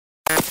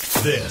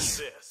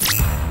This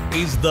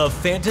is the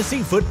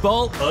Fantasy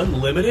Football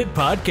Unlimited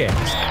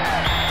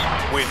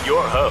podcast with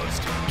your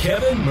host,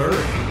 Kevin Murray.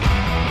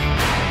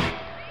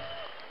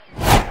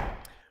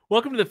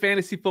 Welcome to the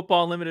Fantasy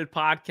Football Unlimited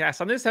podcast.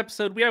 On this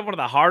episode, we have one of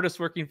the hardest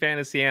working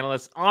fantasy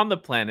analysts on the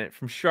planet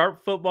from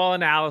Sharp Football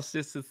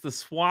Analysis. It's the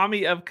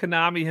Swami of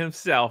Konami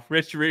himself,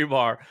 Rich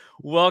Hribar.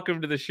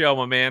 Welcome to the show,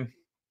 my man.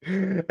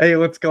 Hey,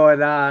 what's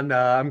going on?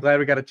 I'm glad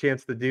we got a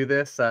chance to do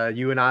this.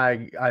 You and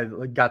I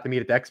got to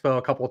meet at the expo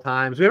a couple of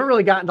times. We haven't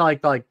really gotten to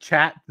like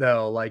chat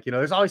though.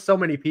 There's always so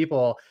many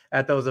people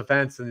at those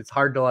events, and it's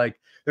hard to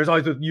there's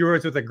always you're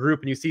with a group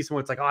and you see someone,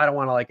 it's like, oh, I don't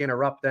want to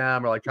interrupt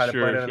them or try to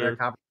put it in their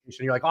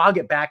conversation. You're like, oh, I'll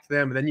get back to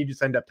them, and then you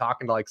just end up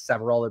talking to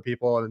several other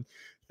people, and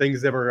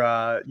things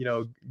never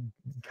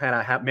kind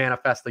of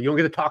manifest. You don't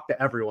get to talk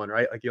to everyone,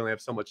 right? You only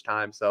have so much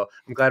time. So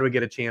I'm glad we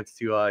get a chance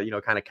to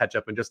kind of catch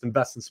up and just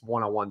invest in some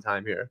one-on-one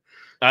time here.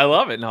 I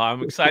love it. No,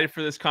 I'm excited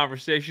for this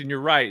conversation. You're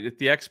right. At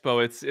the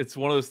expo, it's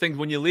one of those things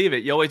when you leave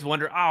it, you always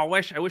wonder, oh, I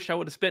wish I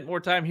would have spent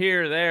more time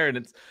here or there. And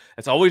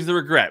it's always the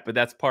regret, but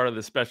that's part of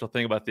the special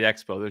thing about the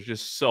expo. There's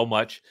just so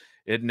much,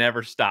 it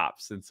never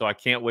stops. And so I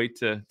can't wait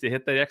to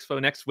hit the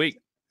expo next week.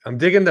 I'm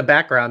digging the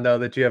background though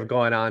that you have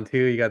going on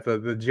too. You got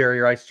the Jerry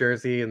Rice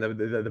jersey and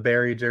the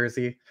Barry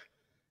jersey.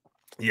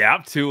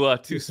 Yeah, two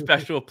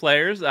special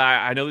players.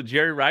 I know that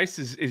Jerry Rice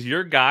is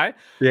your guy.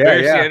 Yeah,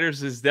 Barry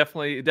Sanders is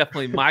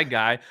definitely my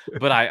guy.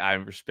 But I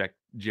respect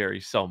Jerry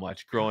so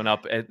much. Growing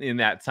up in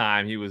that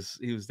time, he was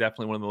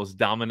definitely one of the most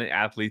dominant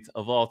athletes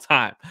of all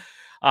time.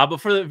 But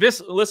for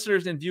the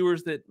listeners and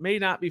viewers that may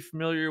not be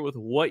familiar with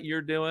what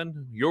you're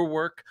doing, your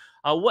work,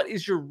 what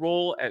is your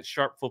role at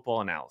Sharp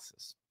Football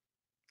Analysis?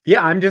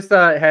 Yeah, I'm just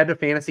head of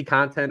fantasy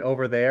content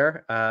over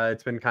there.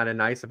 It's been kind of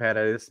nice. I've had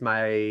this is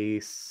my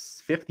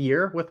 5th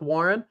year with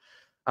Warren.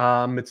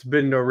 It's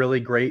been a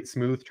really great,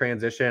 smooth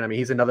transition. I mean,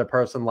 he's another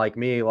person like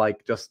me,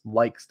 just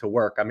likes to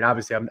work. I mean,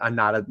 obviously, I'm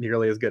not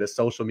nearly as good as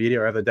social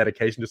media or have the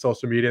dedication to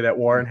social media that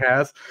Warren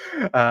has,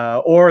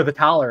 or the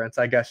tolerance,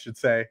 I guess, should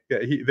say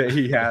that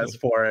he has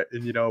for it,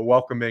 and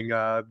welcoming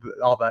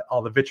all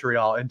the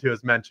vitriol into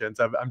his mentions.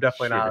 I'm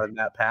definitely not on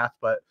that path,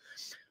 but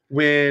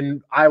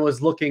when I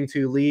was looking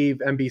to leave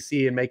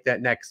NBC and make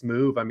that next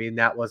move, I mean,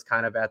 that was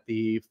kind of at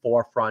the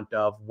forefront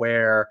of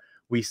where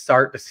we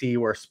start to see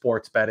where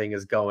sports betting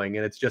is going.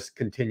 And it's just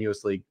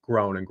continuously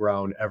grown and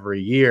grown every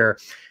year.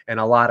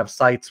 And a lot of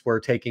sites were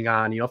taking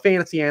on,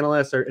 fantasy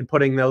analysts and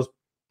putting those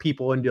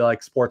people into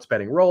sports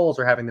betting roles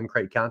or having them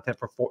create content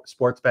for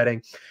sports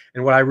betting.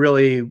 And what I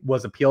really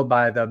was appealed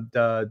by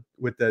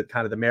with the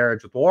kind of the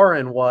marriage with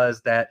Warren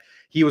was that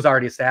he was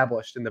already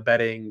established in the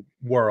betting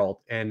world,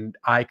 and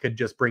I could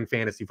just bring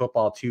fantasy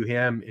football to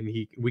him, and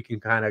we can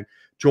kind of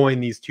join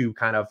these two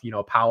kind of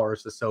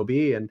powers to so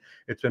be. And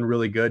it's been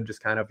really good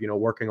just kind of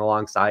working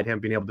alongside him,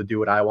 being able to do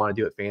what I want to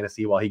do at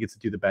fantasy while he gets to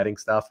do the betting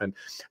stuff, and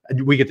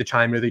we get to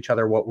chime with each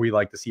other what we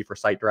like to see for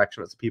site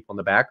direction as people in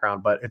the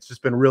background. But it's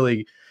just been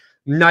really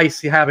nice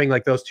having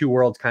those two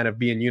worlds kind of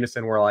be in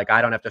unison, where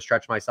I don't have to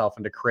stretch myself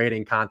into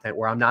creating content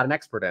where I'm not an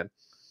expert in.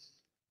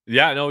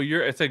 Yeah, no,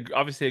 it's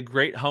obviously a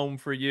great home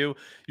for you.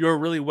 You're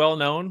really well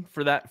known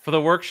for the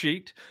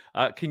worksheet.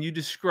 Can you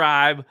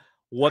describe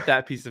what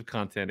that piece of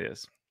content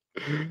is?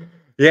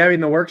 Yeah, I mean,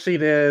 the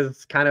worksheet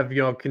is kind of,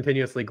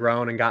 continuously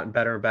grown and gotten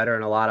better and better.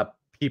 And a lot of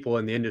people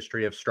in the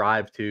industry have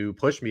strived to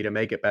push me to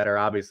make it better.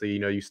 Obviously,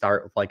 you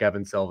start with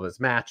Evan Silva's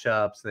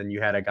matchups. Then you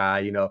had a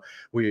guy,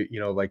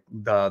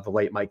 the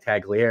late Mike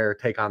Tagliere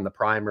take on the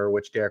primer,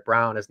 which Derek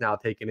Brown is now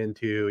taken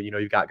into.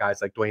 You've got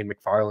guys like Dwayne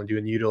McFarland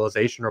doing the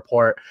utilization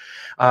report.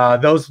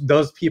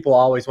 Those people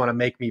always want to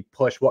make me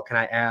push. What can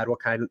I add? What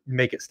can I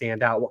make it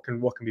stand out? What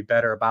can be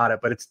better about it?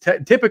 But it's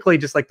typically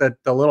just the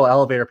little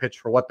elevator pitch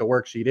for what the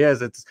worksheet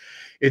is.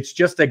 It's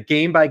just a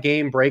game by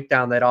game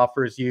breakdown that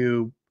offers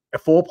you a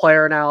full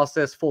player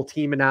analysis, full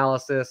team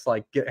analysis,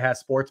 it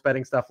has sports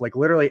betting stuff,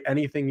 literally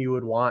anything you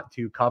would want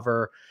to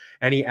cover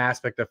any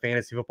aspect of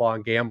fantasy football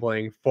and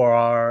gambling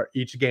for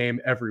each game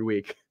every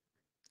week.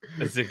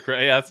 That's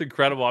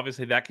incredible.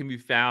 Obviously, that can be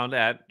found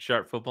at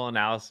Sharp Football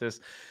Analysis.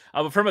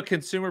 But from a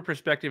consumer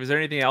perspective, is there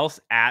anything else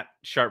at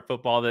Sharp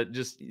Football that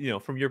just,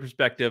 from your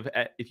perspective,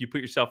 if you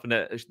put yourself in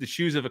the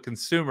shoes of a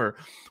consumer,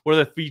 what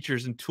are the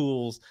features and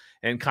tools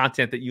and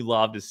content that you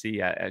love to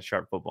see at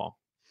Sharp Football?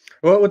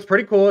 Well, what's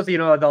pretty cool is, the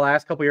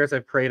last couple of years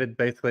I've created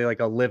basically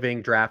a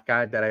living draft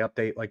guide that I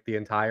update the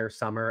entire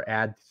summer,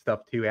 add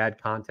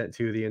content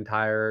to the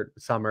entire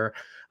summer.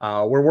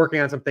 We're working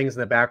on some things in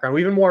the background.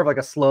 We're even more of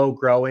a slow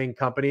growing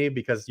company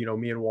because,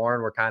 me and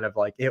Warren were kind of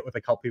it with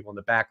a couple people in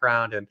the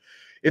background, and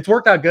it's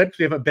worked out good because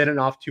we haven't bitten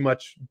off too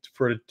much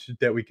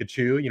that we could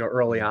chew,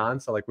 early on.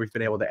 So we've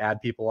been able to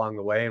add people along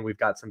the way, and we've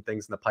got some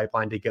things in the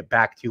pipeline to get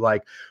back to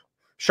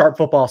Sharp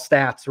Football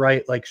Stats,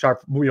 right?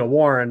 Sharp,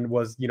 Warren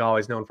was,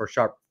 always known for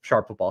Sharp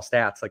Sharp Football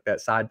Stats, like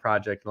that side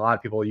project. And a lot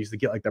of people used to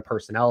get like their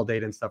personnel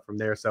data and stuff from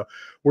there. So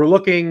we're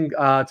looking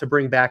to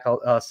bring back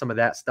some of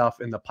that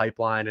stuff in the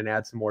pipeline and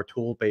add some more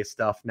tool-based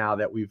stuff now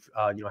that we've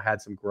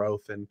had some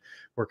growth and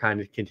we're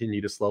kind of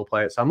continue to slow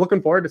play it. So I'm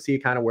looking forward to see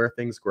kind of where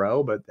things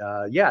grow. But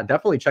yeah,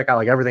 definitely check out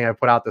like everything I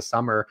put out this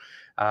summer.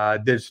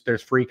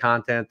 There's free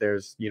content,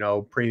 there's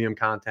premium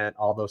content,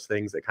 all those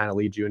things that kind of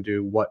lead you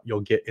into what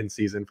you'll get in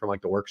season from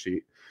like the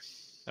worksheet.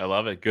 I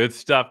love it. Good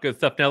stuff. Good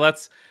stuff. Now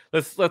let's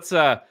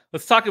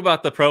talk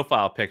about the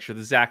profile picture,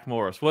 the Zach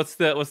Morris. What's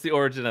the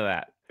origin of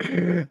that?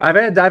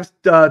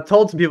 I've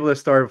told some people this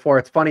story before.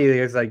 It's funny.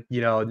 It's like,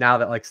 now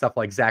that like stuff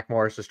like Zach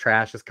Morris's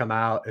trash has come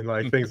out and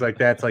like things like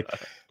that. It's like,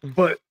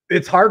 but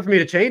it's hard for me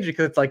to change it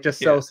because it's like just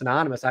so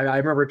synonymous. I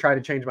remember trying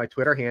to change my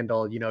Twitter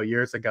handle,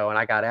 years ago, and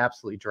I got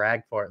absolutely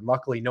dragged for it. And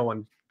luckily, no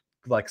one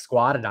like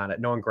squatted on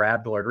it. No one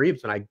grabbed Lord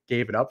Reeves when I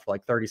gave it up for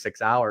like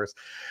 36 hours.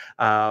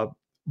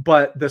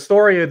 But the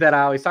story that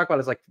I always talk about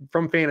is like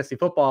from fantasy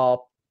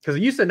football, because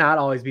it used to not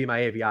always be my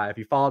AVI. If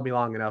you followed me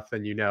long enough,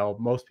 then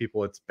most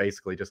people, it's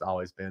basically just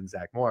always been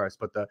Zach Morris.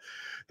 But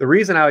the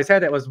reason I always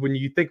had that was when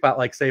you think about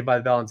like Saved by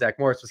the Bell and Zach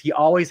Morris, was he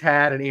always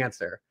had an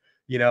answer.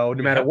 No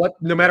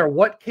matter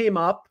what came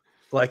up,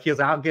 like he was,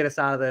 I'll get us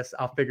out of this,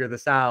 I'll figure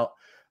this out,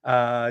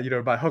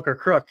 by hook or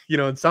crook,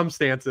 in some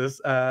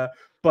stances.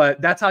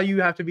 But that's how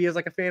you have to be as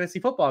like a fantasy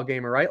football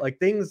gamer, right? Like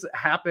things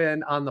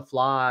happen on the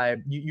fly.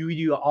 You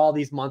do all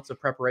these months of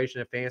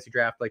preparation of fantasy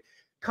draft. Like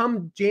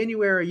come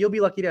January, you'll be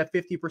lucky to have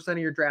 50% of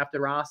your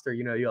drafted roster.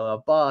 You'll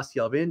have busts,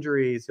 you'll have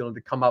injuries, you'll have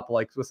to come up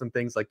like with some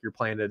things like you're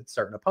playing to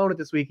start an opponent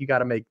this week. You got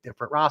to make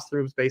different roster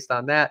moves based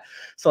on that.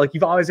 So like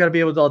you've always got to be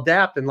able to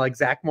adapt. And like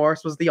Zach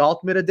Morris was the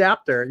ultimate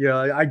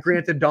adapter. I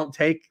granted don't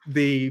take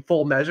the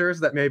full measures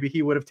that maybe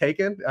he would have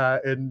taken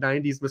in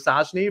 90s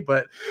misogyny,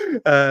 but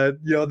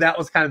that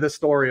was kind of the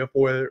story of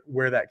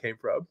where that came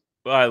from.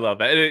 I love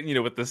that.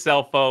 And, with the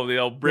cell phone, the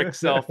old brick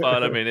cell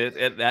phone. I mean,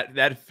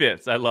 that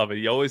fits. I love it.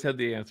 You always had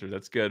the answer.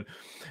 That's good.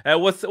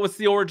 What's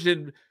the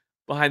origin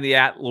behind the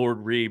 @Lord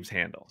Reeves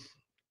handle?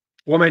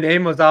 Well, my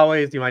name was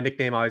always, my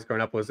nickname always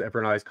growing up was,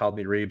 everyone always called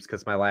me Reeves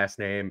because my last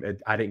name,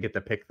 I didn't get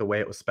to pick the way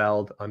it was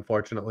spelled,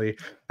 unfortunately.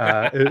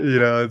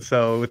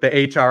 So with the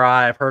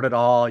HRI, I've heard it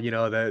all,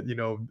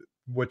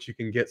 what you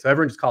can get. So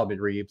everyone just called me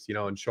Reeves,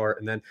 in short.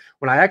 And then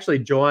when I actually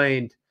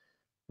joined,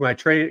 when I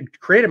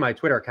created my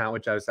Twitter account,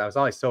 which I was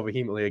always so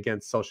vehemently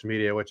against social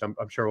media, which I'm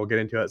sure we'll get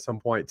into at some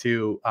point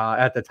too.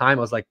 At the time,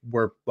 I was like,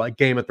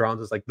 Game of Thrones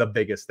was like the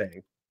biggest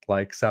thing.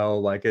 Like, so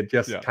like, it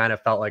just kind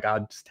of felt like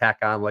I'd just tack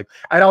on, like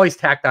I'd always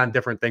tacked on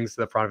different things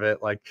to the front of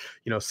it, like,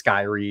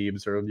 Sky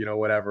Reeves or,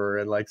 whatever.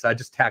 And like, so I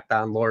just tacked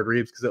on Lord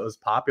Reeves because it was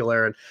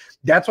popular. And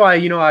that's why,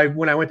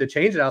 when I went to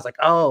change it, I was like,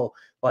 oh,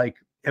 like,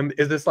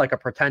 is this like a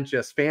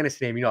pretentious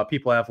fantasy name?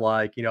 People have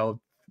like,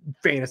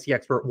 Fantasy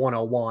Expert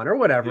 101 or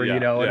whatever,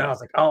 and I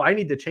was like, oh, I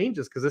need to change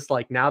this because it's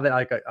like, now that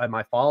like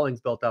my following's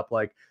built up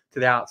like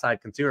to the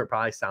outside consumer, it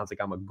probably sounds like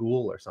I'm a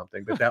ghoul or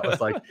something. But that was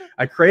like,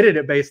 I created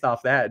it based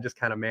off that. It just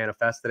kind of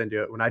manifested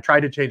into it. When I tried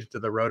to change it to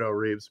the Roto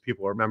Reeves,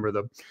 people remember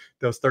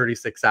those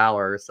 36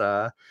 hours.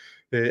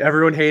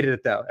 Everyone hated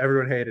it though.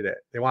 Everyone hated it.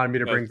 They wanted me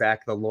to bring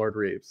back the Lord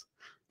Reeves.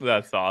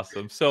 That's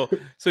awesome. So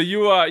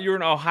you're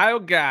an Ohio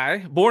guy,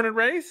 born and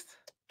raised?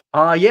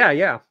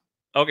 Yeah.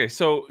 Okay,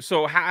 so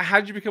how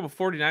did you become a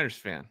 49ers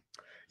fan?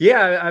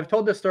 Yeah, I've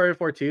told this story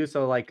before too.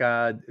 So like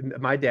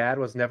my dad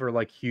was never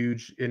like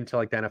huge into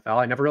like the NFL.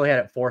 I never really had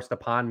it forced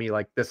upon me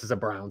like this is a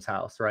Browns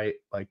house, right?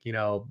 Like,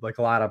 like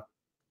a lot of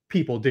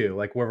people do,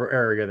 like wherever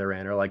area they're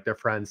in or like their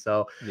friends.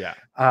 So yeah,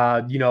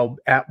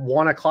 at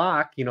 1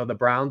 o'clock, the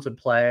Browns would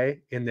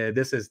play in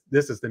this is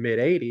the mid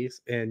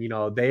 80s. And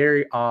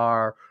they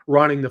are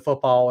running the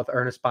football with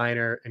Ernest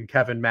Biner and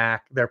Kevin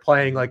Mack. They're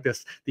playing like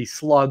these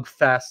slug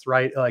fest,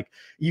 right? Like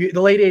the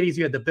late 80s,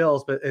 you had the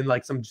Bills, but in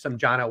like some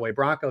John Elway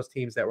Broncos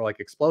teams that were like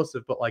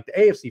explosive, but like the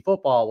AFC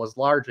football was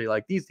largely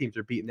like these teams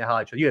are beating the hell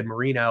out of each other. You had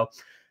Marino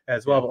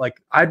as well, but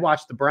like I'd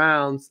watch the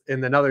Browns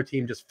and another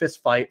team just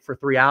fist fight for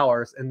 3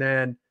 hours. And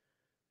then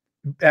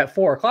at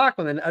 4 o'clock,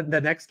 when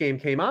the next game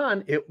came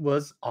on, it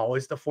was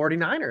always the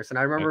 49ers. And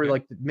I remember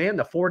like, man,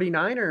 the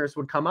 49ers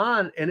would come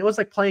on and it was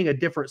like playing a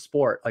different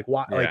sport. Like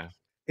why? Like,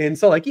 and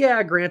so like,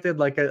 yeah, granted,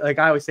 like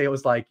I always say it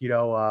was like,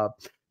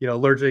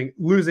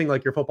 losing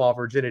like your football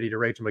virginity to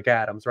Rachel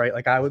McAdams, right?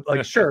 Like I would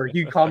like, sure,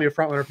 you can call me a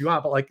front runner if you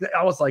want, but like,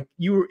 I was like,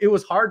 it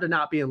was hard to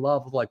not be in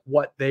love with like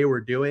what they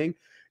were doing,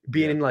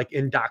 being like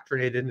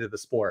indoctrinated into the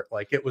sport.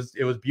 Like it was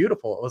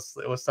beautiful.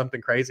 It was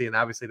something crazy. And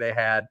obviously they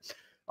had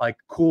like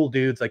cool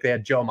dudes. Like they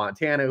had Joe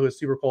Montana, who was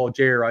super cool.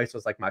 Jerry Rice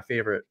was like my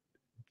favorite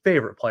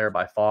player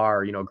by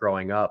far,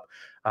 growing up.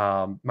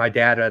 My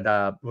dad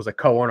was a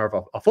co-owner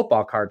of a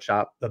football card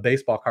shop, the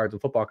baseball cards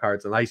and football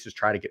cards. And I used to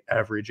try to get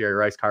every Jerry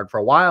Rice card. For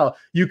a while,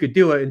 you could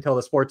do it until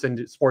the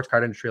sports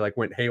card industry like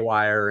went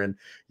haywire. And,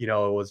 it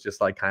was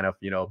just like kind of,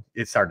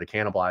 it started to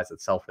cannibalize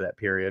itself for that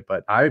period.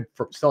 But I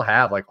still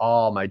have like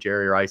all my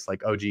Jerry Rice,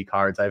 like OG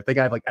cards. I think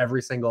I have like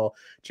every single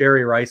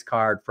Jerry Rice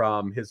card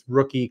from his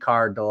rookie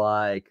card to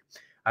like,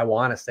 I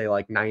want to say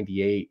like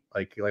 98,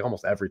 like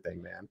almost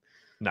everything, man.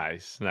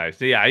 Nice,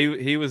 nice. Yeah,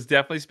 he was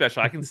definitely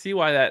special. I can see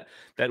why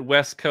that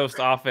West Coast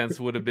offense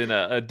would have been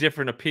a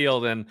different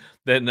appeal than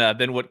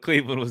what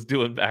Cleveland was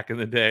doing back in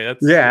the day.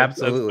 Yeah, That's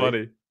absolutely.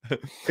 funny.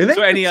 And they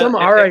So had any some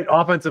all right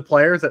offensive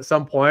players at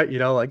some point,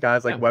 like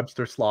guys like yeah,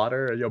 Webster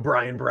Slaughter,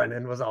 Brian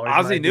Brennan was always my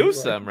Ozzie dude. Like,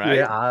 Newsome, yeah,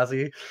 right?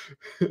 Ozzie.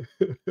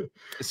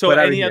 So But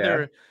I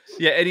mean,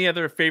 any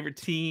other favorite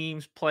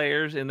teams,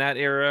 players in that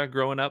era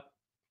growing up?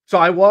 so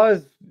I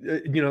was,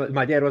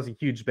 my dad was a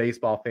huge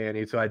baseball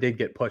fan, so I did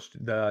get pushed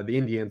the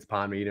Indians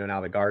upon me.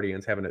 Now the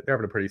Guardians they're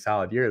having a pretty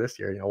solid year this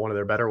year. One of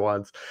their better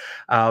ones.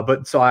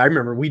 But so I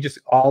remember we just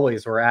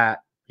always were at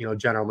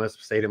General Mills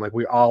Stadium. Like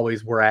we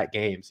always were at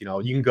games. You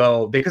can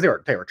go because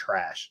they were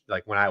trash.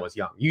 Like when I was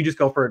young, you just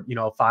go for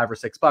 $5 or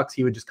 $6.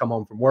 He would just come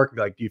home from work and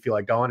be like, "Do you feel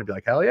like going?" And be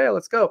like, "Hell yeah,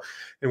 let's go!"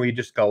 And we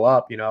just go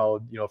up,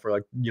 for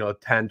like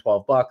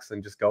 $10-12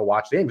 and just go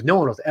watch the games. No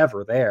one was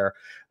ever there.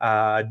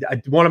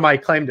 One of my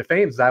claim to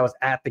fame is I was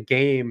at the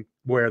game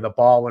where the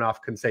ball went off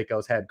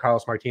Canseco's head.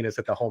 Carlos Martinez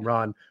hit the home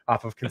run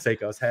off of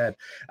Canseco's head.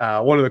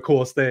 One of the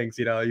coolest things,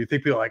 you think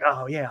people are like,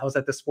 oh yeah, I was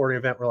at this sporting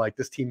event where like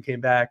this team came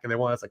back and they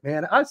won. It's like,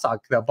 man, I saw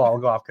that ball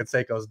go off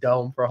Canseco's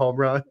dome for a home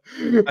run.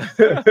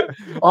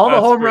 All the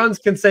home runs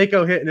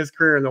Canseco hit in his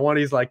career, and the one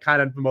he's like kind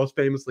of most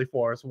famously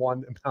for is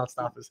one that bounced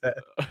off his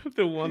head.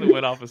 The one that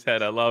went off his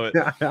head. I love it.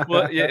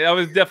 Well, yeah, that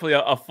was definitely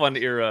a fun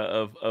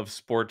era of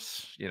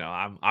sports.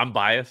 I'm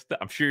biased.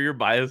 I'm sure you're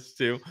biased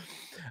too.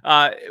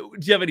 Do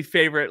you have any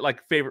favorite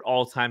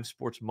all-time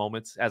sports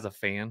moments as a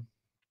fan?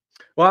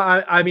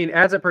 Well, I mean,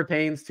 as it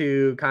pertains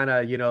to kind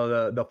of,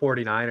 the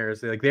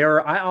 49ers, like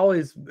I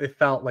always it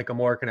felt like a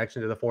more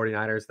connection to the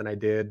 49ers than I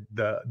did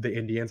the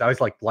Indians. I always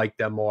liked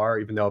them more,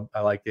 even though I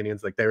liked the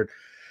Indians. Like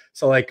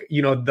so like,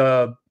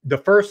 the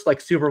first like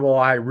Super Bowl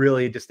I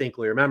really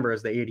distinctly remember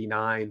is the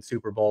 89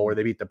 Super Bowl where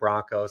they beat the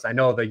Broncos. I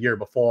know the year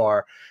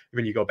before,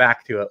 when you go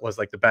back to it, was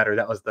like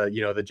that was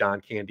the, the John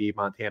Candy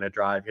Montana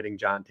drive hitting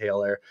John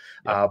Taylor.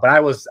 But I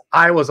was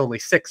only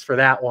 6 for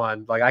that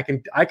one. Like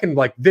I can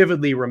like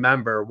vividly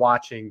remember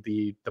watching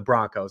the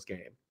Broncos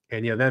game.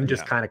 And them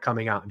just kind of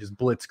coming out and just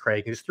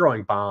blitzkrieg and just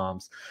throwing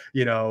bombs,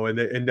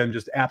 and them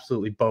just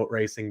absolutely boat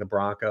racing the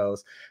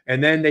Broncos.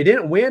 And then they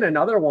didn't win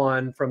another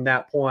one from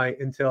that point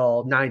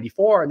until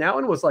 94. And that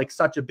one was like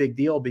such a big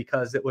deal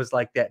because it was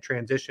like that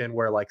transition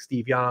where like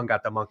Steve Young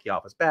got the monkey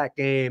off his back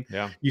game.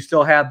 Yeah. You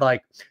still had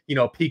like,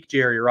 peak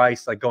Jerry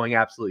Rice, like going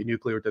absolutely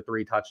nuclear with the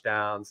 3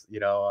 touchdowns.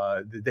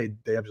 They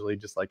absolutely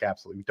just like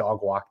absolutely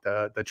dog walked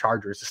the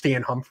Chargers.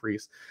 Stan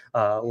Humphries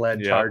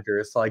led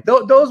Chargers. So like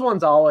those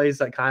ones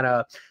always like kind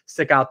of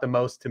stick out the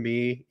most to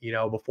me,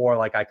 before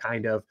like I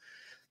kind of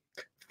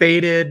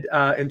faded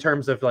in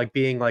terms of like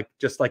being like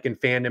just like in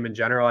fandom in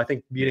general. I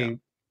think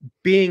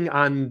being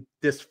on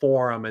this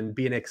forum and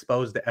being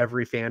exposed to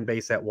every fan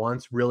base at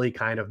once really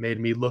kind of made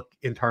me look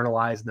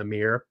internalized in the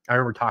mirror. I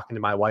remember talking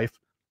to my wife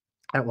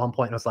at one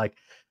point and I was like,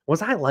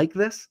 was I like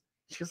this?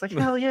 She was like,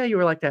 hell yeah, you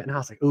were like that. And I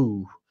was like,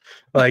 ooh.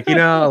 Like, like,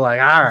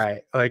 all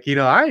right, like,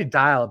 I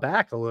dial it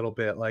back a little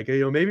bit, like,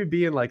 maybe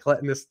being like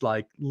letting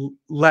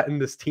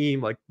this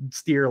team like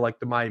steer like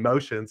my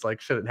emotions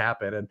like shouldn't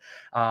happen. And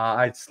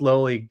I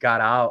slowly got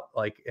out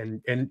like,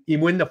 and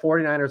when the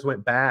 49ers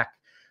went back,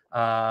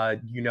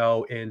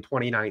 in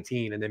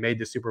 2019 and they made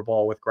the Super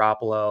Bowl with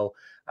Garoppolo,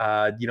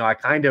 I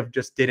kind of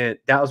just that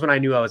was when I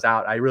knew I was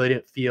out. I really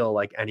didn't feel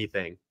like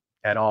anything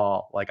at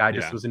all. Like I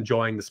just was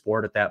enjoying the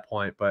sport at that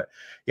point. But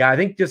yeah, I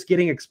think just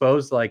getting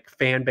exposed to like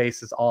fan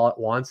bases all at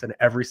once and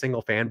every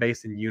single fan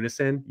base in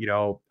unison,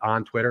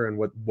 on Twitter and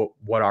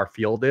what our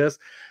field is,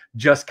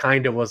 just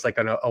kind of was like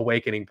an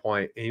awakening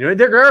point. And,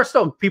 there are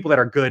still people that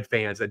are good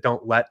fans that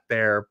don't let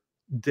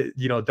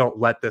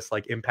this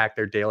like impact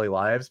their daily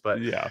lives. But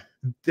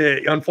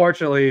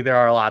unfortunately, there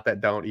are a lot that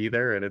don't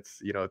either. And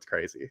it's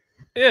crazy.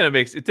 Yeah,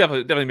 it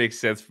definitely makes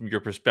sense from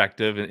your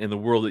perspective and in the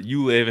world that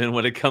you live in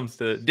when it comes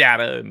to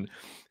data and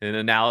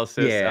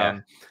analysis. Yeah.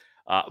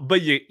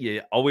 But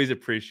you always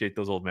appreciate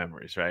those old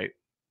memories, right?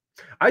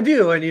 I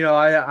do, and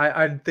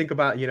I think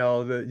about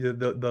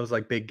those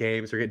like big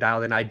games or get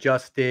dialed in. I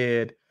just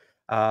did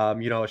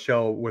a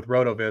show with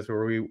RotoViz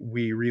where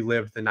we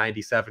relived the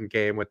 97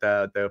 game with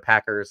the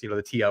Packers,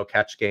 the TO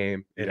catch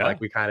game, and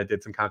like we kind of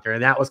did some commentary,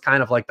 and that was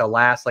kind of like the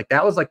last, like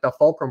that was like the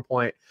fulcrum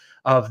point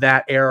of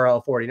that era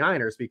of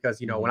 49ers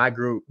because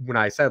when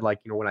I said like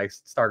when I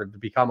started to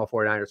become a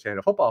 49ers fan,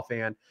 a football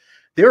fan,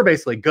 they were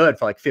basically good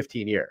for like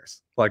 15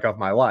 years like of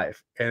my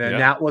life, and then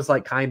that was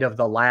like kind of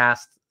the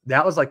last.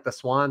 That was like the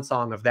swan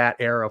song of that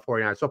era of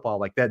 49ers football.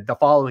 Like that, the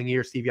following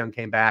year, Steve Young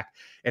came back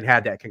and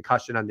had that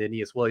concussion on the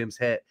Aeneas Williams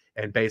hit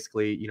and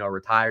basically,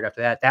 retired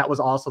after that. That was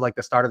also like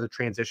the start of the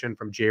transition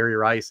from Jerry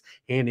Rice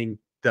handing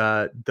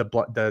the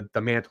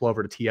mantle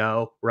over to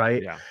T.O.,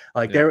 right? Yeah.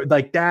 Like they're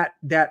like that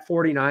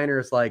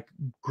 49ers like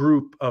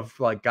group of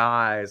like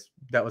guys,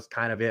 that was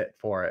kind of it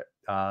for it.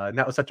 And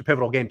that was such a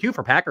pivotal game too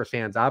for Packers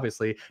fans,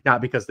 obviously,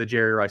 not because the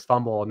Jerry Rice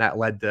fumble and that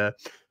led to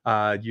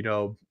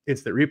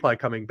instant replay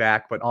coming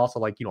back, but also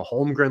like,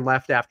 Holmgren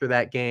left after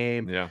that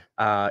game. Yeah.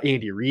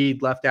 Andy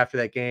Reid left after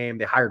that game.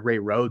 They hired Ray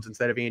Rhodes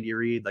instead of Andy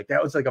Reid. Like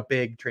that was like a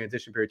big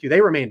transition period too.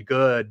 They remained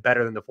good,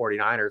 better than the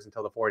 49ers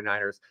until the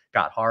 49ers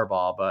got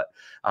Harbaugh. But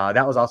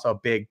that was also a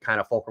big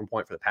kind of fulcrum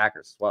point for the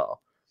Packers as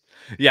well.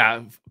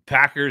 Yeah.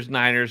 Packers,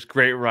 Niners,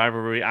 great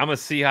rivalry. I'm a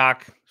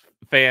Seahawk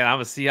fan. I'm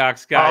a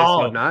Seahawks guy.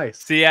 Oh, so nice.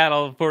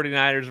 Seattle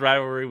 49ers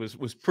rivalry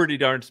was pretty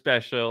darn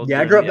special.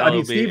 Yeah, I grew up. I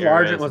mean, Steve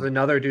Largent was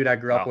another dude I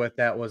grew up with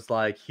that was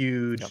like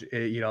huge,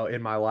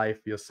 in my life.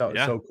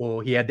 So cool.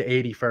 He had the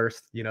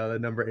 81st, the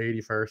number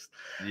 81st.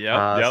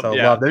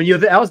 Love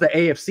them. That was the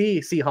AFC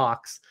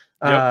Seahawks.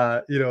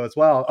 As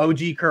well. OG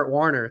Kurt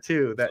Warner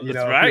too. That That's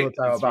right.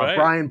 That's right.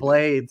 Brian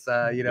Blades.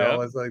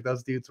 Was like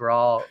those dudes were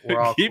all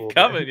keep cool,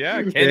 coming.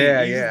 Yeah,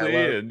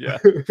 Kenny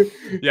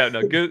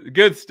no,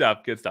 good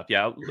stuff. Good stuff.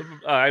 Yeah,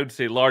 I would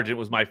say Largent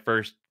was my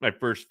first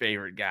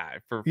favorite guy.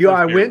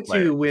 I went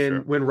to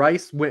when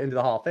Rice went into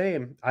the Hall of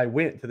Fame. I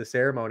went to the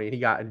ceremony and he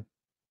got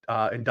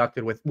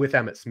inducted with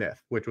Emmitt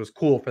Smith, which was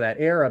cool for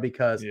that era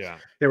because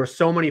there were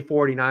so many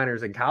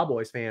 49ers and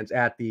Cowboys fans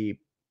at the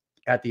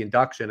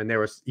induction, and there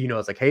was,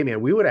 it's like, hey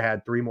man, we would have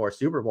had 3 more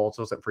Super Bowls if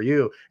it wasn't for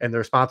you. And the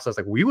response was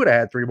like, we would have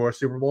had 3 more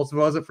Super Bowls if it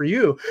wasn't for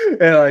you.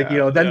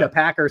 And then the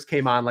Packers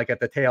came on like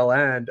at the tail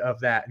end of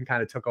that and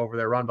kind of took over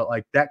their run. But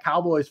like that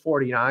Cowboys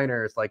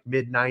 49ers like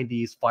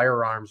mid-90s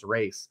firearms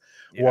race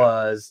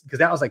was, because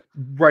that was like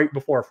right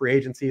before free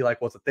agency like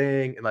was a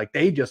thing, and like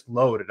they just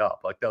loaded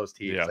up like those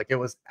teams. Like it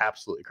was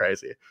absolutely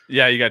crazy.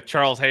 Yeah, you got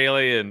Charles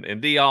Haley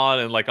and Dion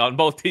and like on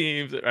both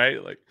teams,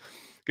 right? Like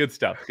good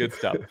stuff.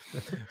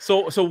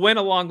 So when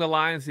along the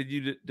lines did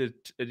you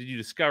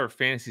discover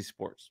fantasy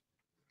sports?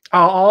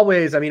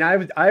 Always. I mean,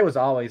 I was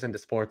always into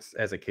sports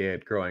as a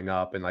kid growing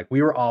up, and like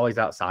we were always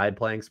outside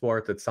playing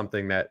sports. It's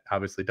something that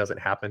obviously doesn't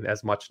happen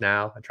as much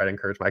now. I try to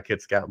encourage my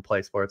kids to get out and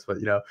play sports, but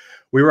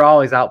we were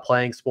always out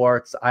playing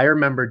sports. I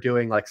remember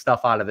doing like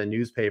stuff out of the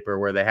newspaper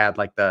where they had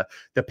like the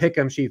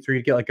pick'em sheets where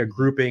you get like a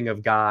grouping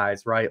of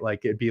guys, right?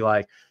 Like it'd be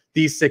like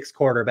these 6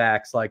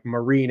 quarterbacks like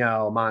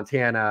Marino,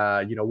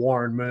 Montana,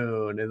 Warren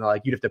Moon, and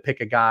like you'd have to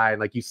pick a guy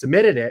and like you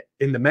submitted it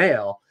in the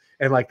mail.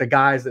 And like the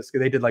guys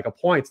they did like a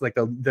points, like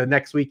the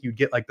next week you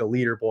get like the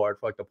leaderboard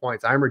for like the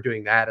points. I remember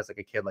doing that as like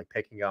a kid, like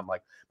picking them,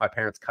 like my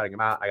parents cutting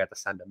them out. I got to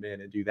send them in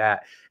and do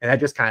that. And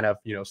that just kind of,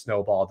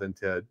 snowballed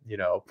into,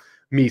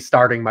 me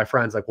starting my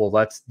friends like, well,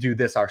 let's do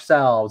this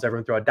ourselves.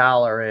 Everyone throw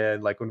 $1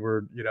 in like when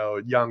we're,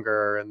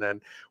 younger. And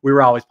then we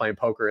were always playing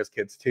poker as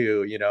kids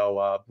too.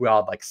 We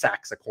all had like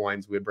sacks of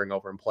coins we'd bring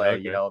over and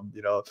play,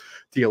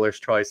 dealer's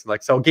choice. And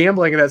like, so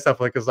gambling and that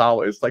stuff like is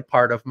always like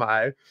part of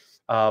my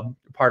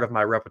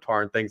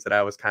repertoire and things that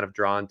I was kind of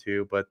drawn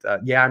to. But I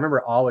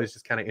remember always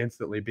just kind of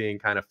instantly being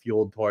kind of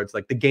fueled towards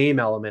like the game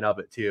element of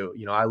it too.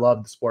 I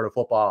love the sport of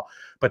football,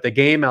 but the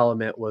game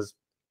element was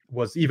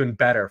even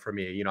better for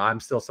me. I'm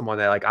still someone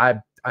that like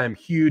I'm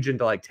huge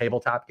into like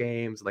tabletop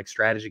games, like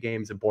strategy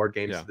games and board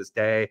games to this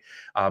day.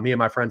 Me and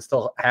my friends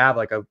still have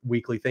like a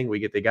weekly thing. We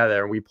get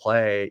together and we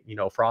play,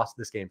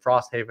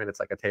 Frosthaven. It's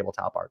like a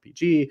tabletop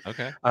RPG.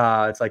 Okay.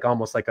 It's like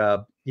almost like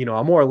a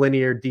more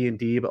linear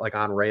D&D, but like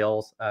on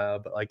rails.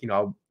 But like,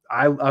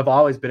 I've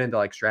always been into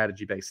like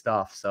strategy based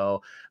stuff.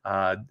 So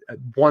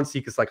once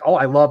you can like, oh,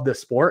 I love this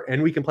sport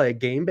and we can play a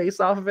game based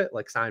off of it,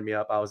 like sign me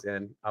up. I was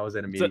in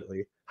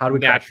immediately. How do we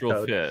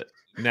natural fit?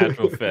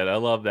 I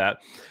love that.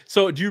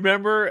 So do you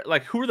remember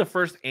like who were the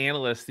first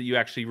analysts that you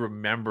actually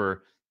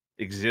remember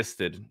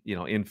existed,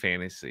 in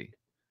fantasy?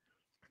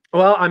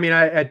 Well, I mean,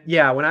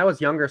 when I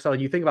was younger, so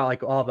you think about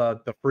like all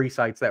the free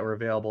sites that were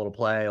available to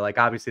play. Like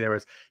obviously there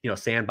was,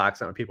 Sandbox.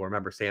 I don't know if people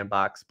remember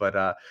Sandbox,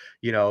 but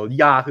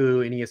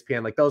Yahoo and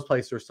ESPN, like those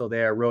places were still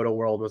there. Roto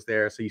World was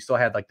there, so you still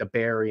had like the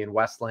Barry and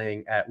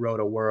Westling at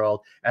Roto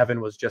World.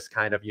 Evan was just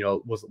kind of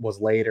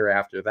was later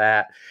after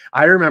that.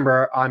 I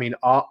remember, I mean,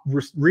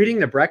 reading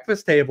the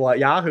breakfast table at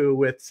Yahoo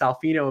with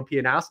Salfino and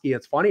Pianowski.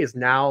 It's funny is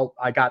now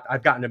I've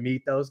gotten to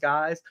meet those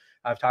guys.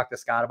 I've talked to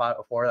Scott about it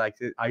before. Like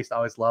I used to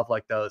always love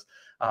like those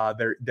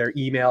their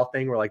email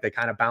thing where like they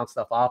kind of bounce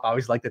stuff off. I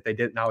always liked that they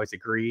didn't always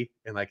agree,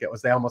 and like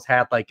they almost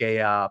had like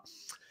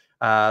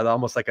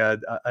almost like a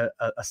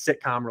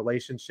sitcom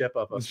relationship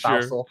of a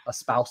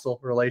spousal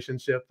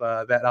relationship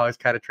that always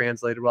kind of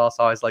translated well.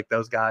 So I always like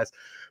those guys,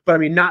 but I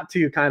mean not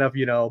to kind of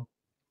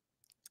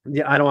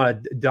I don't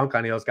want to dunk on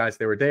any of those guys.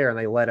 They were there and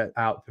they let it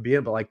out to be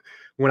in, but like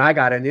when I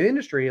got in the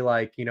industry,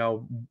 like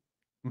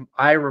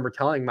I remember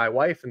telling my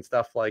wife and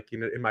stuff like,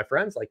 and my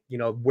friends, like,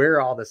 where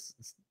all this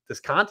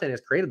content is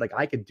created, like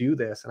I could do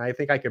this. And I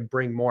think I could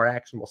bring more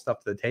actionable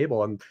stuff to the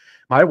table. And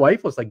my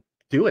wife was like,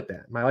 do it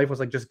then. My wife was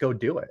like, just go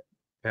do it.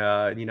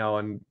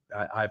 And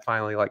I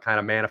finally like kind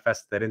of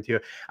manifested that into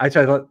it. I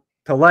tried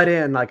to let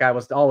in, like I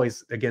was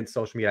always against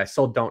social media. I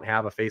still don't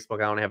have a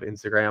Facebook. I don't have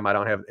Instagram. I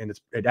don't have, and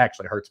it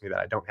actually hurts me that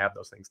I don't have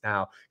those things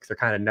now because they're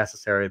kind of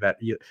necessary that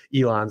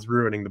Elon's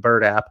ruining the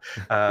Bird app.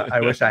 I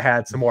wish I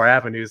had some more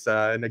avenues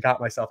and I got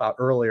myself out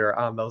earlier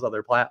on those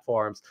other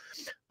platforms.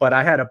 But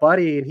I had a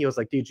buddy and he was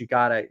like, dude, you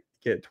gotta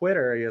get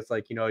Twitter. It's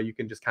like, you know, you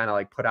can just kind of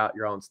like put out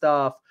your own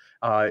stuff.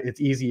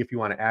 It's easy if you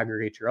want to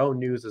aggregate your own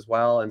news as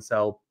well. And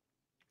so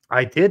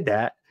I did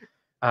that.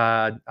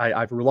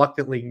 I've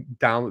reluctantly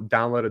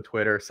downloaded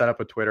Twitter, set up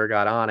a Twitter,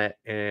 got on it,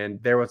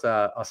 and there was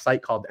a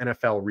site called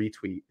NFL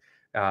Retweet.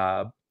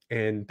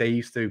 And they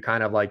used to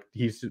kind of like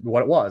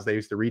what it was. They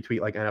used to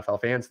retweet like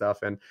NFL fan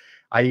stuff. And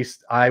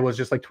I was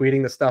just like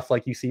tweeting the stuff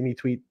like you see me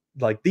tweet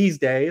like these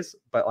days,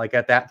 but like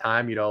at that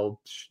time, you know,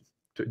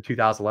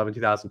 2011,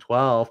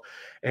 2012.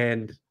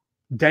 And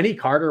Denny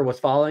Carter was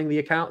following the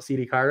account,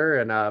 CD Carter,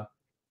 and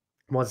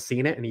was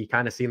seeing it, and he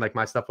kind of seen like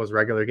my stuff was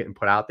regular getting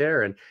put out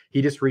there, and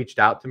he just reached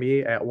out to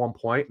me at one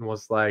point and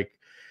was like,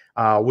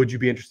 would you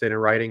be interested in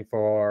writing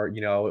for,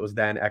 you know, it was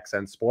then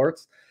XN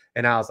Sports?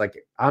 And I was like,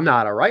 I'm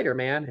not a writer,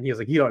 man. And he was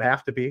like, you don't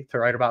have to be to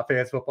write about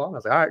fantasy football. And I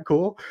was like, all right,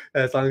 cool.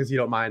 As long as you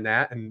don't mind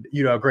that. And,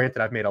 you know,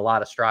 granted, I've made a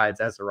lot of strides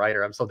as a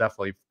writer. I'm still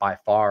definitely by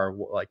far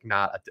like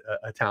not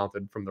a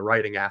talented from the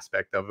writing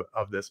aspect of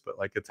this, but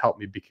like it's helped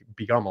me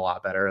become a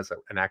lot better as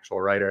an actual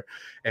writer.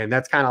 And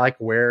that's kind of like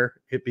where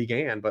it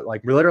began. But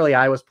like literally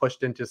I was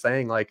pushed into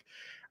saying like,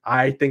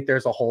 I think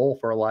there's a hole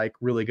for like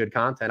really good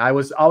content. I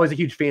was always a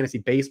huge fantasy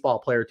baseball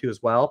player too,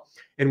 as well.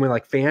 And when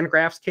like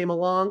Fangraphs came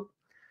along,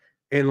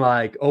 and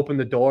like open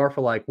the door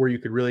for like where you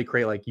could really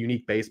create like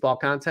unique baseball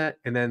content.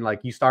 And then like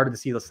you started to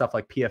see the stuff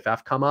like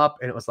PFF come up,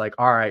 and it was like,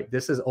 all right,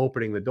 this is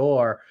opening the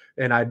door.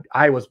 And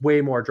I was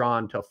way more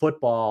drawn to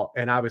football,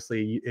 and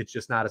obviously it's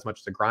just not as much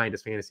as a grind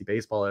as fantasy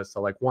baseball is.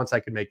 So like once I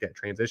could make that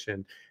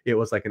transition, it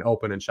was like an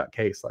open and shut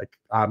case. Like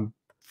I'm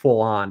full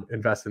on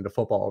invest into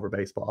football over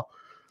baseball.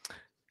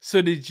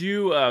 So did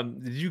you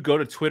go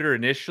to Twitter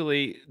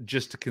initially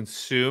just to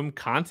consume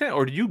content,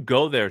 or do you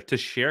go there to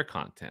share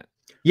content?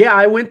 Yeah,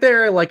 I went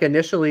there like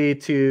initially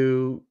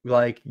to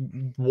like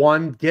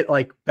get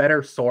like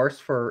better source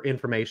for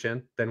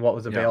information than what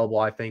was available.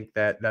 I think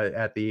that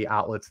at the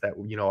outlets that,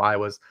 you know, I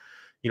was,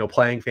 you know,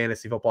 playing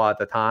fantasy football at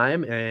the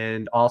time,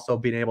 and also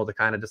being able to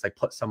kind of just like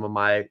put some of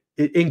my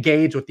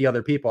engage with the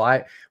other people.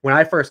 When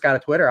I first got a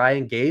Twitter, I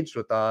engaged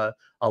with a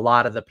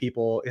lot of the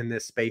people in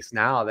this space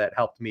now that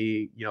helped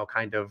me, you know,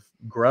 kind of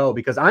grow,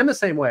 because I'm the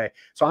same way.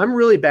 So I'm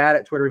really bad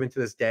at Twitter even to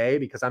this day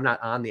because I'm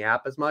not on the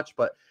app as much,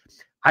 but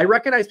I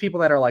recognize people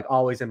that are like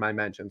always in my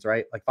mentions,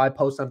 right? Like if I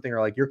post something or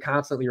like you're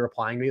constantly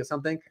replying to me at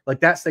something, like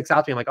that sticks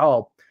out to me. I'm like,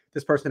 oh,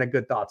 this person had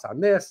good thoughts on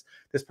this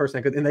person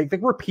had good, and they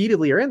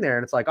repeatedly are in there.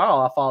 And it's like, oh,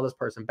 I'll follow this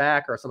person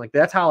back or something like that.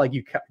 That's how like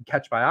you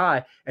catch my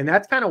eye. And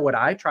that's kind of what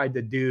I tried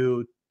to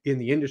do in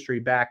the industry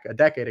back a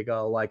decade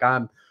ago. Like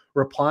I'm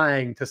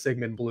replying to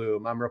Sigmund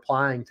Bloom. I'm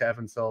replying to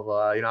Evan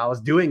Silva. You know, I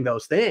was doing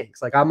those things.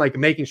 Like I'm like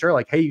making sure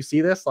like, hey, you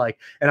see this? Like,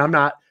 and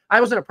I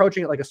wasn't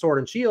approaching it like a sword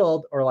and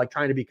shield or like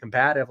trying to be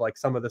combative. Like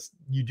some of this,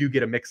 you do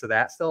get a mix of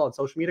that still on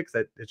social media,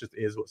 because it just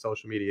is what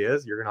social media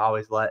is. You're going to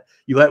always when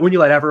you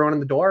let everyone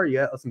in the door, you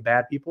let some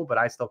bad people, but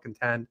I still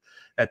contend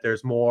that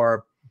there's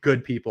more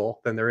good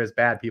people than there is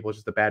bad people. It's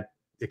just the bad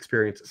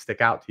experiences stick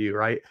out to you,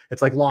 right?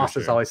 It's like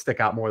losses always stick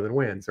out more than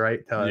wins,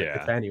 right?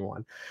 To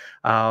anyone.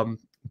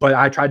 But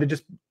I tried to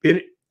just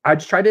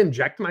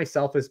inject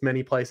myself as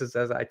many places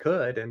as I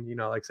could. And, you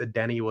know, like I said,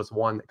 Denny was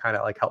one that kind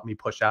of like helped me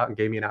push out and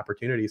gave me an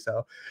opportunity.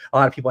 So a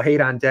lot of people hate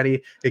on Denny.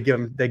 They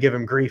give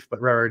him grief, but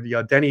remember, you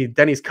know,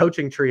 Denny's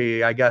coaching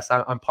tree, I guess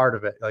I'm part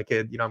of it. Like,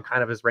 you know, I'm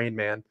kind of his rain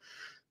man.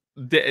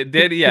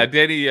 Denny,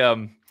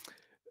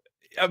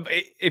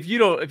 if you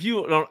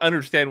don't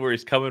understand where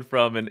he's coming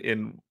from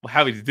and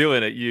how he's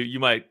doing it,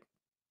 you might,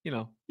 you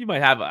know, you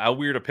might have a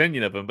weird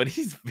opinion of him, but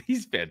he's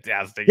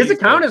fantastic. His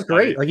account is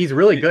great. Like he's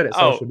really good at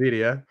social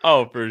media.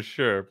 Oh, for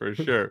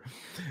sure.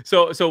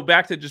 So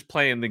back to just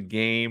playing the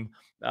game.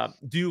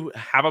 Do you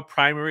have a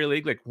primary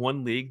league, like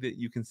one league that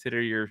you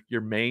consider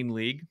your main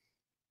league?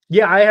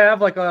 Yeah, I have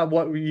like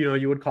what, you know,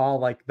 you would call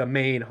like the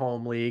main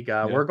home league.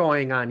 We're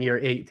going on year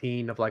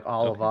 18 of like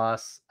all of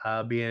us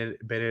being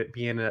a,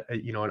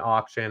 you know, an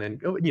auction, and,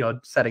 you know,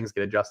 settings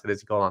get adjusted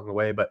as you go along the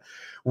way, but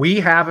we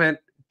haven't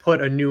put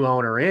a new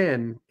owner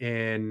in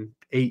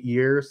 8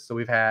 years. So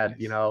we've had,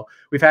 you know,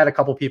 we've had a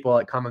couple people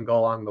that come and go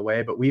along the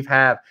way, but we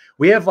have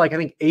like, I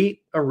think 8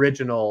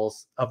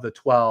 originals of the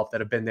 12 that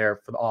have been there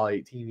for all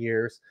 18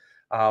 years,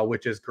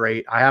 which is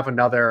great. I have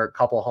another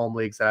couple home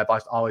leagues that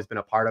I've always been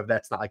a part of.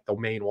 That's not like the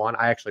main one.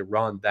 I actually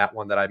run that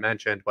one that I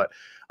mentioned, but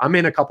I'm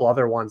in a couple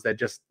other ones that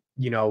just,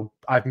 you know,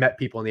 I've met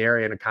people in the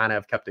area and kind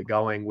of kept it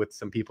going with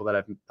some people that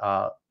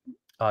I've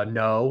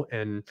know,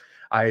 and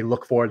I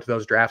look forward to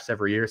those drafts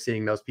every year,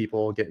 seeing those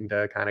people getting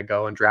to kind of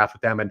go and draft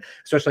with them. And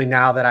especially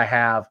now that I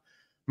have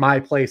my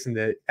place in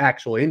the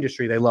actual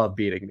industry, they love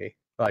beating me.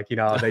 Like, you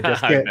know, they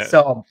just get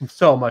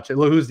so much.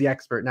 Who's the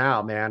expert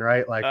now, man?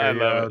 Right? Like,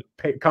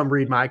 come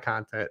read my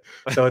content.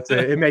 So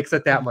it makes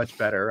it that much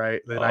better,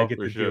 right? That I get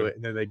to do it,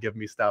 and then they give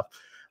me stuff.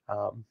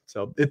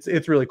 So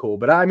it's really cool.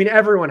 But I mean,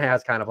 everyone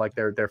has kind of like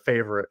their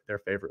favorite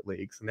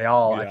leagues, and they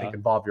all, I think,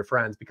 involve your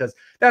friends, because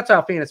that's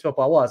how fantasy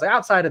football was. Like,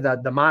 outside of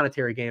the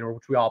monetary gain,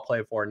 which we all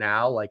play for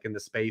now, like in the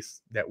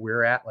space that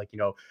we're at, like, you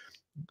know,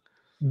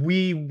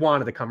 we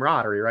wanted the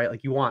camaraderie, right?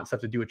 Like you want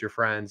stuff to do with your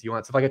friends. You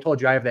want stuff like I told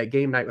you, I have that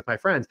game night with my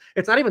friends.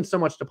 It's not even so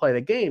much to play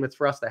the game, it's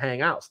for us to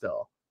hang out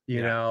still.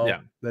 You know,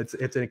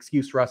 it's an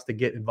excuse for us to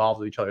get involved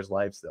with each other's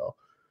lives still.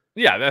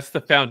 Yeah, that's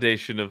the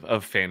foundation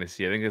of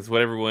fantasy. I think it's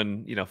what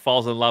everyone,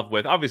 falls in love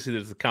with. Obviously,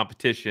 there's the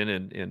competition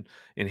and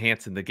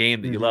enhancing the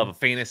game that you love,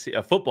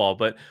 a football,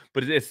 but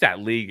it's that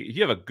league. If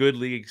you have a good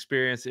league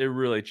experience, it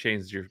really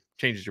changes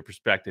your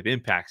perspective,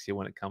 impacts you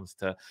when it comes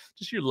to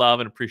just your love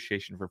and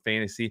appreciation for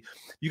fantasy.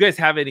 You guys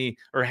have any,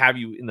 or have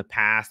you in the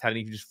past had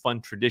any just fun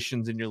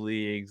traditions in your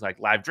leagues, like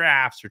live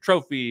drafts or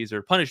trophies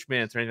or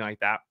punishments or anything like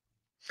that?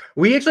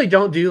 We actually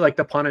don't do like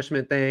the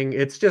punishment thing.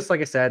 It's just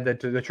like I said,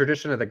 the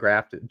tradition of the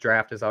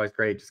draft is always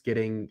great. Just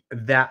getting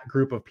that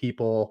group of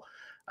people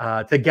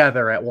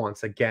together at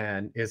once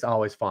again is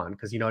always fun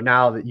because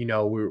now that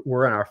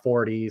we're in our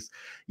 40s,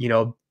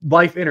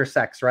 life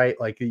intersects, right?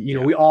 Like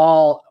we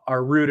all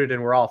are rooted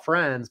and we're all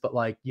friends, but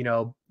like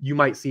you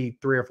might see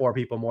 3 or 4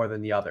 people more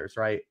than the others,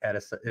 right? At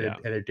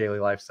a daily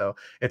life. So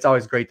it's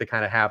always great to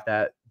kind of have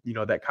that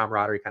that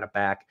camaraderie kind of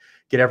back,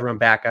 get everyone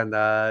back on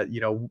the,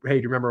 hey,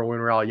 do you remember when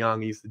we were all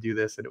young, we used to do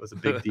this and it was a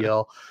big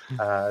deal,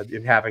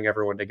 in having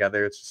everyone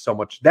together. It's just so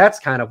much. That's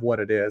kind of what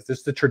it is.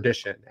 Just the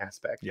tradition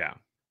aspect. Yeah.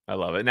 I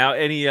love it. Now,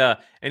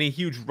 any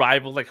huge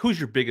rival, like who's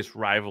your biggest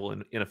rival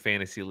in a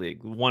fantasy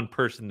league? One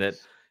person that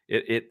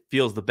it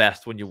feels the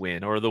best when you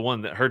win, or the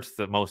one that hurts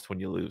the most when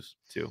you lose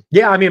too?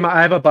 Yeah, I mean, I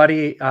have a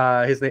buddy.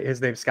 His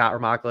name's Scott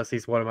Ramopoulos.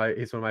 He's one of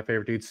my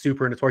favorite dudes.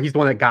 Super into sport. He's the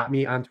one that got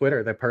me on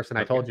Twitter. The person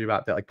I told you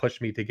about that like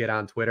pushed me to get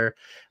on Twitter.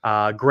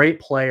 Great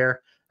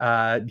player.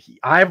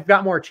 I've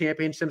got more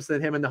championships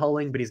than him in the whole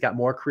league, but he's got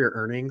more career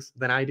earnings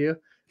than I do.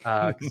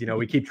 Because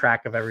we keep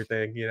track of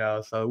everything.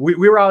 So we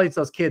were always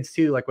those kids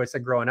too. Like what I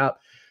said, growing up,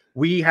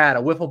 we had a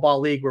wiffle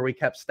ball league where we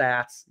kept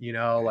stats.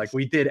 Like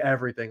we did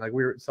everything. Like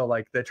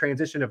like the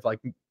transition of like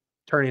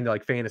turning to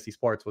like fantasy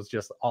sports was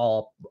just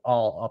all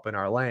up in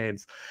our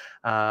lanes.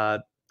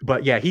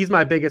 But yeah, he's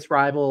my biggest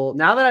rival.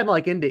 Now that I'm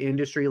like into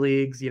industry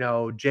leagues,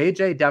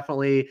 JJ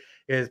definitely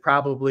is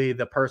probably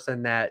the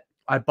person that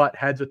I butt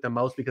heads with the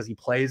most because he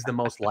plays the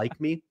most like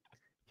me.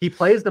 He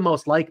plays the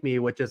most like me,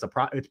 which is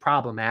it's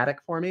problematic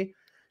for me.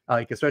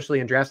 Like especially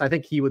in drafts. I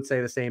think he would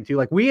say the same too.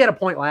 Like we had a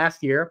point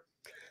last year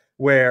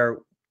where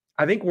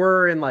I think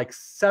we're in like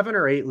 7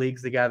 or 8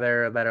 leagues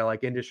together that are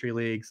like industry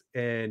leagues,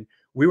 and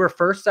we were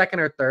first, second,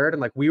 or third,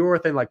 and like we were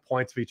within like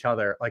points of each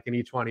other. Like in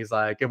each one, he's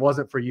like, "If it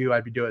wasn't for you,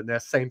 I'd be doing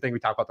this." Same thing we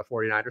talk about the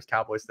 49ers,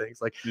 Cowboys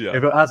things. Like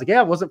if I was like,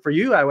 "Yeah, it wasn't for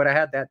you, I would have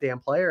had that damn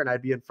player, and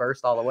I'd be in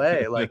first all the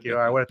way." Like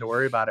I wouldn't have to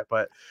worry about it.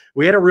 But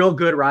we had a real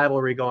good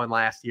rivalry going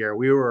last year.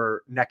 We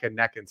were neck and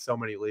neck in so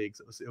many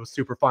leagues. It was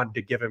super fun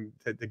to give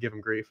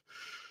him grief.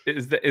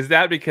 Is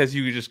that because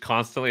you just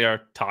constantly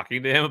are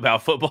talking to him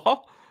about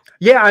football?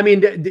 Yeah, I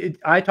mean,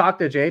 I talk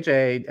to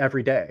JJ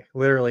every day,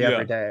 literally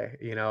every day.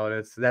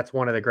 And that's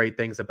one of the great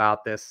things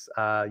about this,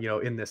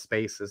 in this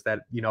space is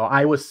that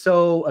I was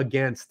so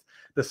against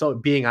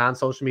being on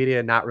social media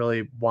and not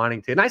really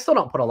wanting to, and I still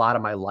don't put a lot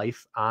of my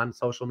life on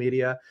social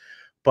media,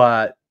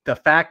 but the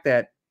fact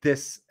that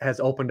this has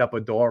opened up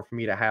a door for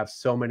me to have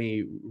so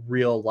many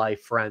real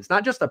life friends,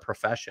 not just a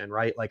profession,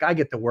 right? Like I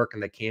get to work in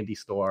the candy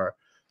store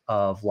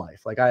of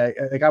life. Like I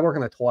work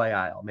in the toy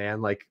aisle, man.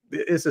 Like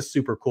this is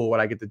super cool what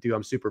I get to do.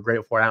 I'm super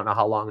grateful for it. I don't know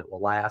how long it will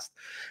last,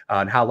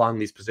 and how long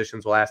these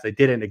positions will last. They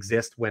didn't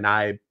exist when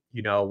I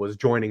was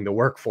joining the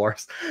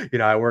workforce.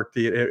 I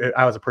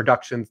was a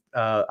production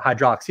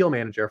hydraulic seal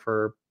manager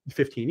for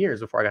 15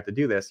 years before I got to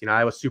do this.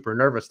 I was super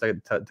nervous to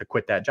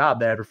quit that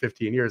job after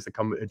 15 years to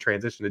come and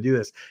transition to do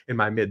this in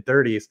my mid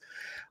 30s.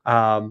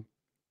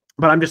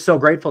 But I'm just so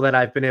grateful that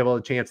I've been able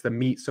to chance to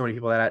meet so many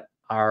people that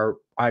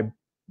I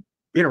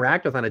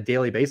interact with on a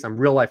daily basis. I'm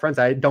real life friends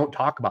I don't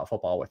talk about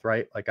football with,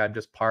 right? Like I'm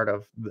just part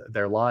of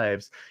their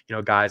lives.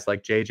 Guys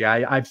like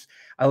JJ. I've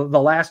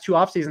the last 2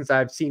 off seasons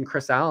I've seen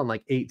Chris Allen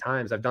like 8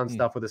 times. I've done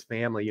stuff with his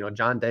family.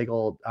 John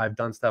Daigle, I've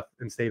done stuff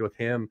and stayed with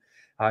him.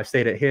 I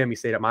stayed at him. He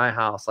stayed at my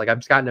house. Like I've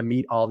just gotten to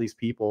meet all these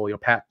people.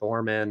 Pat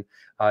Thorman,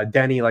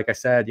 Denny. Like I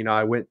said,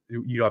 I went.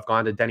 I've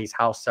gone to Denny's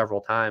house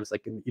several times.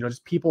 Like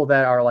just people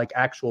that are like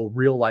actual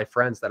real life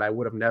friends that I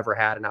would have never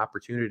had an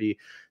opportunity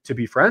to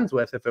be friends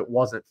with if it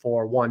wasn't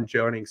for one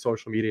joining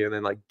social media and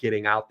then like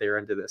getting out there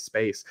into this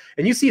space.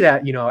 And you see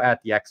that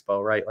at the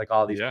expo, right? Like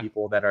all these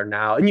people that are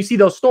now, and you see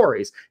those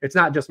stories. It's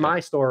not just my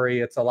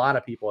story. It's a lot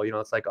of people.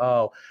 It's like,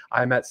 oh,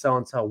 I met so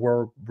and so.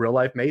 We're real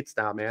life mates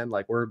now, man.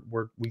 Like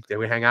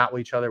we hang out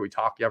with each other. We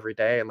talk every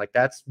day, and like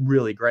that's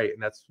really great.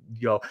 And that's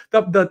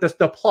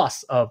the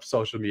plus of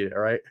social media,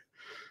 right?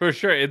 For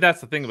sure. And that's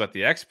the thing about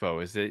the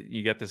expo is that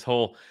you get this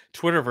whole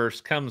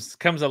Twitterverse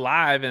comes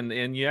alive,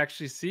 and you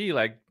actually see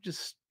like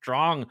just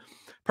strong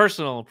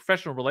personal and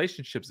professional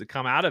relationships that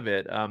come out of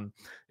it.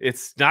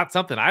 It's not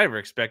something I ever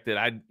expected.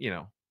 I'd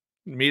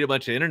meet a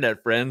bunch of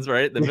internet friends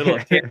right in the middle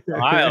of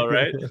Ohio,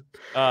 right?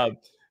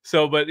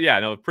 So, but yeah,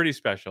 no, pretty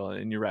special.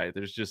 And you're right.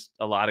 There's just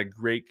a lot of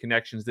great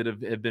connections that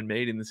have been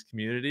made in this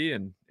community,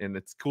 and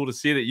it's cool to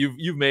see that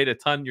you've made a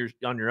ton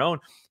on your own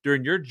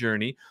during your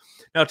journey.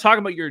 Now, talking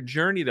about your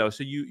journey though,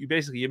 so you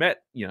basically you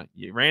met, you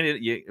ran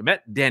it, you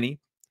met Denny.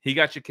 He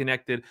got you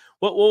connected.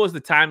 What was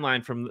the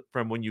timeline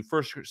from when you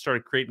first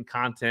started creating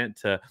content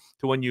to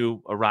when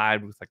you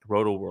arrived with like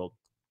Roto World?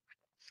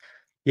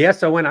 Yeah,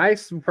 so when I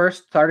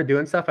first started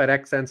doing stuff at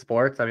XN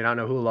Sports, I mean, I don't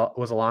know who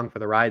was along for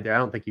the ride there. I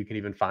don't think you can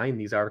even find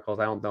these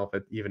articles. I don't know if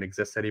it even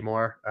exists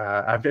anymore.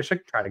 I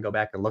should try to go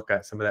back and look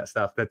at some of that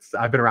stuff.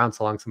 I've been around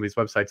so long, some of these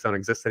websites don't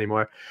exist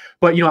anymore.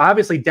 But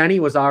obviously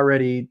Denny was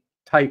already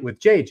tight with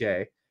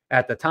JJ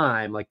at the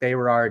time. Like they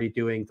were already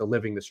doing the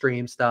living the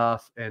stream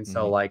stuff, and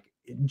so like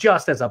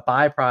just as a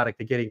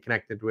byproduct of getting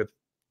connected with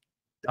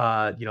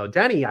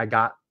Denny, I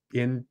got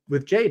in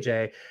with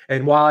JJ.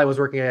 And while I was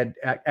working at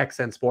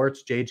XN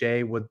Sports,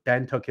 JJ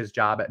then took his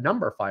job at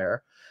Numberfire.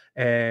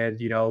 And,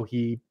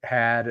 he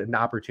had an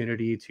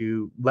opportunity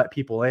to let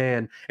people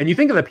in. And you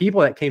think of the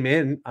people that came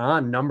in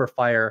on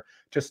Numberfire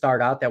to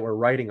start out that were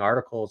writing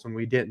articles when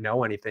we didn't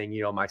know anything,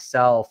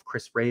 myself,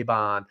 Chris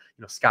Raybon,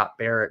 Scott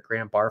Barrett,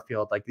 Grant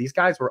Barfield, like these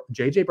guys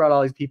JJ brought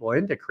all these people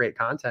in to create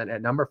content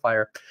at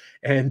Numberfire.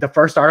 And the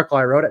first article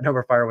I wrote at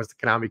Numberfire was the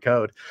Konami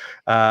Code.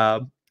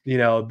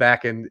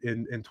 Back in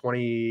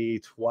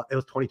 2012, it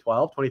was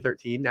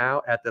 2013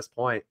 now at this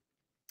point.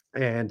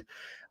 And,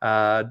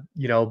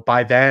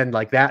 by then,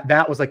 like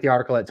that was like the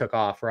article that took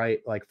off, right?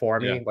 Like for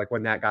me, like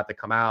when that got to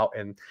come out,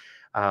 and,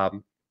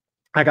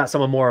 I got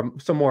some more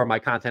of my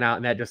content out,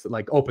 and that just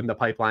like opened the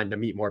pipeline to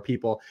meet more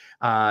people.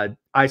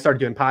 I started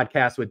doing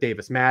podcasts with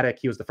Davis Maddock.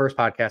 He was the first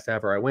podcast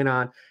ever I went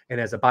on. And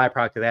as a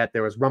byproduct of that,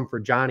 there was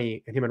Rumford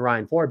Johnny, and him and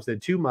Ryan Forbes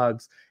did 2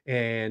 mugs.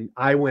 And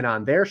I went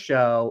on their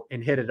show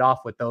and hit it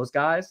off with those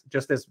guys,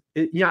 just as,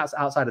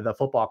 outside of the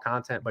football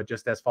content, but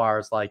just as far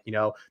as like,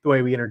 the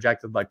way we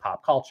interjected like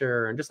pop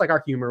culture, and just like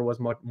our humor was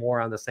much more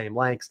on the same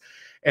lengths.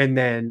 And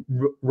then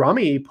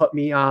Rummy put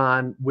me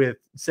on with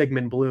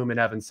Sigmund Bloom and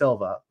Evan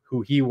Silva,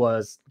 who he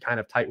was kind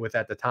of tight with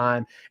at the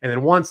time. And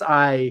then once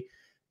I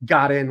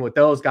got in with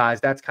those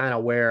guys, that's kind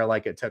of where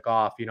like it took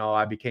off.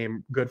 I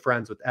became good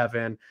friends with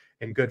Evan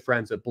and good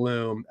friends with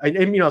Bloom.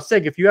 And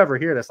Sig, if you ever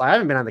hear this, I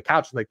haven't been on the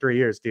couch in like 3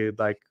 years, dude.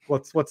 Like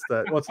what's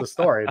the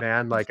story,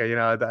 man? Like,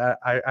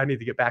 I need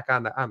to get back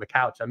on the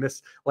couch. I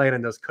miss laying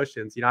in those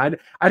cushions.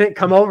 I didn't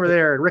come over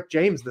there and Rick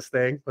James this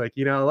thing. Like,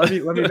 let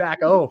me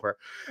back over.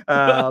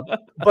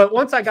 But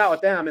once I got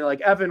with them, and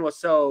like Evan was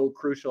so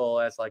crucial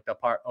as like the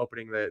part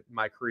opening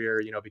my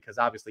career, because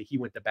obviously he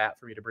went to bat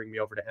for me to bring me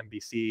over to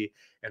NBC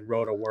and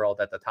Roto World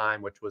at the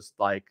time, which was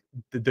like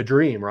the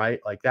dream,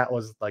 right? Like that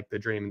was like the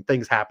dream. And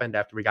things happened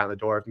after we got in the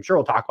door. I'm sure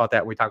we'll talk about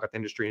that when we talk about the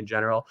industry in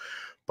general.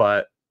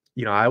 But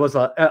I was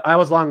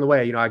along the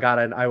way.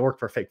 I worked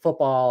for Fake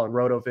Football and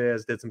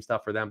RotoViz, did some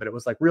stuff for them, but it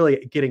was like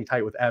really getting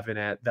tight with Evan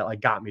that like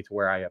got me to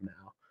where I am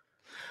now.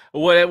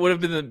 What would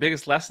have been the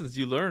biggest lessons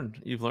you've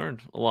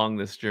learned along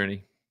this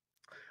journey?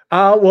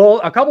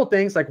 Well, a couple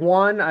things. Like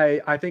one,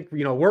 I think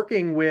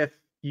working with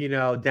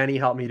Denny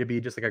helped me to be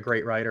just like a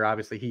great writer.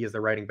 Obviously, he has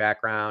the writing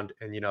background,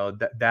 and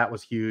that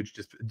was huge.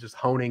 Just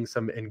honing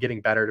some and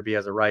getting better to be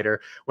as a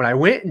writer. When I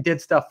went and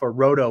did stuff for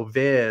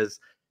RotoViz,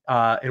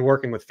 and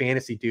working with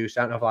Fantasy Douche,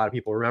 I don't know if a lot of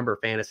people remember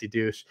Fantasy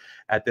Douche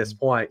at this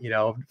point.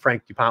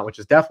 Frank DuPont, which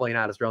is definitely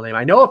not his real name.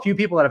 I know a few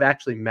people that have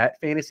actually met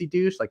Fantasy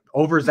Douche, like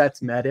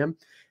Overzet's met him.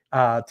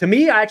 To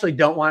me, I actually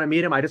don't want to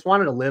meet him. I just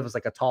wanted to live as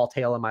like a tall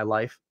tale in my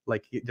life,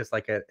 like just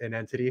like an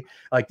entity.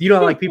 Like,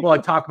 like people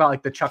like talk about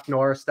like the Chuck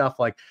Norris stuff,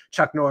 like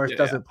Chuck Norris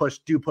doesn't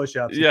do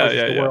push-ups, he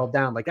pushes the world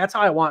down. Like that's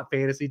how I want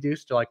Fantasy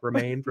Douche to like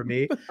remain for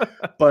me.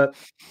 But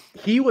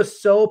he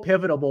was so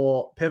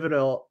pivotal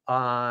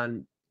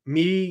on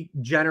me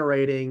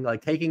generating,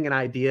 like taking an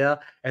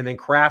idea and then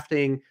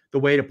crafting the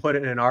way to put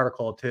it in an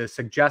article to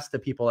suggest to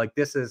people like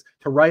to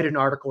write an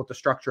article with the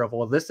structure of,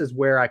 well, this is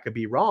where I could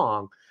be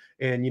wrong.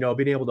 And,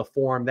 being able to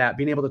form that,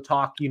 being able to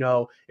talk,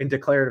 in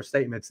declarative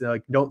statements,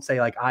 like don't say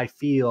like I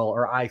feel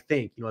or I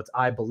think, it's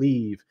I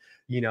believe,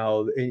 be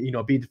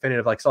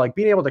definitive. Like, so like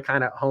being able to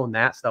kind of hone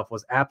that stuff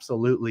was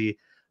absolutely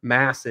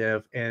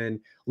massive.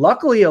 And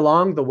luckily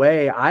along the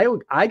way,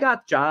 I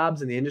got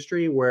jobs in the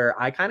industry where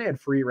I kind of had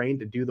free reign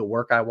to do the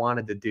work I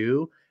wanted to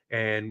do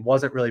and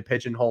wasn't really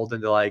pigeonholed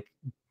into like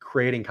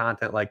creating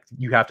content. Like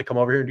you have to come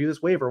over here and do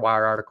this waiver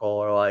wire article,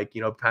 or like,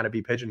 kind of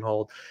be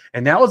pigeonholed.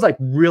 And that was like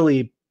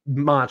really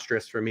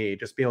monstrous for me,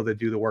 just being able to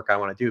do the work I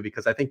want to do,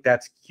 because I think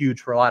that's huge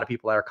for a lot of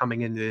people that are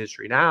coming into the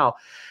industry now,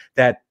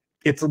 that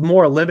it's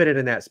more limited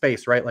in that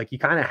space, right? Like you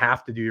kind of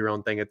have to do your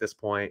own thing at this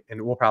point,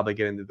 and we'll probably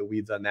get into the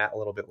weeds on that a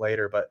little bit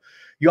later, but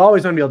you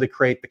always want to be able to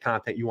create the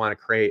content you want to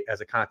create as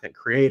a content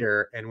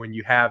creator. And when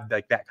you have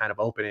like that kind of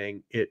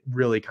opening, it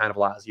really kind of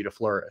allows you to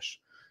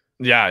flourish.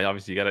 Yeah,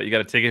 obviously you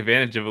gotta take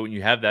advantage of it when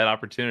you have that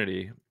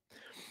opportunity.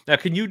 Now,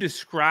 can you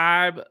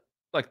describe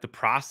like the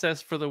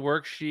process for the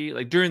worksheet,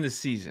 like during the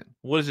season?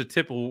 What is a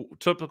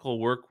typical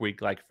work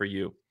week like for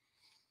you?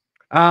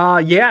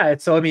 Yeah,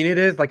 so I mean, it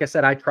is like I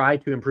said, I try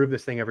to improve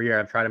this thing every year.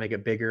 I'm trying to make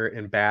it bigger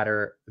and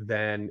badder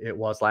than it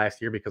was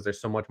last year because there's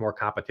so much more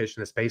competition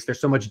in the space.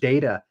 There's so much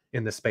data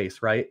in the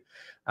space, right?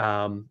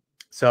 Um,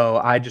 so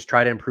I just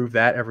try to improve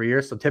that every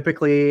year. So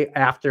typically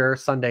after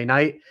Sunday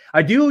night,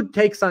 I do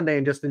take Sunday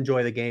and just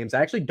enjoy the games.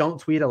 I actually don't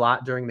tweet a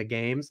lot during the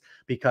games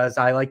because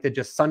I like to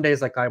just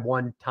Sundays like I have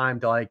one time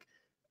to like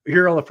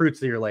here are all the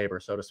fruits of your labor,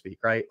 so to speak,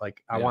 right?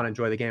 Like I want to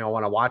enjoy the game. I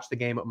want to watch the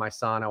game with my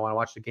son. I want to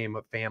watch the game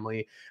with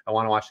family. I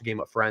want to watch the game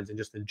with friends and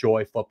just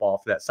enjoy football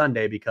for that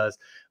Sunday because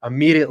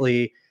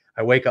immediately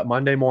I wake up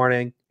Monday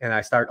morning and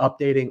I start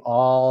updating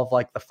all of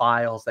like the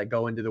files that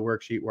go into the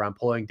worksheet where I'm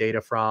pulling data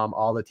from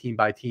all the team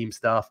by team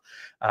stuff.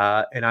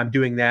 And I'm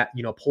doing that,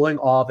 pulling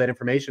all of that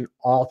information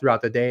all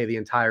throughout the day, the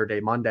entire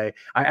day, Monday.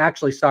 I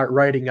actually start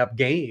writing up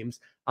games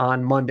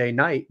on Monday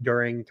night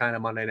during kind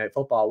of Monday Night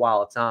Football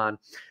while it's on.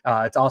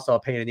 It's also a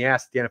pain in the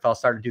ass. The NFL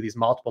started to do these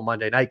multiple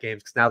Monday night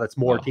games because now that's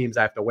more teams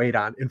I have to wait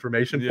on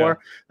information for.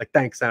 Like,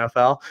 thanks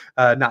NFL,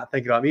 not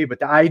thinking about me.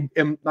 But I'm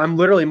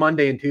literally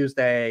Monday and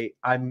Tuesday.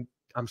 I'm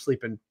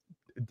sleeping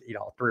 3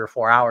 or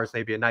 4 hours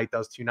maybe a night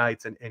those 2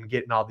 nights and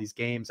getting all these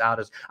games out.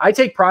 As I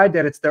take pride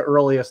that it's the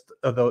earliest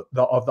of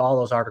all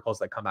those articles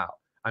that come out.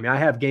 I mean, I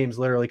have games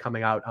literally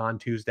coming out on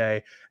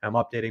Tuesday and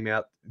I'm updating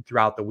them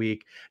throughout the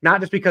week, not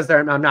just because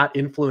I'm not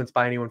influenced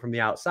by anyone from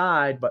the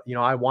outside, but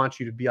I want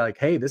you to be like,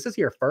 hey, this is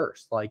here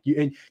first. Like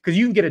because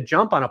you can get a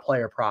jump on a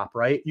player prop,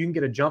 right? You can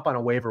get a jump on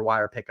a waiver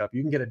wire pickup.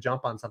 You can get a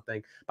jump on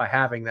something by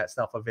having that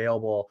stuff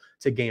available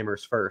to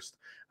gamers first.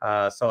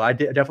 So I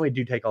definitely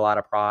do take a lot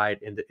of pride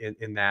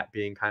in that,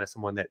 being kind of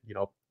someone that,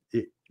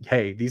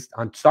 hey,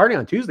 starting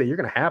on Tuesday, you're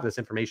going to have this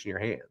information in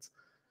your hands.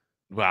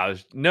 Wow,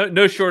 there's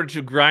no shortage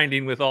of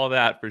grinding with all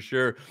that for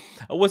sure.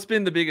 What's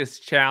been the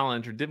biggest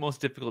challenge or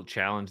most difficult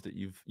challenge that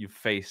you've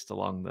faced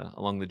along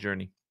the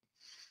journey?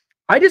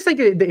 I just think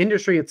the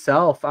industry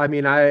itself. I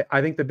mean, I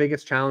think the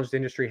biggest challenge the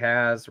industry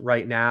has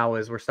right now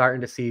is we're starting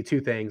to see 2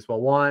 things.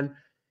 Well, one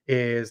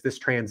is this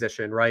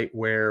transition, right,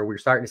 where we're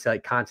starting to see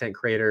like content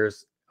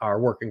creators are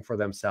working for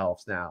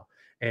themselves now,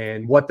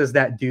 and what does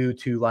that do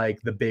to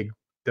like the big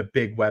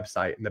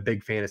website and the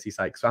big fantasy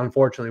site? So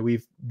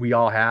unfortunately, we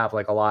all have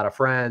like a lot of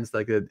friends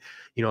like in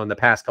the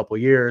past couple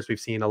of years, we've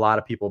seen a lot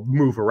of people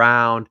move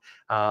around,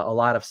 a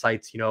lot of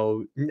sites,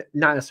 not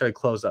necessarily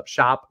close up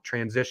shop,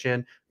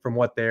 transition from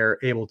what they're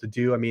able to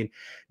do. I mean,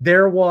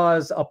 there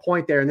was a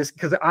point there, and this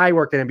because I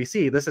worked at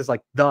NBC, this is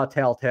like the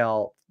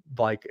telltale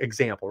like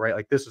example, right?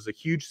 Like this was a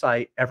huge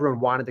site.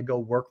 Everyone wanted to go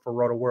work for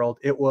Roto World.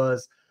 It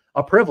was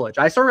a privilege.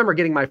 I still remember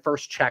getting my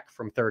first check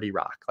from 30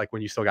 Rock, like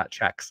when you still got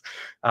checks,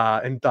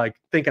 and like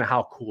thinking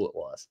how cool it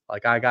was.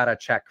 Like I got a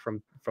check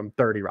from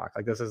 30 Rock.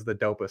 Like this is the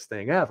dopest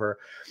thing ever.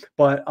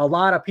 But a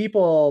lot of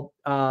people,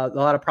 a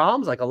lot of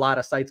problems, like a lot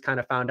of sites kind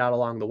of found out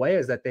along the way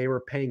is that they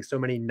were paying so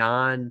many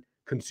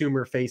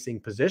non-consumer facing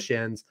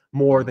positions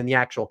more than the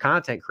actual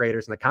content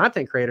creators. And the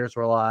content creators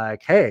were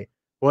like, hey,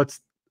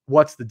 what's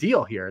the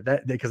deal here?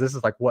 Because this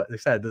is like what they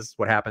said, this is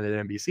what happened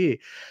at NBC.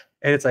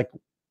 And it's like,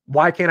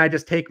 why can't I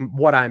just take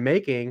what I'm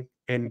making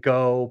and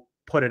go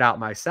put it out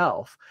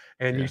myself?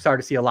 And you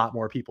start to see a lot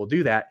more people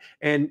do that.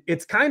 And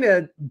it's kind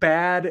of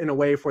bad in a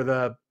way for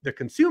the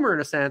consumer in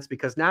a sense,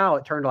 because now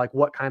it turned to like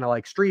what kind of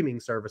like streaming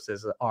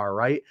services are,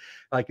 right?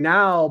 Like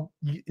now,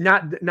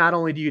 not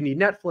only do you need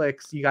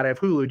Netflix, you got to have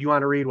Hulu. Do you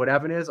want to read what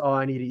Evan is? Oh,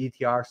 I need an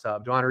ETR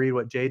sub. Do you want to read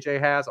what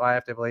JJ has? Oh, I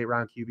have to have a late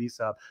round QB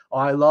sub. Oh,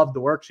 I love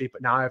the worksheet,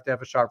 but now I have to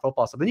have a sharp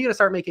football sub. Then you got to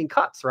start making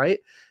cuts, right?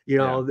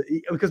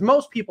 Because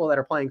most people that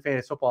are playing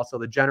fantasy football, so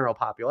the general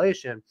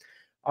population,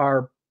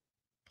 are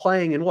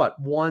playing in what,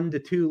 1 to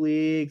 2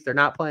 leagues. They're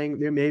not playing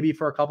there maybe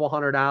for a couple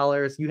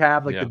 $100. You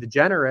have like the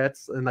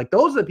degenerates, and like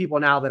those are the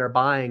people now that are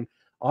buying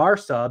our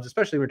subs,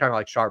 especially when we're talking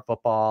like sharp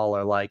football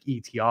or like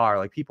ETR,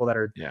 like people that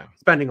are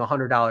spending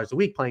 $100 a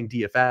week playing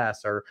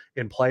DFS or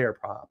in player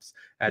props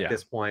at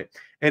this point.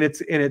 And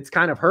it's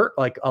kind of hurt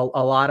like a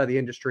lot of the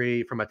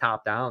industry from a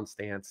top down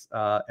stance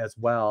as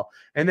well.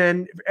 And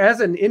then as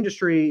an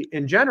industry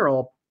in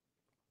general,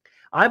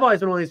 I've always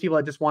been one of these people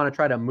that just want to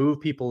try to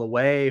move people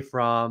away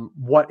from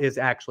what is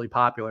actually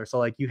popular. So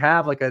like you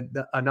have like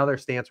another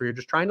stance where you're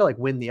just trying to like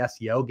win the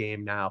SEO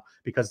game now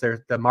because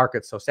the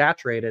market's so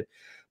saturated.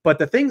 But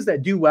the things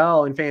that do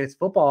well in fantasy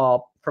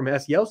football from an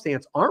SEO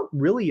stance aren't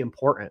really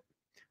important.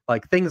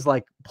 Like things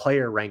like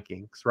player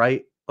rankings,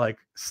 right? Like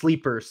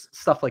sleepers,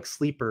 stuff like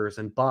sleepers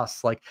and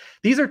busts. Like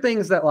these are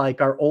things that like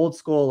are old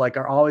school, like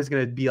are always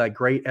going to be like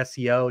great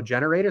SEO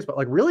generators, but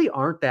like really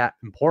aren't that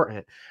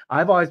important.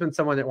 I've always been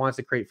someone that wants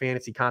to create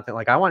fantasy content.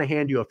 Like I want to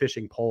hand you a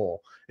fishing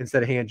pole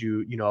instead of hand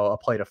you, a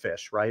plate of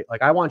fish, right?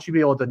 Like I want you to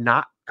be able to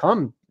not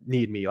come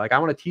need me. Like, I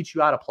want to teach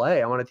you how to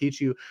play. I want to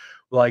teach you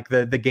like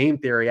the game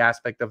theory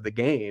aspect of the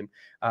game.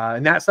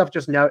 And that stuff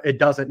just it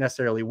doesn't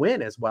necessarily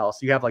win as well.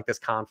 So you have like this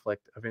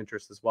conflict of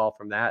interest as well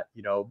from that,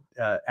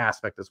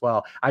 aspect as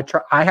well.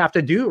 I have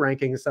to do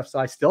ranking and stuff. So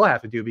I still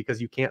have to do,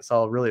 because you can't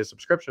sell really a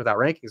subscription without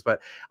rankings,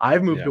 but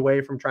I've moved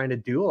away from trying to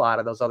do a lot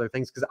of those other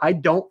things because I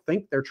don't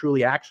think they're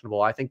truly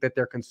actionable. I think that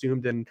they're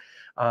consumed in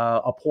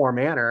a poor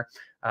manner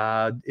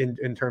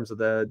in terms of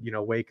the,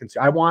 way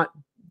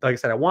like I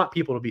said, I want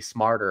people to be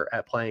smarter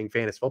at playing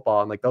fantasy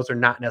football. And like, those are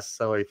not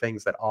necessarily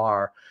things that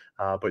are,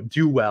 but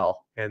do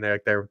well. And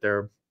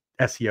they're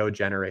SEO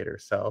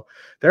generators. So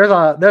there's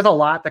a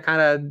lot to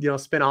kind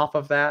of, spin off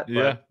of that.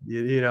 Yeah.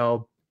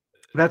 But,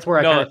 that's where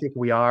I kind of think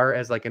we are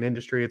as like an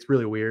industry. It's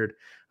really weird.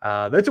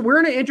 We're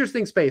in an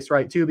interesting space,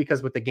 right? Too,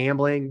 because with the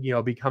gambling,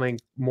 becoming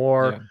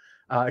more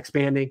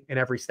expanding in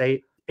every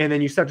state. And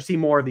then you start to see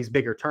more of these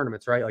bigger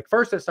tournaments, right? Like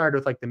first it started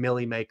with like the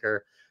Millie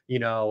Maker,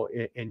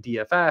 in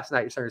DFS. Now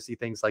you're starting to see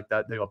things like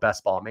that,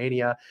 Best Ball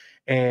Mania.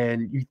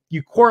 And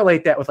you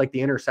correlate that with like the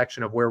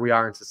intersection of where we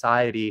are in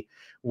society,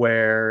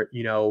 where,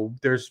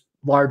 there's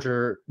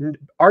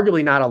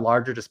arguably not a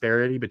larger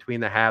disparity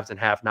between the haves and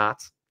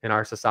have-nots in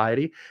our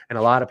society. And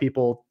a lot of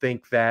people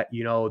think that,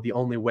 the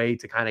only way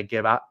to kind of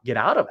get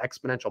out of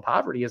exponential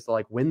poverty is to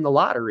like win the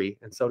lottery,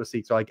 and so to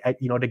speak. So like,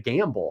 to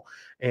gamble.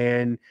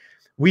 And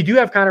we do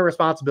have kind of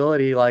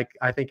responsibility, like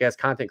I think as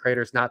content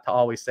creators, not to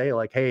always say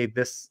like, hey,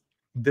 this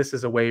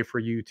is a way for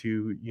you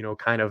to,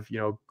 kind of,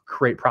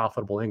 create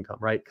profitable income,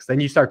 right? Because then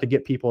you start to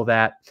get people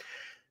that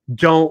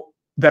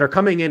are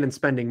coming in and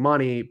spending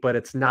money, but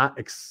it's not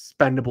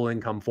expendable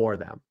income for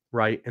them,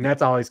 right? And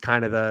that's always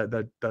kind of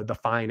the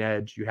fine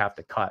edge you have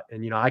to cut.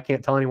 And, I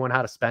can't tell anyone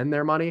how to spend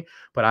their money,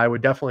 but I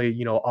would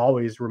definitely,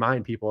 always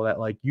remind people that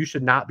like, you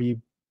should not be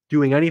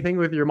doing anything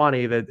with your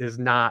money that is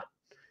not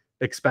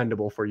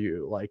expendable for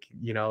you. Like,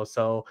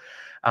 so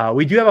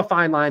we do have a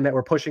fine line that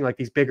we're pushing like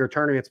these bigger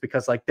tournaments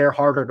because like they're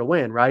harder to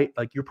win, right?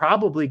 Like you're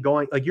probably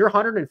going, like your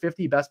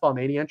 150 Best Ball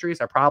Mania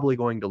entries are probably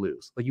going to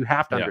lose. Like you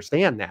have to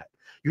understand that.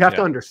 You have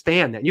to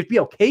understand that. You have to be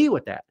okay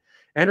with that,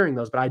 entering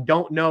those. But I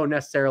don't know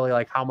necessarily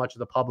like how much of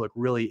the public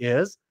really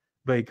is,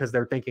 because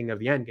they're thinking of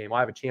the end game. Well,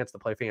 I have a chance to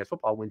play fantasy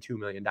football, win $2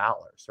 million,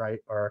 right?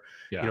 Or,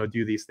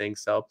 do these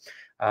things. So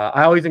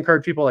I always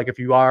encourage people, like if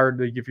you're out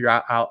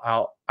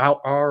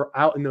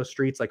in those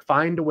streets, like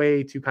find a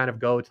way to kind of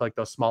go to like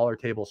those smaller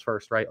tables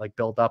first, right? Like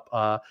build up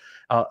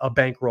a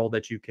bankroll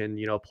that you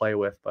can, play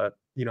with. But,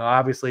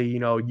 obviously,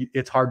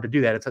 it's hard to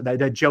do that. It's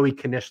that Joey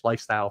Knish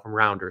lifestyle from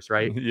Rounders,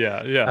 right?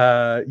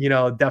 Yeah.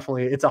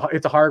 Definitely it's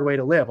a hard way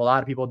to live. A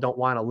lot of people don't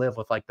want to live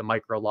with like the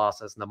micro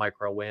losses and the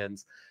micro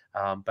wins.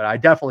 But I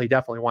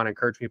definitely want to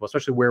encourage people,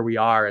 especially where we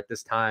are at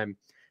this time,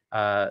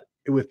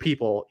 with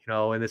people,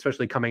 and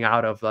especially coming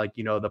out of like,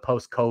 the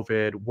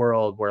post-COVID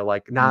world where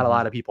like not a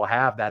lot of people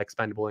have that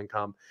expendable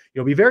income.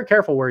 Be very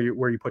careful where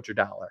you put your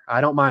dollar.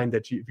 I don't mind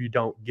that if you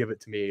don't give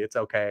it to me, it's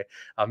okay.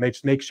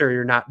 Make sure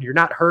you're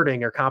not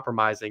hurting or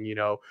compromising,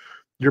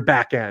 your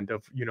back end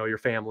of, your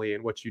family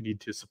and what you need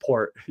to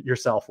support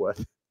yourself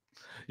with.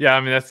 Yeah,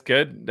 I mean, that's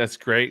good. That's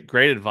great.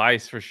 Great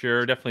advice for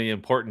sure. Definitely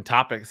important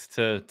topics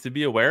to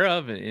be aware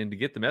of and to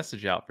get the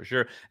message out for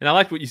sure. And I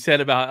like what you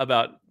said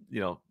about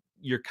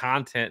your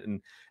content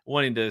and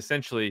wanting to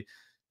essentially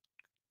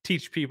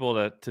teach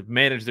people to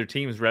manage their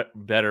teams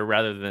better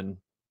rather than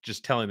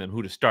just telling them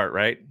who to start,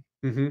 right?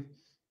 Mm-hmm.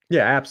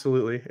 Yeah,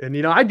 absolutely.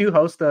 And, I do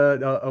host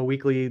a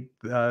weekly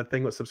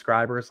thing with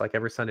subscribers like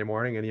every Sunday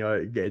morning. And,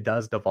 it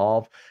does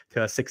devolve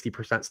to a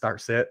 60% start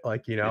sit.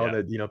 Like,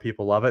 that,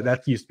 people love it.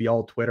 That used to be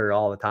old Twitter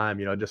all the time,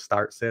 just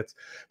start sits.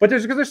 But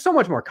there's so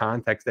much more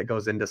context that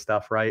goes into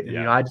stuff, right?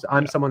 And,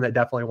 I'm someone that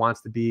definitely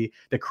wants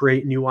to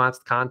create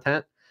nuanced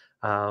content.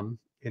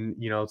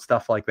 And,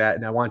 stuff like that.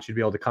 And I want you to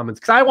be able to come in,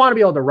 because I want to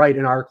be able to write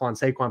an article on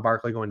Saquon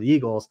Barkley going to the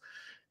Eagles.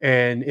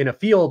 And in a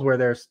field where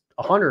there's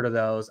 100 of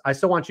those, I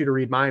still want you to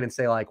read mine and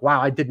say like, wow,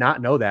 I did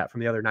not know that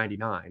from the other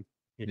 99.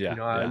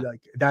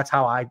 Like, that's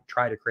how I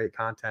try to create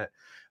content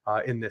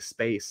in this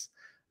space.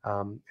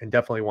 And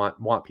definitely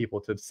want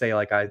people to say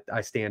like, I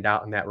stand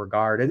out in that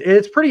regard. And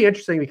it's pretty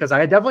interesting because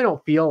I definitely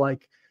don't feel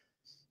like,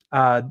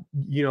 I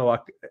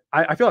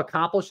feel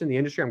accomplished in the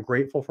industry. I'm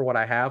grateful for what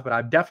I have, but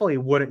I definitely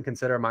wouldn't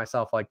consider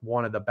myself like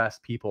one of the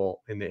best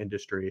people in the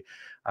industry.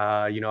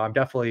 I'm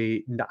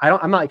definitely,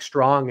 I'm not like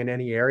strong in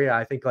any area.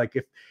 I think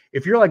like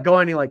if you're like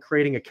going and like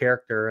creating a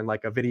character in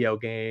like a video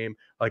game,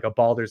 like a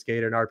Baldur's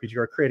Gate or an RPG,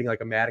 or creating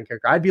like a Madden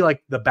character, I'd be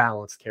like the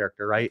balanced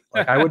character, right?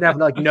 Like I wouldn't have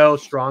like no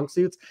strong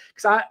suits,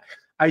 because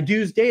I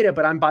do data,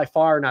 but I'm by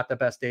far not the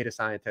best data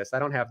scientist. I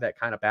don't have that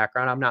kind of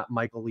background. I'm not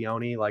Michael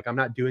Leone. Like I'm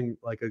not doing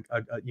like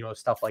a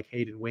stuff like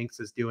Hayden Winks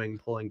is doing,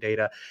 pulling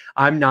data.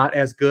 I'm not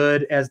as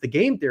good as the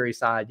game theory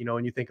side.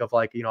 When you think of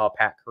like, a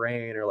Pat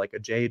Crane or like a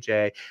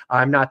JJ,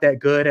 I'm not that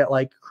good at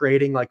like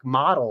creating like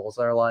models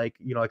or like,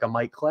 like a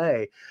Mike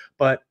Clay,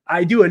 but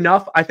I do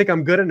enough. I think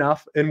I'm good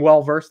enough and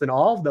well-versed in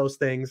all of those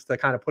things to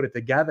kind of put it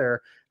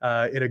together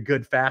in a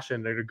good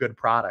fashion and a good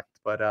product.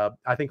 But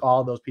I think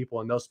all those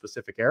people in those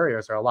specific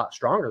areas are a lot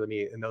stronger than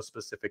me in those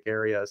specific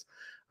areas.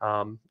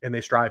 And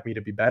they strive me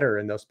to be better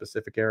in those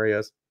specific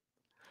areas.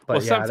 Well,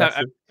 But yeah, that's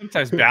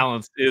sometimes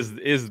balance is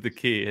the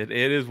key. It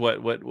is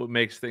what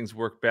makes things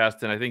work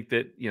best. And I think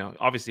that,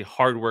 obviously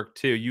hard work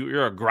too.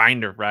 You're a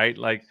grinder, right?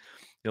 Like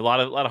a lot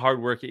of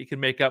hard work. You can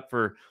make up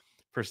for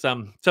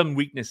some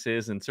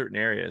weaknesses in certain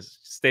areas.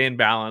 Staying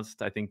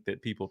balanced. I think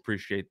that people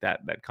appreciate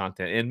that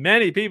content, and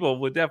many people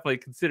would definitely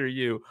consider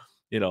you,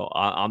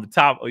 on the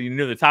top,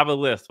 near the top of the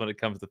list when it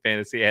comes to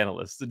fantasy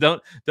analysts. So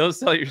don't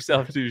sell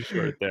yourself too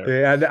short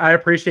there. Yeah, I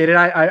appreciate it.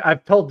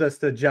 I've told this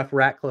to Jeff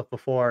Ratcliffe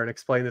before and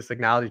explained this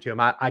technology to him.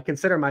 I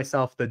consider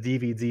myself the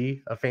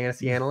DVD of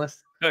fantasy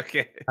analysts.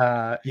 Okay.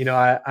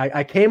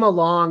 I came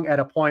along at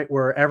a point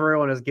where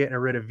everyone is getting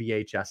rid of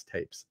VHS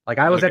tapes. Like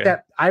I was at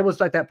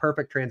that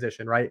perfect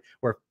transition, right?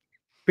 Where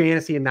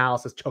fantasy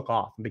analysis took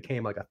off and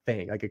became like a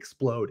thing, like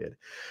exploded.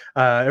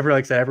 Like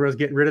I said, everyone's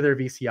getting rid of their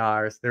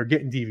VCRs. They're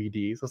getting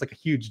DVDs. It was like a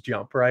huge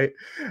jump, right?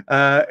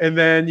 And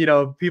then,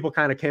 people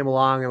kind of came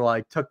along and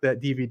like took that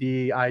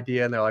DVD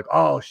idea and they're like,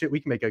 oh shit, we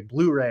can make like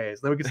Blu-rays.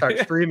 And then we can start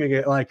streaming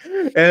it. Like,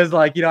 and it's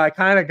like, I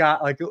kind of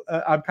got like,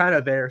 I'm kind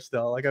of there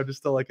still. Like, I'm just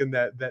still like in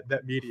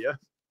that media.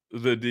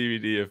 The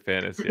DVD of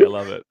fantasy. I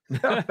love it.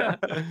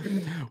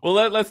 Well,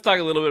 let's talk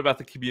a little bit about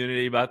the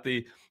community, about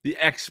the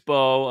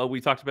expo.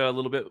 We talked about it a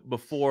little bit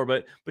before,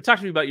 but talk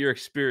to me about your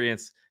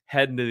experience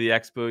heading to the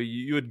expo.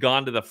 You had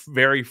gone to the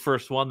very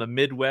first one, the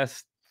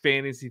Midwest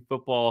Fantasy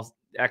Football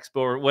Expo,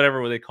 or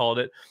whatever they called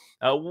it.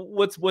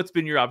 What's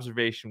been your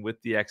observation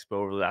with the expo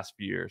over the last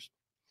few years?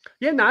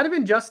 Yeah, not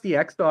even just the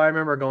expo. I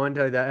remember going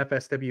to the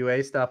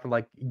FSWA stuff and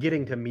like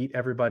getting to meet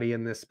everybody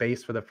in this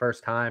space for the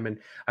first time. And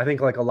I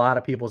think like a lot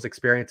of people's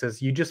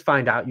experiences, you just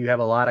find out you have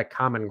a lot of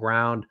common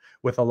ground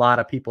with a lot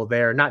of people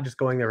there, not just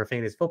going there for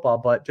fantasy football,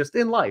 but just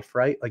in life,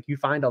 right? Like you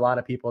find a lot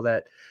of people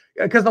that,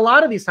 because a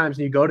lot of these times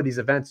when you go to these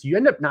events, you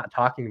end up not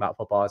talking about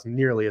football as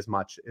nearly as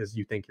much as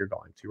you think you're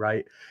going to,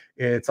 right?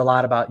 It's a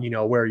lot about,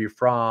 where you're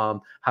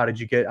from, how did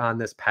you get on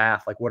this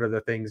path? Like, what are the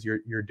things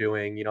you're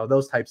doing,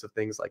 those types of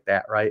things like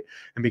that, right?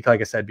 And because,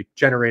 like I said,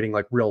 generating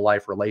like real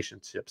life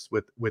relationships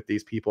with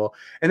these people.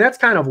 And that's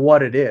kind of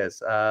what it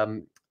is.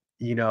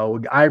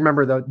 I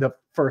remember the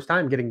first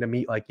time getting to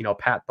meet like,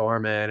 Pat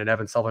Thorman and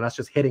Evan Sullivan, us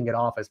just hitting it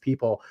off as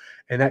people.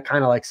 And that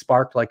kind of like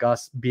sparked like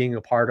us being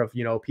a part of,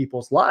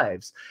 people's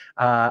lives.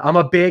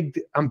 I'm big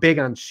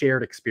on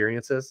shared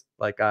experiences,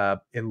 like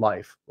in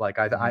life. Like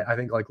I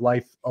think like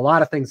life, a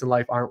lot of things in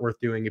life aren't worth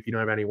doing if you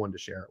don't have anyone to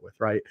share it with.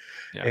 Right.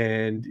 Yeah.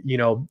 And,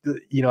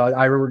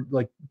 I remember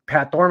like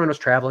Pat Thorman was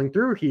traveling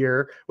through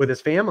here with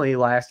his family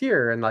last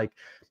year. And like,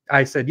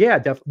 I said, yeah,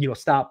 definitely,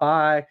 stop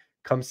by,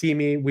 come see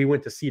me. We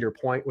went to Cedar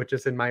Point, which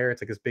is in my area.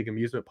 It's like this big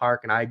amusement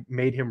park. And I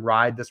made him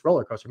ride this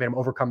roller coaster, made him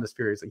overcome this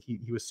fear. Like he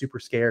was super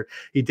scared.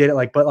 He did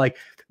it but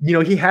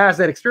he has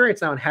that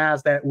experience now and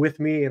has that with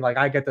me. And like,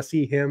 I get to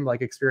see him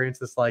like experience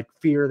this like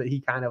fear that he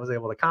kind of was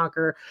able to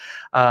conquer.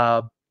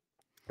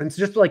 And it's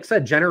just like I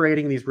said,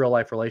 generating these real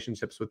life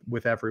relationships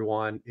with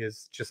everyone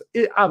is just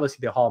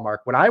obviously the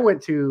hallmark. When I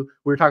went to,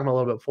 we were talking about a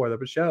little bit before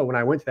the show, when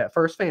I went to that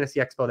first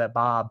fantasy expo that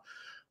Bob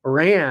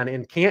ran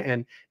in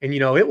Canton, and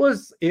it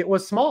was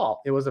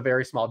small. It was a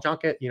very small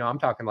junket. I'm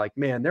talking like,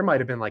 man, there might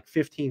have been like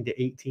 15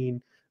 to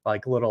 18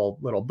 like little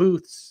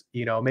booths,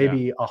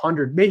 maybe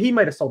 100, maybe he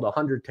might have sold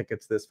 100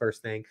 tickets this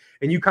first thing.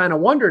 And you kind of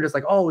wondered, it's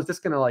like, oh, is this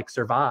going to like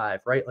survive?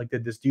 Right. Like,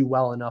 did this do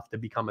well enough to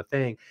become a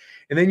thing?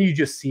 And then you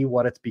just see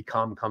what it's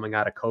become coming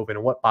out of COVID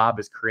and what Bob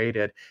has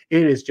created.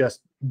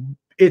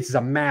 It's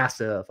a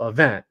massive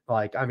event.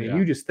 Like, I mean,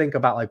 you just think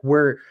about like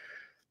where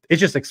it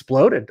just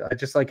exploded.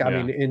 I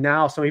mean, and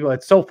now some people,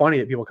 it's so funny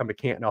that people come to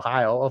Canton,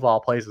 Ohio, of all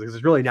places, because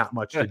there's really not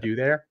much to do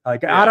there.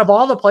 Like out of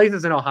all the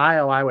places in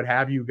Ohio, I would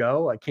have you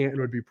go, like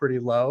Canton would be pretty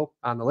low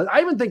on the list.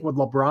 I even think what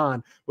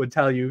LeBron would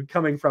tell you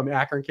coming from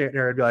Akron, Canton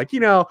area, would be like,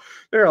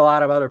 there are a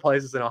lot of other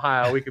places in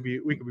Ohio. We could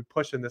be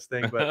pushing this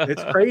thing, but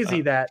it's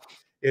crazy that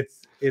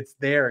it's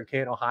there. And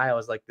Canton, Ohio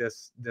is like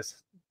this,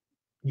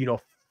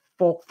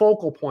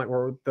 focal point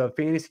where the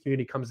fantasy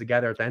community comes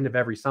together at the end of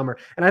every summer.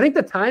 And I think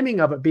the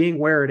timing of it being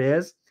where it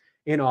is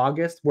in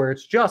August, where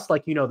it's just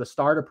like, the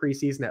start of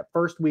preseason, that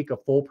first week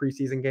of full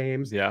preseason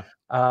games. Yeah.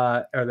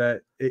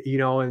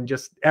 And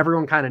just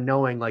everyone kind of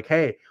knowing like,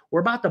 hey,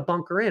 we're about to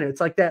bunker in.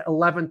 It's like that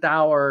 11th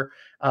hour,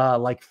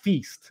 like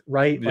feast,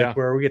 right? Like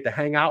where we get to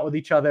hang out with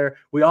each other.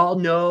 We all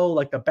know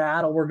like the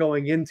battle we're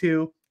going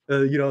into.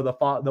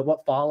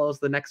 What follows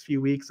the next few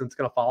weeks, and it's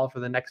going to follow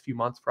for the next few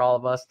months for all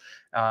of us.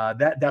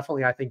 That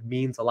definitely, I think,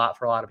 means a lot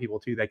for a lot of people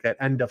too. Like that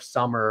end of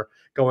summer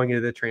going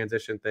into the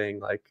transition thing,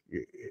 like,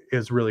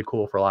 is really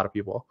cool for a lot of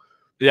people.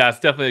 Yeah,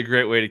 it's definitely a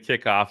great way to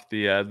kick off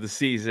the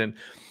season.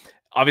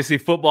 Obviously,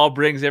 football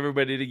brings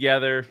everybody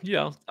together.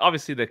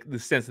 Obviously the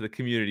sense of the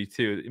community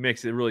too. It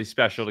makes it really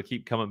special to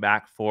keep coming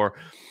back for.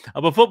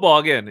 But football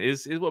again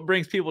is what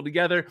brings people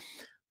together.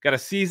 Got a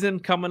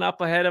season coming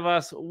up ahead of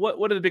us.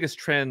 What are the biggest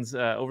trends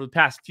over the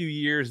past few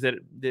years that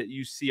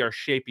you see are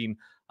shaping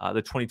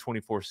the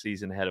 2024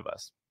 season ahead of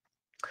us?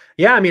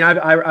 Yeah, I mean,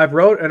 I've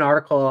wrote an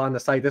article on the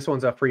site. This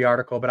one's a free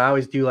article, but I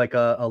always do like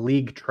a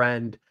league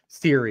trend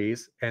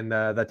series, and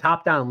the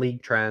top down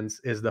league trends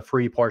is the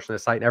free portion of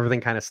the site, and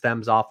everything kind of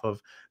stems off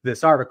of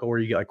this article where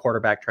you get like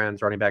quarterback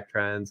trends, running back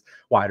trends,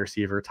 wide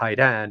receiver, tight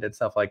end, and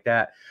stuff like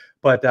that.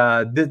 But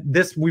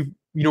this we've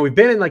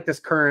been in like this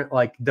current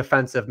like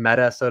defensive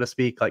meta, so to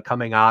speak, like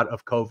coming out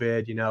of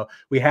COVID.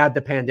 We had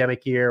the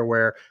pandemic year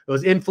where it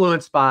was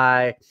influenced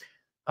by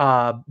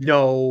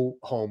no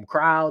home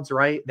crowds,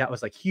 right? That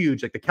was like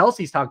huge. Like the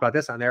Kelseys talked about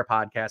this on their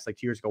podcast like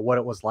 2 years ago, what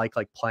it was like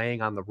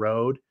playing on the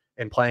road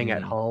and playing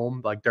at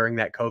home, like during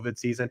that COVID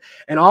season.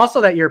 And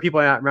also that year,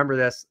 people might not remember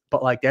this,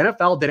 but like the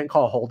NFL didn't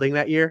call holding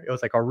that year. It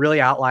was like a really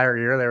outlier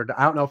year.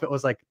 I don't know if it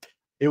was like,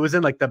 it was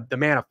in like the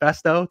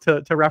manifesto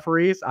to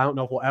referees. I don't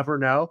know if we'll ever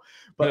know,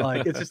 but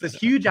like, it's just this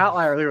huge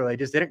outlier. Literally, they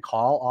just didn't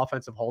call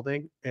offensive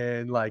holding.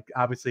 And like,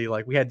 obviously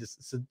like we had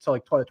just, so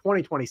like the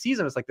 2020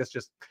 season was like this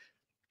just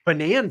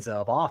bonanza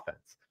of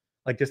offense,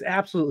 like just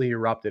absolutely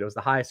erupted. It was the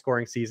highest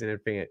scoring season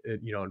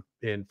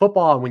in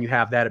football. And when you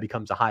have that, it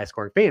becomes the highest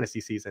scoring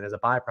fantasy season as a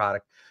byproduct.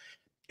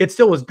 It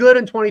still was good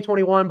in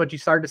 2021, but you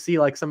started to see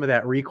like some of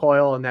that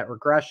recoil and that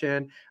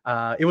regression.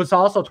 It was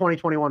also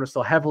 2021 was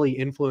still heavily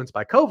influenced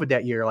by COVID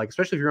that year. Like,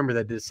 especially if you remember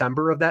the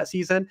December of that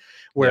season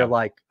where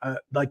like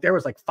there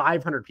was like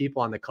 500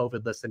 people on the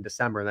COVID list in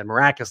December. And then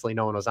miraculously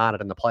no one was on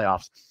it in the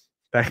playoffs.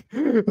 Like,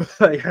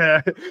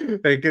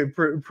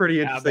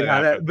 pretty interesting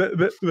how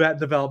that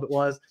development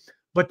was.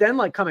 But then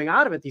like coming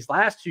out of it, these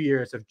last 2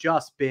 years have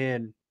just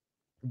been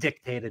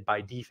dictated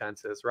by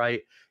defenses,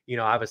 right?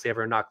 Obviously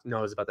everyone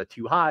knows about the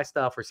too high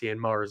stuff. We're seeing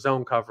more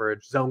zone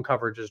coverage. Zone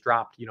coverage has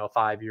dropped,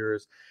 5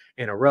 years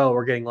in a row.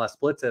 We're getting less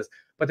blitzes.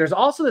 But there's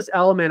also this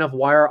element of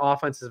why our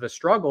offenses have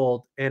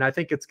struggled. And I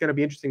think it's going to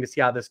be interesting to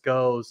see how this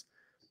goes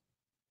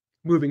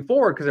moving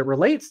forward, because it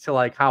relates to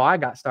like how I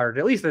got started.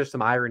 At least there's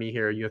some irony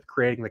here,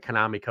 creating the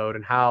Konami code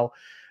and how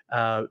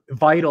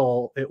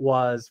vital it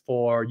was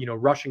for,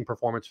 rushing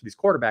performance for these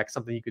quarterbacks,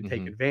 something you could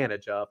take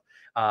advantage of,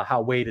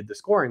 how weighted the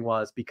scoring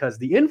was, because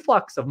the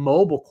influx of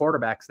mobile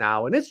quarterbacks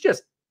now, and it's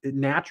just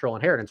natural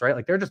inheritance, right?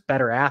 Like they're just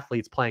better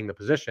athletes playing the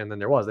position than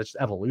there was. It's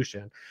just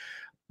evolution.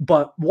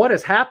 But what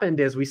has happened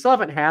is we still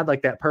haven't had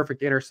like that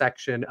perfect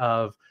intersection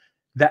of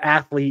the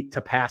athlete to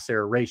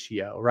passer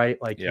ratio, right?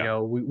 Like,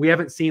 we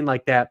haven't seen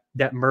like that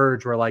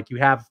merge where like you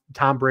have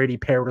Tom Brady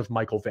paired with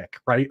Michael Vick,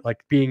 right?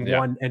 Like being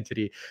one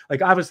entity.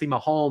 Like obviously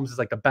Mahomes is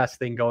like the best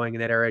thing going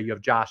in that area. You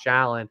have Josh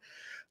Allen,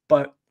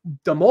 but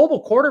the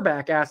mobile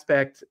quarterback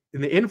aspect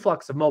and the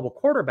influx of mobile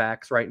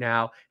quarterbacks right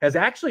now has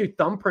actually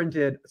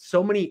thumbprinted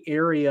so many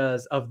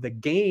areas of the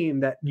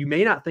game that you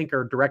may not think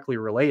are directly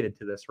related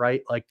to this,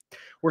 right? Like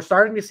we're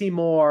starting to see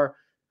more,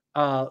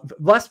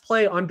 less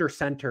play under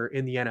center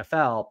in the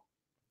NFL.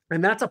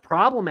 And that's a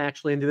problem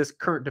actually into this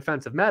current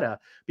defensive meta,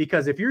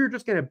 because if you're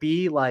just going to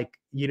be like,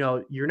 you're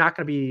going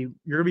to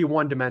be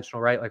one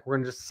dimensional, right? Like we're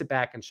going to just sit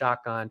back and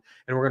shotgun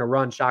and we're going to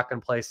run shotgun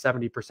plays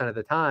 70% of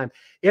the time.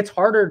 It's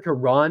harder to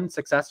run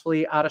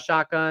successfully out of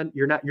shotgun.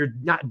 You're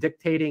not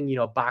dictating,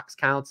 box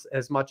counts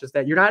as much as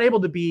that. You're not able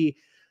to be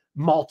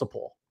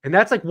multiple. And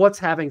that's like what's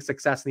having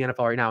success in the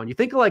NFL right now. And you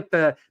think of like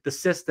the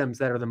systems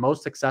that are the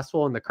most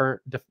successful in the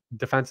current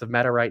defensive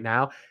meta right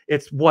now.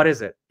 What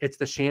is it? It's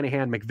the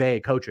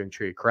Shanahan-McVay coaching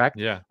tree, correct?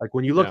 Yeah. Like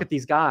when you look at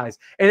these guys,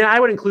 and I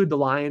would include the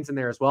Lions in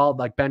there as well.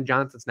 Like Ben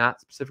Johnson's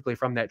not specifically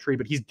from that tree,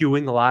 but he's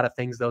doing a lot of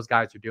things those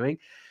guys are doing.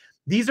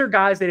 These are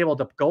guys that are able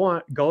to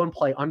go and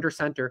play under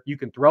center. You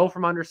can throw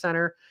from under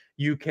center.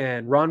 You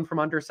can run from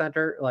under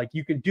center. Like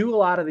you can do a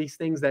lot of these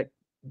things that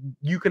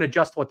you can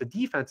adjust what the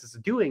defense is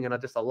doing in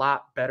just a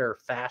lot better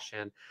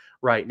fashion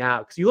right now.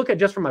 Because you look at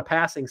just from a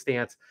passing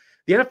stance,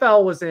 the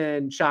NFL was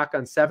in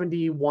shotgun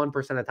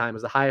 71% of the time,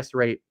 is the highest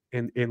rate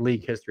in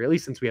league history, at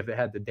least since we have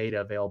had the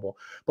data available.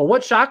 But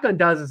what shotgun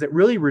does is it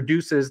really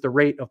reduces the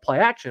rate of play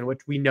action,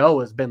 which we know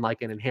has been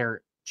like an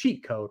inherent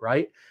cheat code,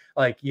 right?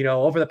 Like,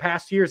 over the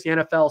past years, the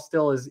NFL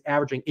still is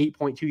averaging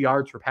 8.2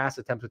 yards per pass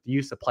attempt with the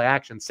use of play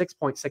action,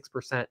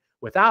 6.6%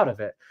 without of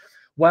it.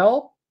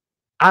 Well,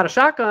 out of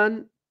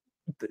shotgun,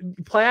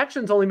 play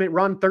action's only been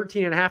run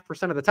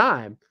 13.5% of the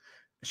time.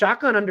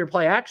 Shotgun under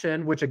play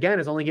action, which again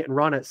is only getting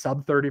run at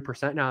sub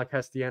 30% now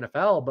across the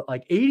NFL, but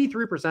like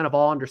 83% of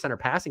all under center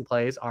passing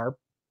plays are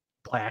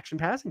play action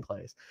passing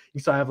plays. You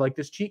still have like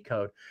this cheat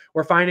code.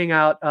 We're finding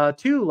out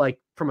too, like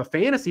from a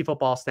fantasy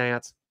football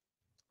stance,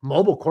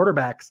 mobile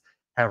quarterbacks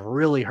have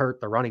really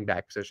hurt the running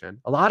back position.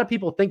 A lot of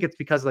people think it's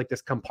because of like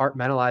this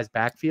compartmentalized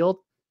backfield.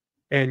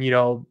 And,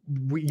 you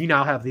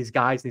now have these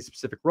guys in these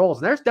specific roles.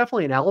 And there's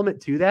definitely an element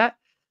to that,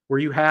 where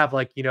you have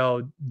like,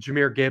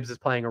 Jahmyr Gibbs is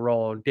playing a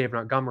role and David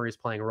Montgomery is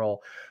playing a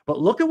role. But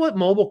look at what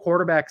mobile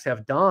quarterbacks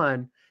have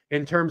done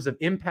in terms of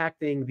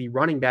impacting the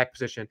running back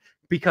position,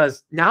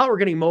 because now we're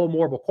getting more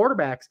mobile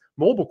quarterbacks.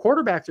 Mobile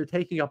quarterbacks are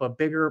taking up a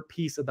bigger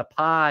piece of the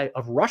pie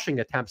of rushing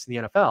attempts in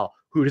the NFL.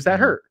 Who does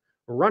that hurt?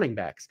 Running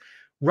backs.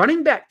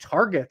 Running back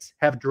targets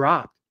have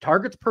dropped.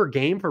 Targets per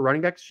game for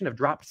running back position have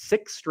dropped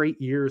 6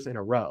 straight years in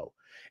a row.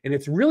 And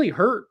it's really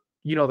hurt,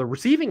 the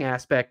receiving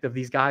aspect of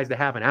these guys that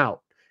have an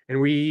out. and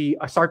we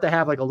start to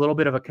have like a little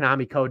bit of a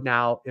Konami code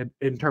now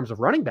in terms of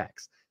running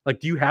backs. Like,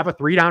 do you have a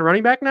 3-down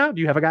running back now? Do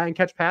you have a guy in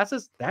catch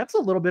passes? That's a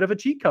little bit of a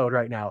cheat code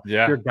right now.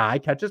 Yeah. Your guy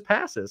catches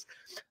passes.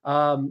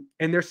 And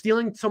they're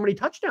stealing so many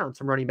touchdowns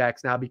from running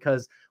backs now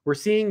because we're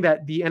seeing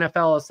that the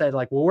NFL has said,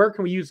 like, well, where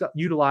can we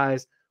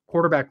utilize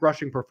quarterback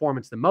rushing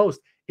performance the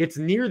most? It's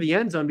near the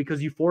end zone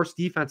because you force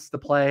defense to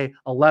play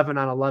 11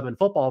 on 11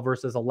 football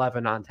versus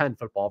 11 on 10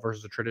 football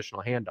versus a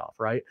traditional handoff,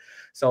 right?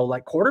 So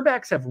like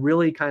quarterbacks have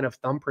really kind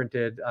of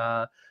thumbprinted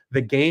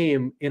the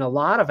game in a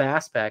lot of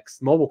aspects,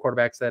 mobile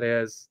quarterbacks that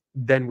is,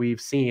 than we've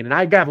seen. And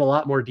I have a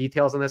lot more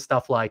details on this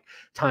stuff, like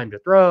time to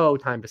throw,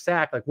 time to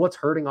sack, like what's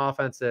hurting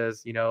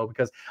offenses, you know,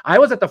 because I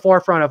was at the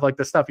forefront of like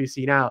the stuff you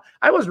see now.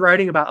 I was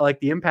writing about like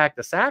the impact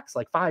of sacks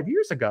like 5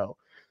 years ago.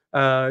 You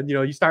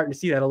know, you're starting to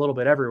see that a little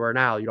bit everywhere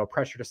now, you know,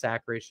 pressure to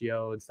sack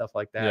ratio and stuff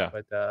like that.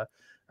 Yeah.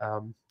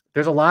 But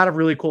there's a lot of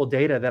really cool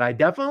data that I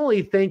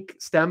definitely think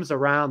stems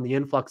around the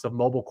influx of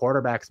mobile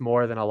quarterbacks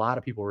more than a lot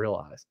of people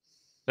realize.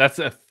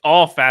 That's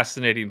all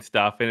fascinating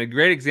stuff, and a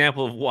great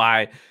example of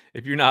why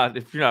if you're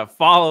not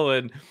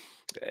following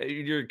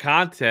your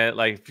content,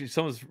 like if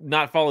someone's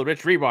not following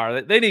Rich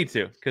Hribar, they need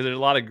to, because there's a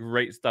lot of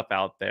great stuff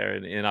out there,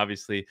 and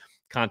obviously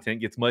content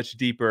gets much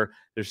deeper.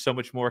 There's so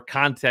much more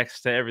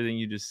context to everything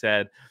you just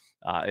said,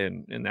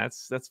 and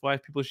that's why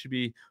people should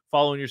be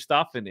following your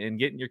stuff and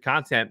getting your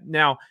content.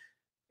 Now,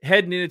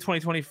 heading into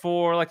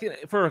 2024,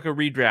 like for like a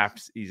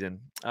redraft season,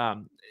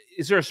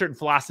 is there a certain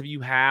philosophy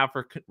you have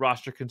for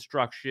roster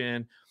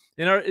construction?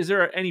 And is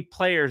there any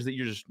players that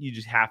you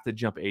just have to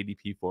jump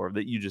ADP for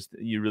that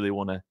you really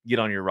want to get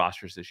on your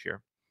rosters this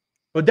year?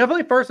 Well,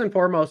 definitely first and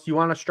foremost, you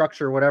want to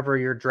structure whatever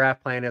your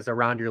draft plan is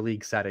around your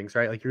league settings,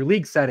 right? Like your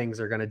league settings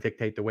are going to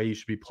dictate the way you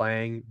should be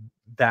playing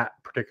that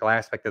particular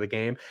aspect of the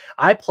game.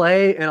 I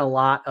play in a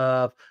lot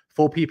of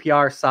full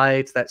PPR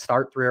sites that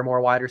start 3 or more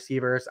wide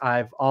receivers.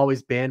 I've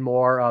always been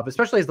more of,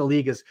 especially as the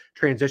league has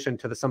transitioned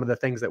to some of the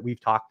things that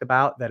we've talked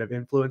about that have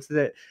influenced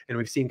it. And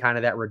we've seen kind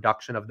of that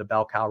reduction of the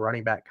bell cow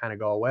running back kind of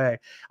go away.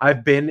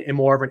 I've been in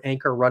more of an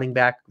anchor running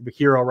back,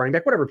 hero running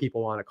back, whatever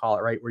people want to call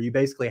it, right? Where you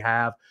basically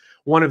have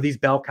one of these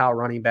bell cow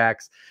running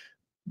backs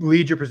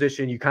lead your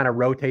position, you kind of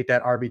rotate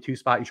that RB2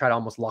 spot, you try to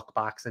almost luck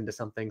box into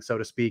something, so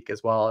to speak,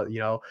 as well, you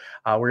know,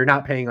 where you're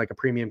not paying like a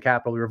premium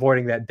capital, you're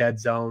avoiding that dead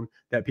zone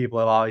that people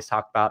have always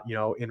talked about, you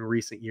know, in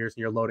recent years,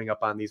 and you're loading up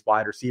on these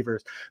wide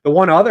receivers. The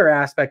one other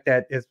aspect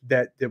that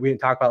we didn't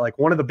talk about, like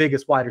one of the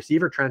biggest wide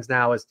receiver trends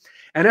now is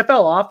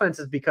NFL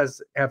offenses,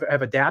 because have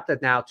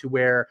adapted now to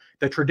where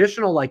the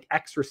traditional like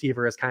X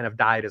receiver has kind of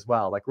died as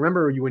well. Like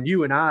remember when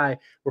you and I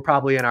were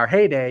probably in our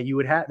heyday, you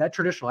would have that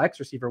traditional X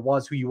receiver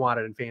was who you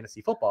wanted in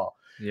fantasy football.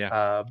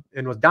 Yeah.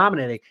 And was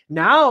dominating.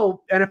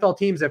 Now NFL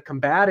teams have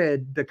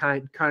combated the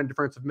kind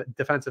of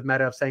defensive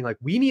meta of saying like,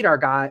 we need our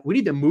guy, we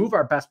need to move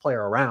our best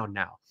player around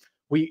now.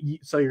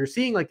 So you're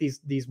seeing like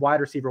these wide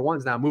receiver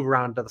ones now move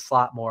around to the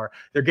slot more.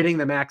 They're getting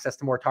them access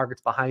to more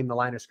targets behind the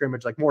line of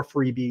scrimmage, like more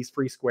freebies,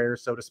 free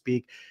squares, so to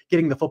speak,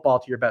 getting the football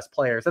to your best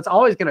players. That's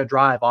always going to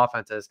drive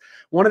offenses.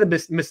 One of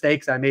the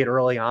mistakes I made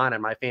early on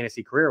in my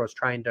fantasy career was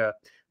trying to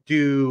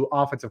do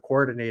offensive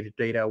coordinated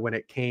data when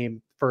it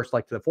came first,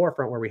 like to the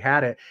forefront where we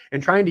had it,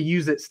 and trying to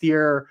use it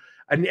steer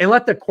and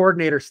let the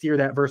coordinator steer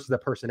that versus the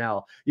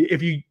personnel.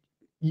 If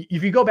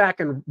you go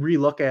back and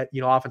relook at,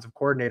 you know, offensive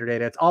coordinator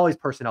data, it's always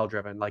personnel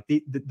driven. Like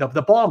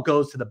the ball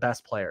goes to the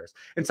best players.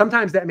 And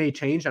sometimes that may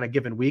change on a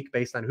given week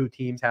based on who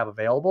teams have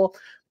available,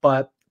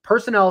 but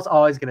personnel is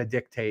always going to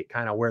dictate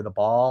kind of where the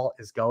ball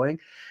is going.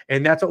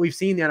 And that's what we've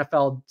seen the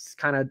NFL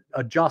kind of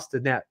adjust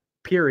in that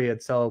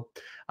period. So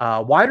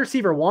wide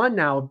receiver one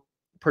now,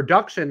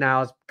 production now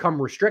has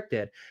come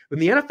restricted.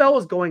 When the NFL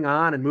was going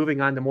on and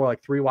moving on to more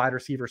like 3 wide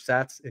receiver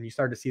sets, and you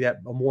started to see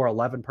that more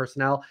 11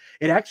 personnel,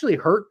 it actually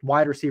hurt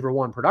wide receiver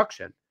one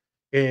production.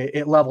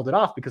 It leveled it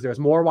off because there was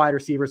more wide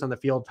receivers on the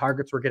field.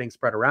 Targets were getting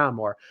spread around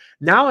more.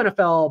 Now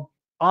NFL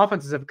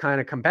offenses have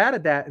kind of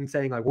combated that and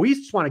saying like, we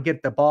just want to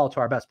get the ball to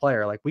our best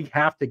player. Like we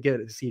have to get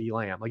it to CeeDee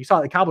Lamb. Like you saw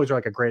the Cowboys are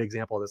like a great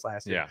example of this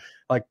last year.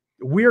 Like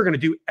we are going to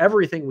do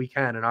everything we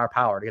can in our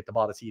power to get the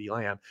ball to CeeDee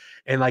Lamb.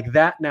 And like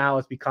that now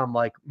has become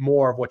like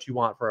more of what you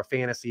want for a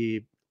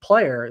fantasy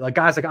player, like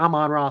guys like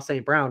Amon-Ra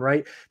St. Brown,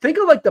 right? Think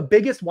of like the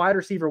biggest wide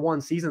receiver one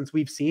seasons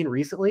we've seen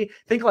recently.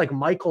 Think of like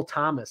Michael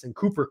Thomas and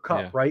Cooper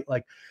Kupp, right?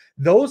 Like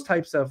those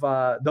types of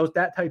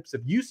types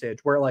of usage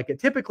where like it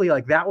typically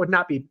like that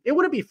wouldn't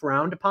be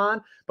frowned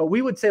upon, but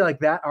we would say like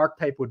that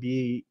archetype would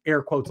be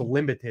air quotes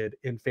limited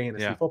in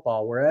fantasy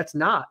football, where that's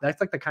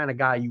like the kind of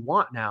guy you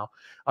want now.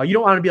 You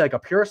don't want to be like a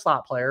pure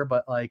slot player,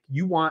 but like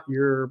you want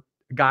your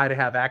guy to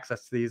have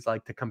access to these,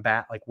 like to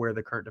combat like where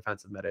the current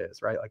defensive meta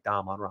is, right? Like the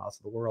Amon-Ra's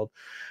of the world.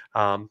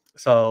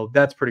 So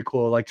that's pretty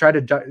cool. Like so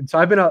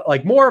I've been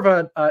like more of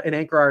an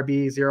anchor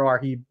RB, zero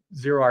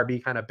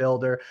RB kind of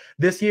builder.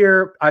 This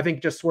year, I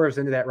think just swerves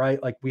into that,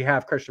 right? Like we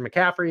have Christian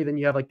McCaffrey, then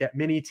you have like that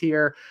mini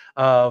tier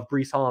of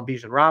Breece Hall and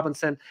Bijan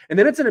Robinson. And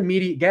then it's an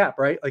immediate gap,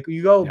 right? Like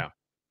you go,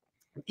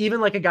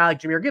 even like a guy like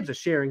Jahmyr Gibbs is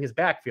sharing his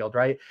backfield,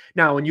 right?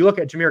 Now, when you look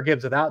at Jahmyr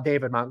Gibbs without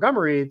David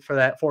Montgomery for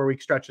that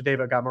 4-week stretch that David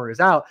Montgomery is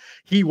out,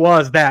 he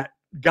was that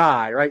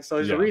guy, right? So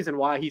there's a Yeah. reason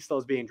why he still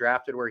is being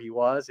drafted where he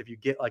was, if you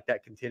get like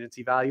that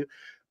contingency value.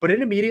 But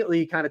it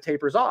immediately kind of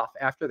tapers off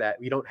after that.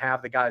 We don't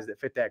have the guys that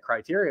fit that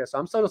criteria. So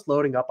I'm still just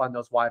loading up on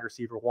those wide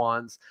receiver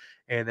ones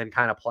and then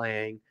kind of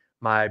playing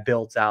my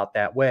builds out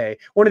that way.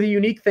 One of the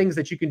unique things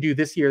that you can do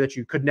this year that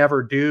you could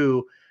never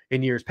do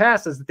in years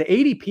past is that the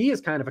ADP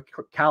is kind of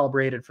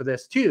calibrated for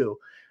this too.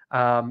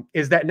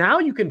 Is that now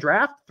you can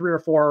draft 3 or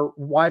 4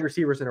 wide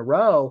receivers in a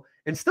row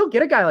and still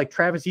get a guy like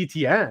Travis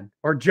Etienne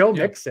or Joe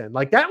Mixon.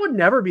 Like that would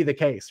never be the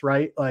case,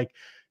 right? Like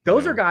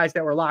those are guys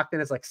that were locked in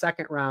as like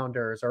second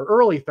rounders or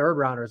early third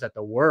rounders at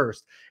the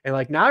worst. And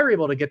like now you're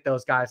able to get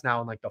those guys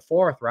now in like the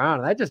 4th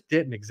round. And that just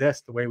didn't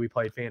exist the way we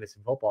played fantasy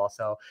football.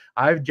 So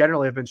I've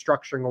generally been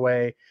structuring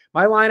away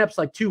my lineups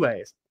like 2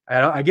 ways.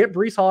 I get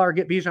Breece Hall or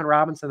get Bijan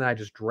Robinson, then I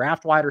just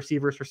draft wide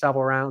receivers for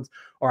several rounds,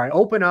 or I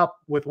open up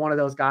with one of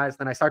those guys,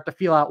 then I start to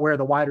feel out where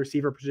the wide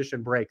receiver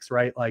position breaks,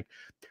 right? Like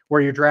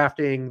where you're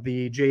drafting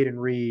the Jaden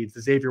Reeds,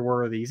 the Xavier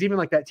Worthies, even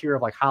like that tier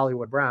of like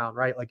Hollywood Brown,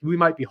 right? Like we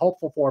might be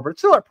hopeful for, but it's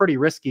still pretty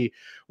risky.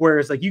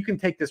 Whereas like you can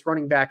take this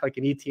running back like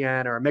an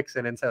ETN or a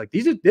Mixon and say like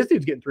this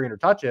dude's getting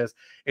 300 touches,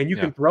 and you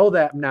can throw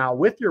that now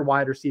with your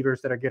wide receivers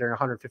that are getting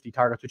 150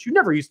 targets, which you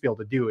never used to be able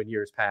to do in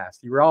years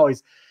past. You were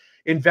always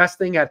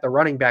investing at the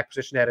running back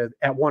position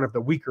at one of the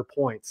weaker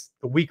points,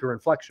 the weaker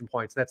inflection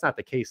points. That's not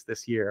the case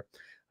this year.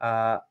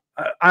 I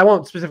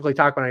won't specifically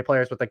talk about any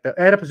players, but like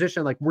at a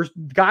position like we're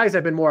guys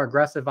have been more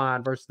aggressive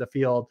on versus the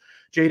field.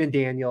 Jaden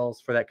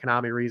Daniels for that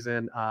Konami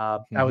reason.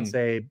 I would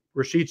say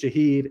Rashid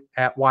Shaheed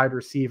at wide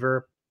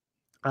receiver.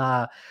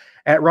 At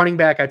running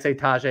back, I'd say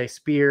Tajay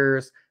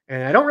Spears.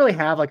 And I don't really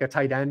have like a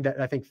tight end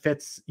that I think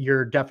fits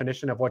your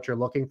definition of what you're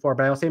looking for.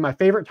 But I'll say my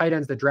favorite tight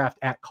ends to draft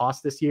at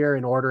cost this year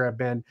in order have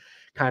been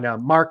kind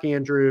of Mark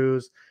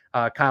Andrews,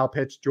 Kyle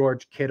Pitts,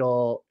 George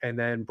Kittle, and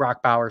then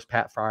Brock Bowers,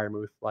 Pat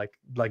Freiermuth, like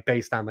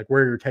based on like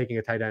where you're taking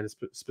a tight end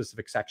in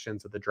specific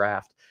sections of the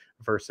draft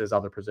versus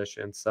other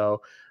positions.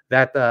 So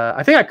that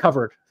I think I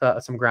covered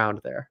some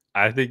ground there.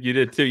 I think you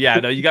did too. Yeah,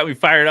 no, you got me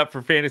fired up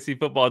for fantasy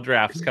football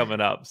drafts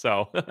coming up.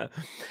 So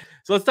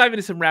so let's dive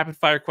into some rapid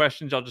fire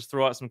questions. I'll just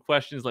throw out some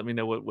questions. Let me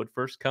know what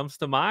first comes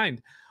to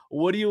mind.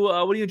 What do you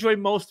enjoy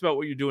most about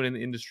what you're doing in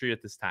the industry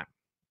at this time?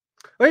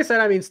 Like I said,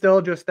 I mean, still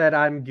just that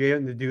I'm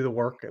getting to do the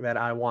work that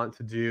I want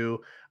to do,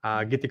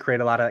 get to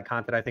create a lot of that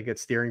content. I think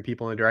it's steering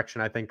people in a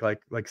direction. I think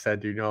like I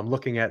said, you know, I'm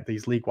looking at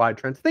these league wide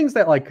trends, things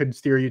that like could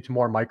steer you to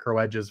more micro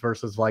edges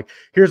versus like,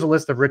 here's a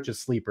list of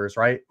richest sleepers,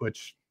 right?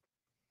 Which,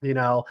 you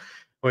know,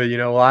 well, you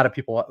know, a lot of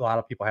people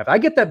have. I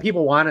get that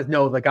people want to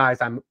know the guys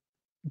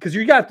because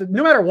you got to,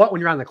 no matter what, when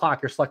you're on the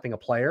clock, you're selecting a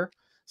player.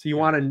 So you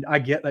want to, I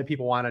get that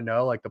people want to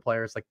know like the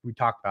players, like we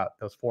talked about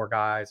those 4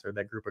 guys or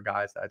that group of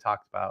guys that I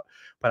talked about,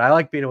 but I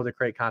like being able to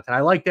create content.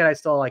 I like that I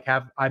still like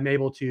I'm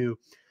able to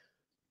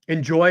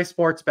enjoy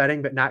sports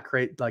betting, but not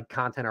create like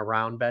content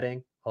around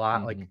betting a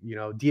lot. Like, you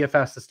know,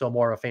 DFS is still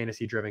more of a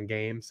fantasy driven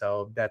game.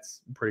 So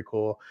that's pretty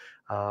cool.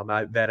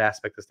 That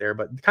aspect is there,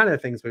 but kind of the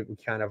things we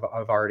kind of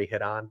have already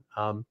hit on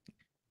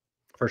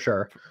for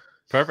sure.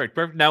 Perfect.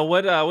 Now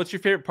what's your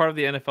favorite part of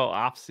the NFL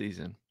off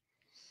season?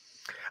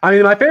 I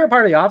mean, my favorite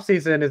part of the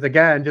offseason is,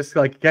 again, just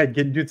like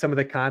do some of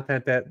the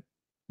content that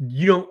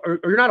you don't or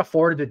you're not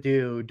afforded to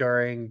do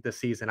during the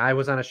season. I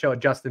was on a show with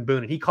Justin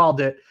Boone, and he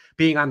called it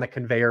being on the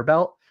conveyor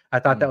belt. I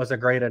thought that was a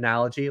great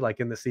analogy.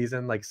 Like in the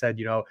season, like said,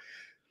 you know,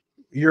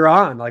 you're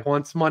on like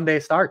once Monday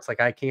starts,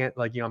 like I can't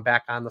like, you know, I'm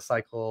back on the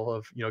cycle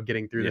of, you know,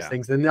 getting through these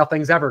things. Then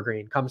nothing's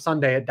evergreen. Come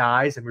Sunday, it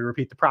dies, and we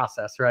repeat the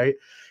process, right?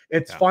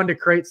 It's fun to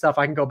create stuff.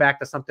 I can go back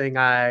to something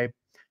I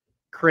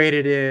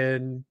created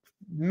in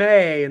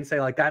May and say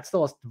like that's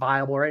still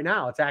viable right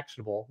now, it's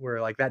actionable, where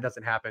like that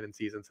doesn't happen in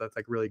season. So it's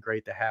like really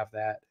great to have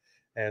that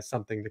as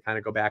something to kind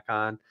of go back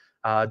on.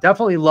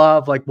 Definitely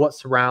love like what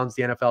surrounds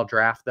the NFL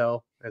draft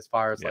though, as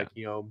far as like,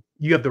 you know,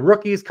 you have the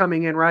rookies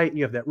coming in, right?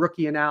 You have that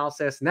rookie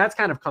analysis, and that's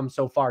kind of come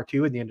so far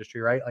too in the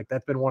industry, right? Like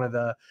that's been one of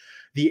the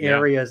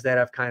areas that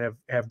have kind of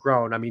have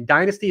grown. I mean,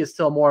 Dynasty is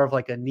still more of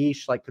like a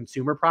niche like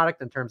consumer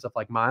product in terms of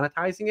like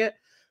monetizing it,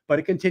 but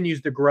it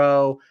continues to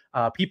grow.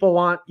 People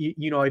want,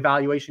 you know,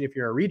 evaluation if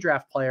you're a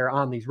redraft player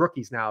on these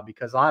rookies now,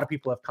 because a lot of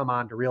people have come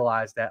on to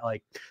realize that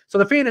like, so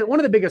one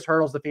of the biggest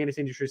hurdles the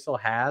fantasy industry still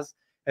has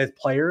as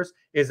players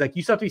is like,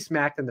 you still have to be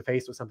smacked in the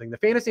face with something. The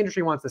fantasy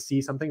industry wants to see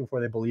something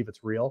before they believe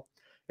it's real.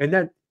 And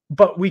then,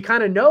 but we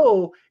kind of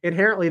know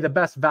inherently the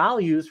best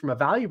values from a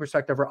value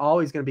perspective are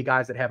always going to be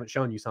guys that haven't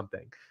shown you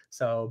something.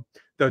 So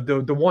the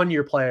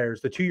 1-year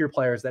players, the 2-year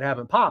players that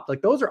haven't popped,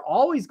 like those are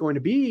always going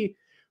to be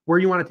where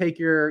you want to take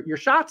your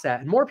shots at.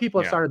 And more people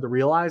have started to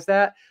realize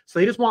that. So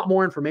they just want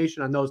more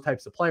information on those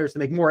types of players to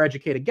make more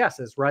educated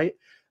guesses, right?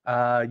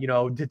 You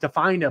know, to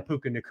find a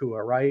Puka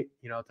Nacua, right?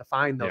 You know, to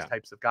find those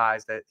types of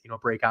guys that, you know,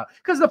 break out.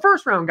 Because the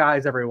first round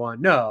guys,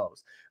 everyone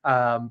knows.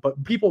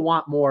 But people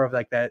want more of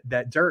like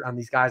that dirt on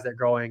these guys that are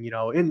going, you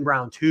know, in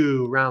round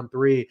 2, round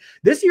 3.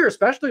 This year,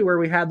 especially where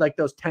we had like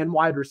those 10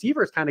 wide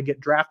receivers kind of get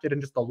drafted in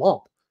just a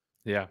lump.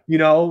 Yeah. You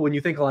know, when you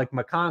think of like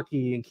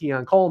McConkey and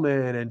Keon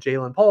Coleman and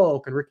Jalen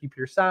Polk and Ricky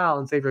Pearsall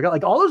and Xavier,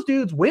 like all those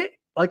dudes went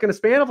like in a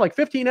span of like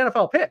 15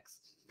 NFL picks.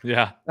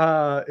 Yeah.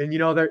 And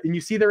and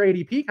you see their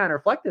ADP kind of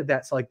reflected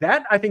that. So like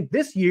that, I think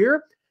this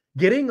year,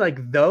 getting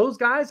like those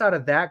guys out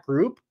of that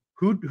group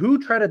who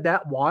treaded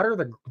that water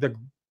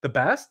the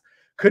best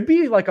could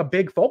be like a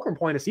big fulcrum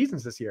point of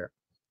seasons this year.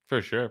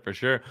 For sure, for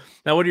sure.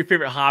 Now, what are your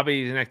favorite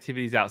hobbies and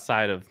activities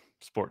outside of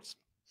sports?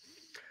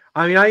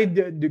 I mean, I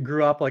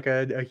grew up like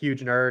a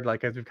huge nerd,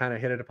 like as we've kind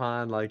of hit it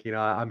upon, like,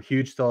 I'm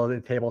huge still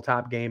in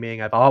tabletop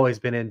gaming. I've always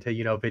been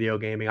into, video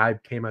gaming. I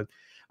came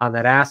on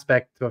that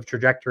aspect of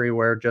trajectory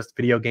where just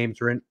video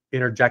games were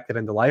interjected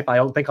into life. I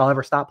don't think I'll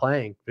ever stop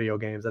playing video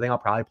games. I think I'll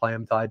probably play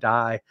them until I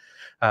die,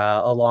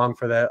 along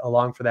for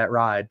that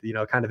ride,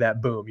 kind of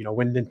that boom.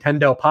 When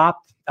Nintendo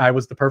popped, I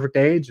was the perfect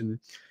age, and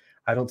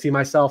I don't see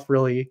myself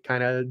really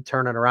kind of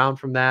turning around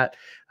from that.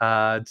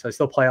 So I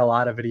still play a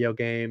lot of video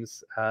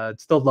games.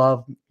 Still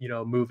love,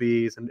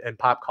 movies and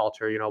pop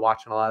culture,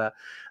 watching a lot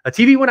of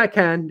TV when I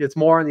can. It's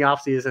more in the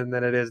off season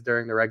than it is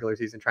during the regular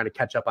season, trying to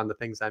catch up on the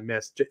things I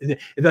missed.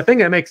 The thing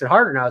that makes it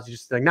harder now is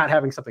just like not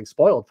having something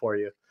spoiled for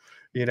you,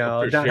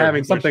 not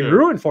having something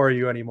ruined for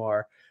you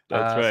anymore.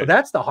 That's right. So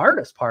that's the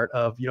hardest part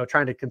of,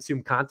 trying to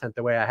consume content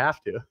the way I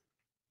have to.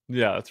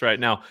 Yeah, that's right.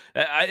 Now,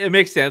 it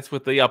makes sense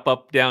with the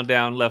up, down,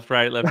 down, left,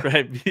 right,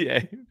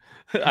 VA.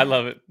 I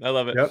love it. I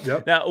love it.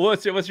 Yep. Now,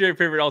 what's your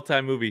favorite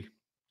all-time movie?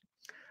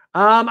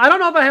 I don't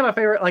know if I have a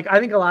favorite. Like,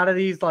 I think a lot of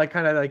these, like,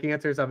 kind of like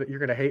answers of it, you're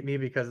gonna hate me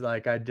because,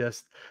 like, I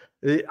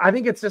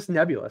think it's just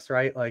nebulous,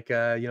 right? Like,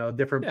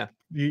 different. Yeah.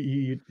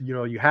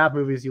 You have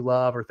movies you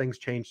love, or things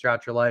change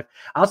throughout your life.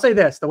 I'll say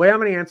this: the way I'm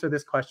gonna answer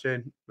this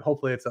question,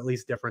 hopefully, it's at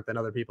least different than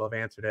other people have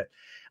answered it.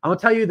 I'm gonna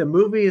tell you the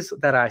movies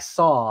that I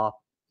saw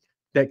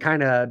that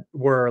kind of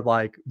were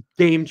like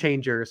game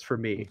changers for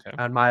me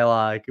on my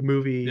like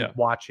movie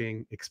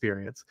watching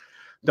experience.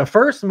 The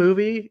first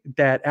movie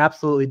that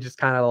absolutely just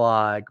kind of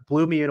like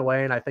blew me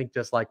away, and I think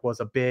just like was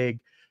a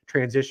big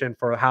transition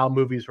for how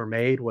movies were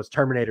made, was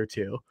Terminator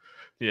 2.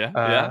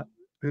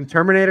 When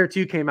Terminator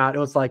 2 came out, it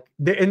was like,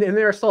 and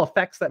there are still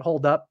effects that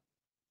hold up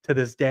to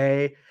this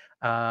day.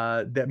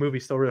 That movie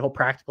still really hold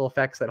practical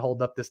effects that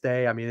hold up this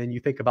day. I mean, and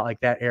you think about like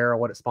that era,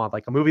 what it spawned,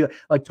 like a movie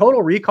like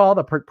Total Recall,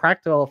 the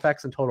practical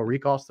effects in Total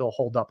Recall still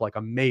hold up like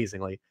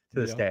amazingly to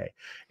this day.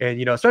 And,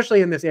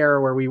 especially in this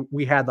era where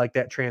we had like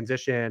that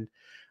transition,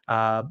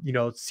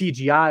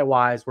 CGI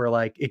wise, where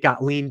like it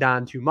got leaned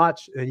on too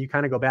much. And you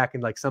kind of go back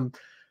and like some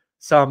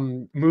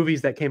movies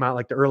that came out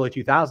like the early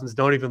 2000s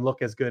don't even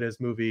look as good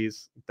as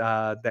movies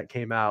that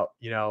came out,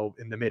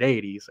 in the mid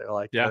 80s, or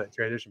like the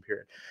transition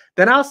period.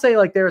 Then I'll say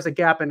like there was a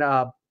gap in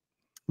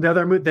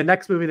the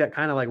next movie that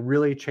kind of like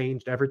really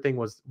changed everything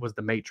was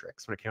The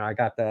Matrix when it came out. I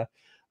got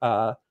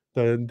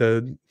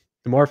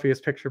the Morpheus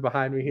picture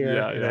behind me here,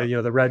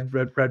 the red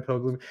pill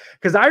gloom.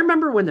 Because I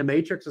remember when The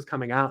Matrix was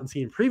coming out and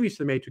seeing previews to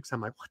The Matrix, I'm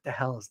like, what the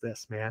hell is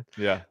this, man?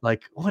 Yeah.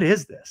 Like, what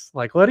is this?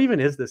 Like, what even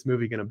is this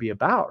movie going to be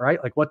about,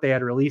 right? Like what they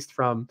had released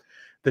from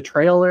the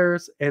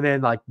trailers. And then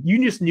like, you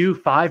just knew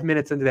 5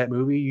 minutes into that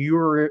movie, we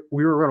were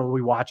going to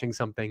be watching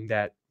something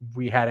that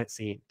we hadn't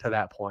seen to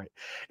that point.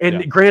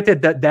 And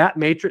granted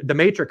the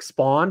Matrix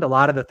spawned a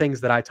lot of the things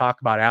that I talk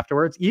about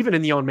afterwards. Even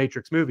in the own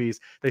Matrix movies,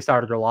 they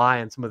started to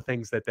rely on some of the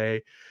things that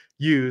they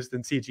used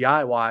in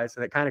CGI wise,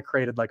 and it kind of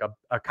created like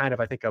a kind of,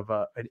 I think, of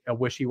a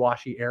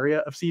wishy-washy area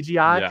of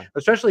CGI,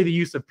 especially the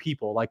use of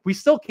people. Like, we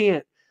still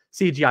can't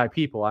CGI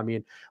people. I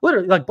mean,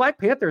 literally, like Black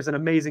Panther is an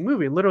amazing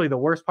movie, and literally the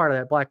worst part of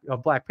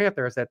that Black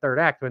Panther is that third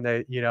act when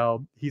they,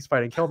 he's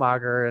fighting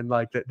Killmonger, and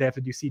like they have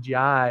to do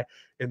CGI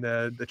in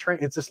the train.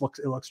 It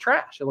looks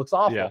trash. It looks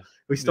awful.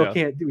 We still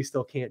can't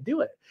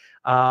do it.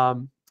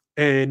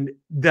 And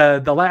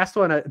the last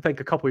one, I think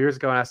a couple years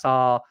ago, and I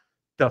saw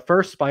the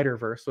first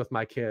Spider-Verse with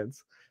my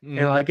kids.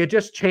 And like it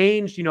just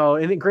changed,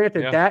 and then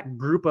granted that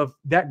group of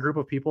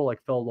people like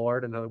Phil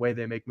Lord and the way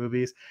they make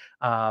movies,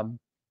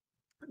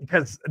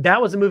 because that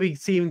was a movie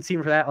seen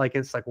for that. Like,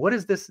 it's like, what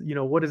is this?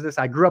 What is this?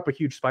 I grew up a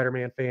huge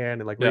Spider-Man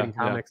fan and like reading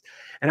comics,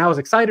 and I was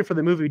excited for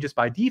the movie just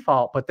by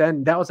default. But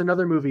then that was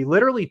another movie.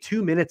 Literally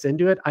 2 minutes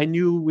into it, I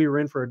knew we were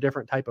in for a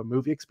different type of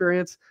movie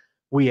experience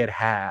we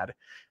had.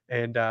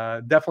 And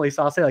definitely,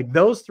 so I'll say like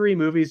those 3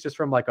 movies, just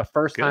from like a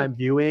first time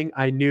viewing,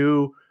 I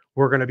knew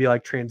we're going to be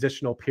like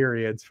transitional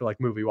periods for like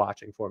movie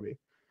watching for me.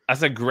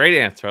 That's a great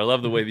answer. I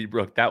love the way that you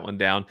broke that one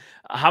down.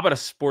 How about a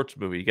sports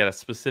movie? You got a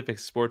specific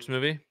sports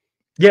movie?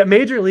 Yeah,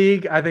 Major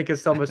League, I think, is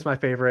still much my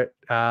favorite.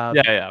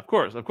 Of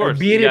course.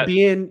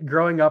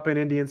 Growing up an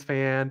Indians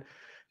fan,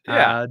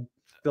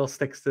 still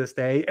sticks to this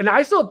day. And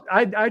I'd still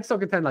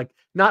contend like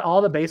not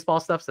all the baseball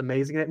stuff's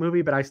amazing in that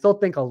movie, but I still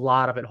think a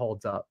lot of it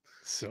holds up.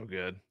 So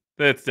good.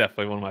 That's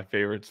definitely one of my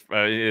favorites.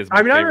 I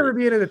remember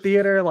being in the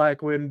theater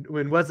like when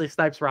Wesley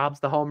Snipes robs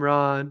the home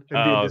run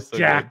and being just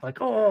jacked, like,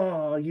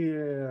 oh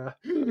yeah.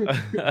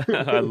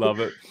 I love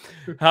it.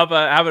 How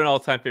about an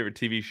all-time favorite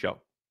TV show?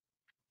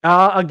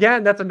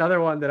 Again, that's another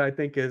one that I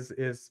think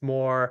is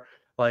more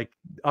like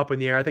up in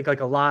the air. I think like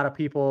a lot of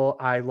people,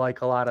 I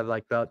like a lot of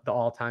like the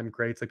all-time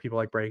greats, like people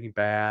like Breaking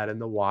Bad and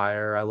The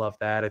Wire. I love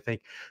that. I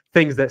think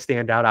things that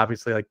stand out,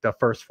 obviously, like the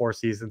first 4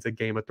 seasons of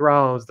Game of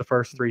Thrones, the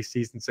first 3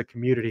 seasons of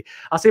Community.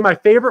 I'll say my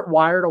favorite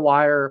wire to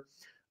wire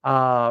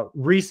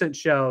recent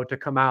show to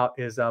come out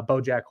is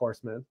BoJack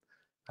Horseman.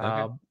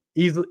 Okay.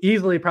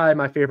 Easily probably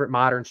my favorite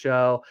modern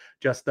show.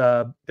 Just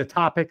the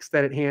topics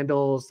that it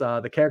handles,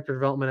 the character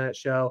development of that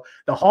show,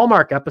 the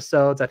Hallmark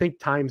episodes. I think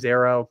Times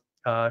Arrow,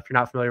 if you're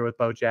not familiar with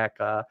BoJack,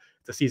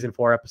 it's a season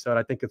 4 episode.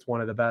 I think it's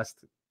one of the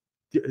best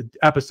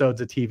episodes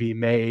of TV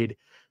made,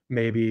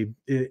 maybe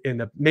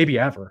maybe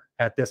ever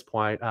at this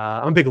point.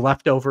 I'm a big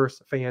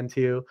Leftovers fan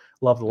too.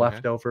 Love the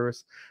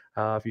Leftovers.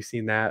 If you've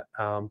seen that,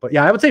 but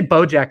yeah, I would say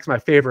BoJack's my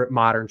favorite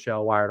modern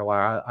show, wire to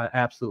wire. I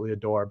absolutely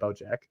adore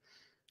BoJack.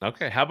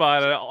 Okay. How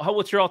about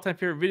what's your all-time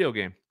favorite video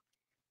game?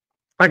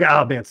 I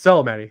got, oh man,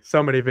 so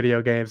many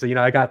video games. You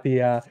know, I got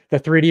the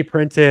 3D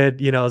printed,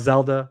 you know,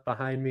 Zelda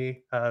behind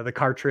me, the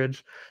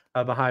cartridge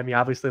behind me.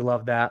 Obviously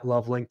love that.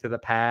 Love Link to the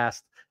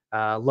Past.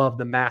 Love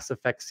the Mass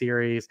Effect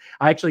series.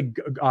 I actually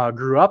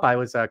grew up. I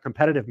was a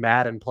competitive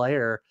Madden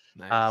player.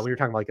 Nice. We were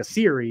talking about like a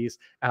series.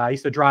 I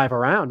used to drive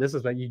around. This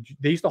is when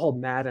they used to hold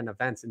Madden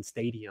events in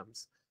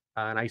stadiums.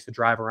 And I used to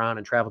drive around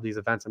and travel these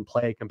events and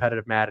play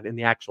competitive Madden in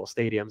the actual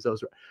stadiums.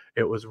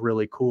 It was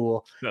really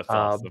cool. That's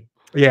awesome.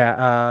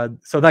 Yeah.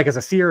 So like as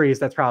a series,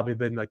 that's probably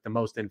been like the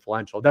most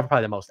influential. Definitely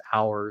probably the most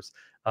hours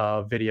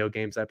of video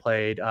games I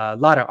played. A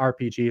lot of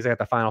RPGs. I got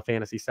the Final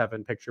Fantasy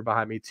VII picture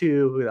behind me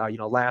too. You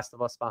know, Last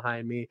of Us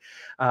behind me.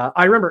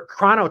 I remember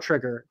Chrono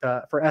Trigger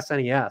for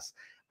SNES.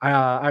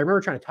 I remember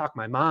trying to talk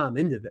my mom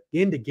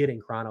into getting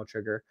Chrono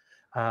Trigger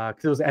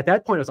because it was at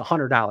that point it was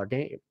 $100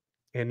 game,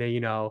 and then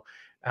you know.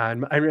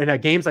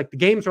 And games like the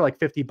games were like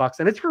 $50,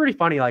 and it's pretty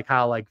funny like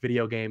how like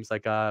video games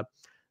like the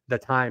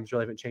times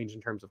really haven't changed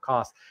in terms of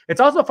cost. It's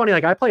also funny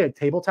like I play like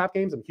tabletop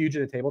games. I'm huge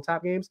into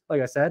tabletop games,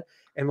 like I said,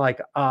 and like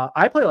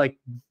I play like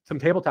some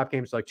tabletop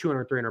games for like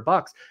 $200,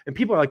 $300, and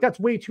people are like, that's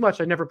way too much.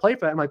 I never played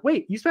for that. I'm like,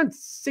 wait, you spend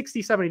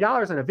 $60,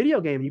 $70 on a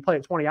video game and you play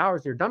it 20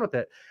 hours and you're done with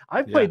it.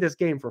 I've played this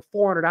game for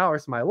 400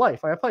 hours in my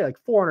life. I play like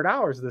 400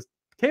 hours of this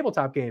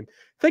tabletop game.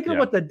 Think of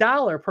what the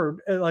dollar per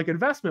like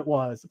investment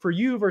was for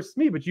you versus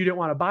me, but you didn't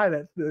want to buy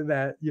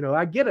that, you know,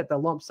 I get it, the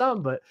lump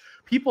sum, but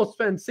people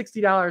spend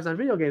 $60 on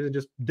video games and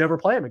just never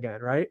play them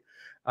again. Right.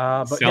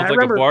 But sounds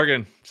like a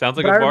bargain. Sounds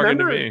like a bargain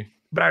to me.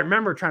 But I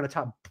remember trying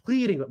to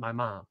pleading with my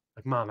mom,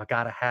 like, Mom, I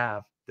got to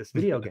have this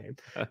video game.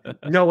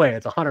 No way.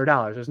 It's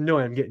 $100. There's no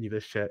way I'm getting you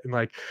this shit. And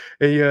like,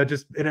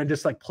 and I'm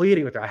just like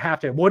pleading with her. I have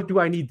to, what do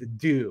I need to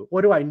do?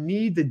 What do I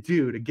need to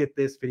do to get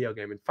this video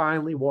game? And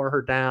finally wore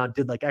her down,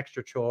 did like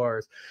extra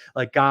chores,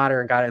 like got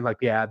her and like,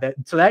 yeah,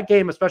 so that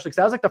game, especially because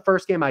that was like the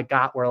first game I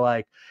got where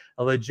like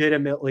I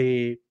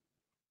legitimately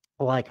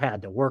like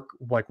had to work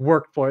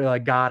for it,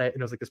 like got it.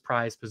 And it was like this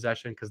prized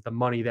possession because the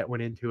money that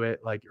went into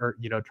it, like,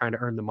 you know, trying to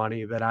earn the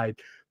money that I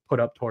put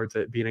up towards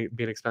it being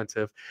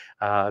expensive.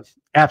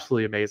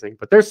 Absolutely amazing.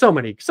 But there's so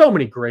many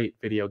great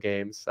video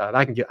games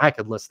I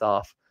could list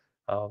off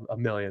a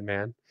million,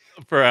 man.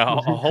 For a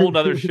whole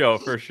nother show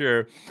for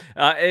sure.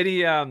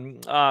 Any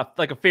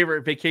like a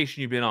favorite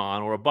vacation you've been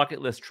on or a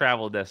bucket list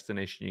travel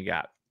destination you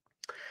got?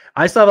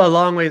 I still have a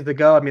long ways to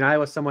go. I mean, I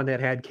was someone that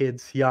had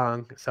kids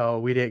young, so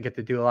we didn't get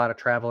to do a lot of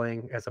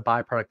traveling as a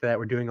byproduct of that.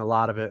 We're doing a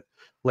lot of it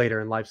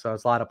later in life, so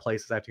it's a lot of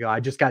places I have to go.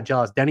 I just got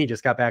jealous. Denny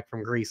just got back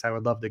from Greece. I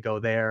would love to go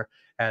there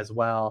as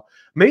well.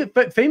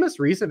 But famous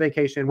recent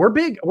vacation.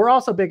 We're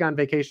also big on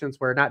vacations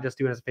where not just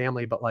doing as a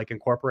family, but like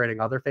incorporating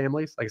other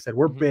families. Like I said,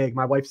 we're big.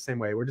 My wife's the same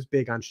way. We're just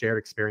big on shared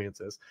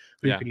experiences.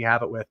 Who can you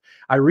have it with?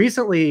 I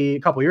recently, a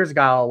couple years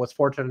ago, was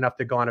fortunate enough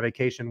to go on a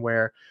vacation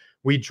where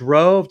we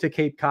drove to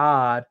Cape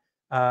Cod.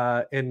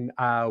 And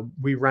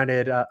we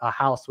rented a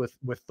house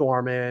with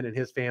Thorman and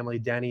his family,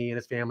 Denny and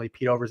his family,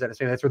 Pete Overs and his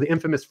family. That's where the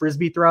infamous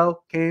Frisbee throw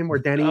came, where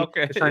Denny was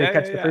trying to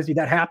catch the Frisbee.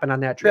 That happened on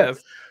that trip.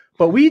 Yes.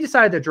 But we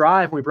decided to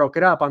drive and we broke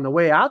it up. On the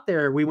way out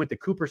there, we went to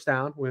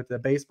Cooperstown, we went to the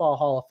Baseball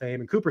Hall of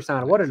Fame. And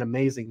Cooperstown, what an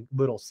amazing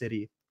little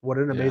city. What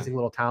an amazing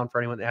little town for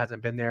anyone that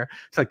hasn't been there.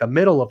 It's like the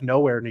middle of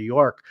nowhere, New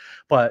York,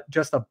 but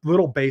just a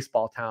little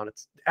baseball town.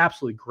 It's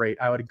absolutely great.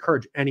 I would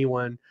encourage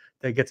anyone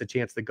that gets a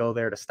chance to go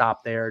there to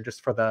stop there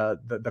just for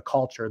the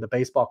culture, the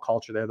baseball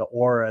culture there, the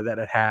aura that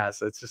it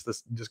has. It's just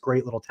this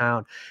great little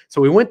town.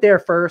 So we went there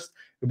first.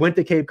 We went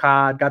to Cape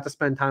Cod, got to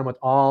spend time with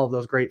all of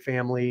those great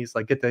families,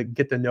 like get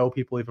to know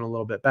people even a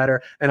little bit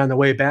better. And on the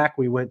way back,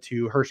 we went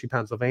to Hershey,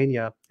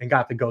 Pennsylvania, and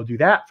got to go do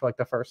that for like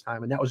the first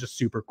time. And that was just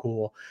super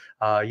cool.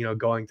 You know,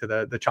 going to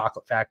the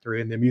chocolate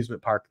factory and the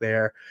amusement park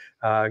there,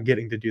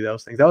 getting to do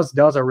those things.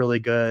 That was a really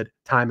good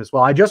time as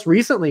well. I just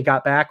recently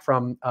got back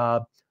from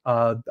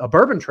a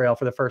bourbon trail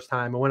for the first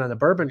time. I went on the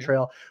bourbon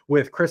trail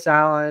with Chris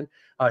Allen,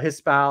 his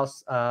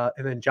spouse,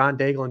 and then John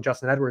Daigle and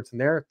Justin Edwards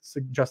and their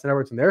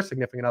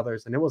significant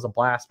others. And it was a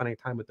blast spending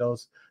time with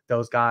those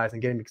guys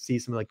and getting to see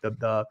some of like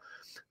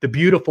the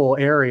beautiful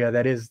area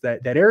that is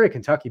that area of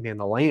Kentucky, man.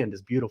 The land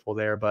is beautiful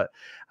there, but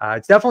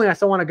it's definitely, I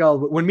still want to go.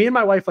 When me and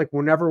my wife, like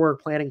whenever we're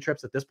planning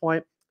trips at this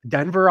point,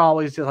 Denver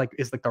always just like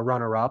is like the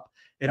runner up.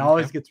 It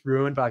always gets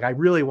ruined, but like I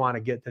really want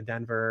to get to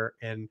Denver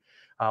and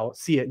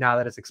see it now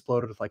that it's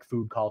exploded with like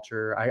food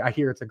culture. I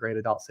hear it's a great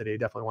adult city.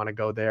 Definitely want to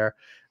go there.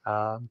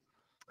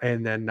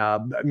 And then,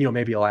 you know,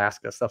 maybe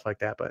Alaska, stuff like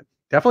that. But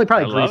Definitely I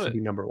probably Greece love would it. be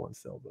number one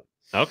still, but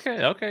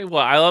Okay, okay.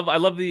 Well, I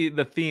love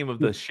the theme of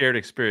the shared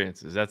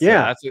experiences.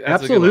 yeah, That's a good one.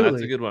 That's a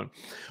absolutely. good one.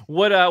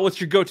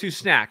 What's your go-to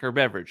snack or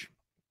beverage?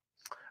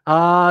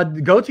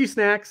 Go-to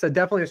snacks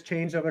definitely has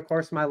changed over the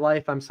course of my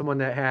life. I'm someone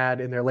that had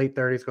in their late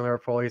 30s, going over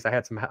 40s. I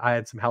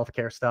had some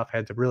healthcare stuff. I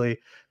had to really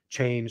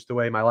change the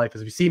way my life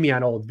is. If you see me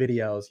on old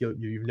videos,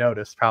 you've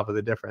noticed probably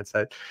the difference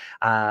that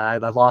I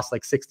lost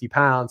like 60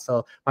 pounds.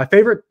 So my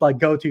favorite like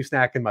go-to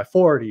snack in my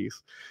 40s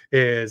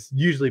is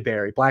usually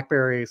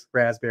blackberries,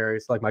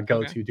 raspberries, like my Okay.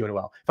 go-to doing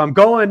well. If I'm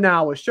going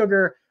now with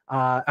sugar,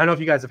 I don't know if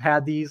you guys have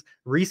had these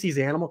Reese's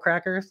animal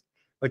crackers.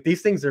 Like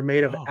these things are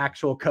made of Oh,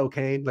 actual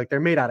cocaine. Like they're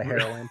made out of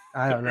heroin.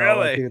 I don't know.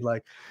 Like, really? dude,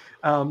 like,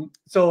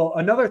 so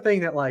another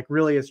thing that like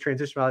really has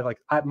transitioned my life,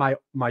 like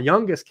my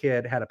youngest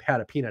kid had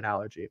a peanut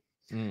allergy.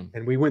 Mm,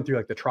 And we went through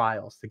like the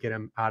trials to get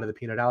him out of the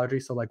peanut allergy.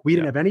 So like we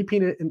didn't yeah. have any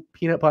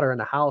peanut butter in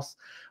the house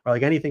or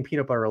like anything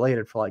peanut butter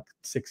related for like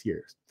 6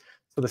 years.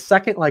 So the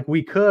second like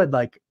we could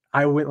like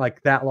I went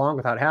like that long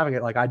without having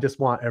it. Like I just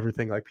want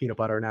everything like peanut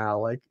butter now.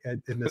 Like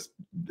in this,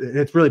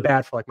 it's really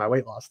bad for like my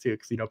weight loss too,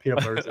 because peanut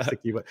butter is so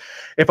sticky. But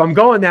if I'm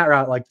going that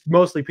route, like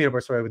mostly peanut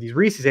butter, sorry, with these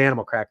Reese's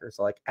animal crackers,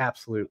 like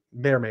absolute,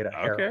 they're made of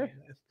heroin. Okay.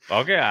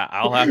 Okay.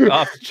 I'll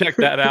have to check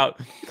that out.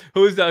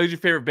 Who's your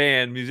favorite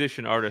band,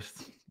 musician,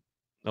 artist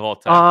of all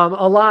time?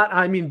 A lot.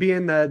 I mean,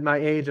 being my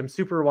age, I'm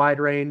super wide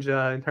range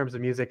in terms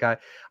of music. I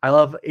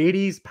love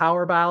 80s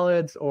power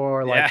ballads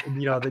or Yeah. like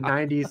the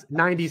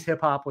 90s hip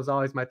hop was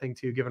always my thing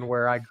too, given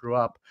where I grew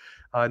up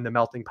in the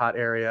melting pot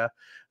area.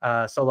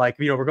 So like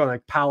we're going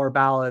like power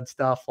ballad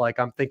stuff. Like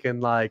I'm thinking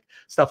like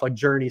stuff like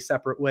Journey,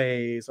 Separate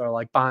Ways, or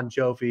like Bon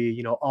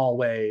Jovi,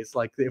 Always.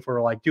 Like if we're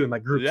like doing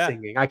like group Yeah.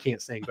 singing, I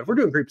can't sing, but if we're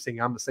doing group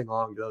singing, I'm gonna sing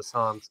along to those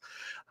songs.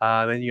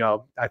 And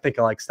I think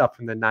of like stuff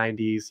from the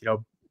 90s.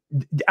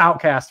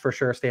 Outcast for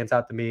sure stands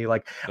out to me.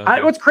 Like,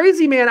 Okay. what's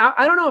crazy, man,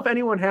 I don't know if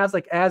anyone has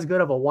like as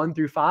good of a 1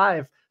 through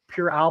 5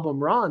 pure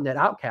album run that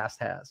Outcast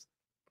has.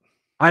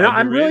 I know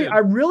I Underrated.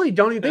 really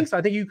don't even think so.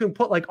 I think you can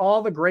put like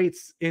all the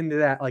greats into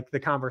that, like the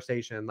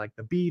conversation, like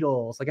the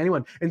Beatles, like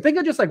anyone, and think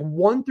of just like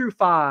 1 through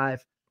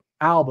 5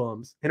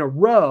 albums in a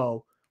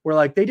row where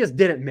like they just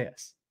didn't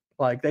miss.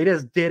 Like they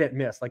just didn't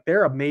miss. Like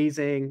they're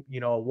amazing,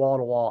 wall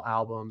to wall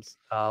albums.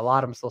 A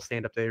lot of them still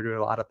stand up there doing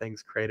a lot of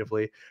things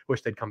creatively.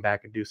 Wish they'd come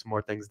back and do some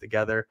more things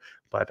together.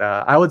 But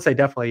I would say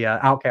definitely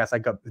Outkast.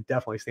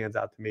 Definitely stands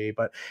out to me.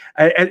 But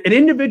an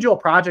individual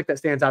project that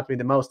stands out to me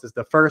the most is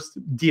the first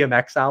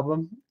DMX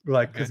album.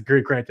 Like, because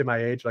granted my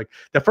age, like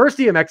the first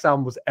DMX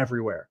album was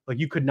everywhere. Like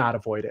you could not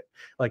avoid it.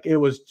 Like it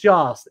was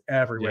just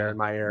everywhere in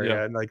my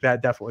area, and like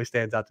that definitely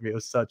stands out to me.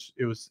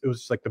 It was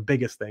just like the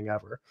biggest thing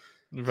ever.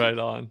 Right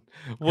on.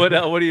 What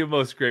are you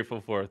most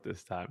grateful for at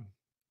this time?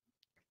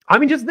 I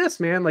mean, just this,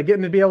 man, like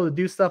getting to be able to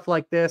do stuff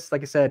like this. Like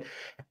I said,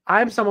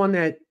 I'm someone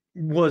that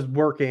was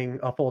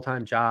working a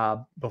full-time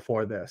job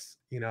before this.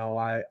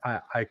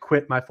 I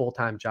quit my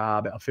full-time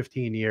job at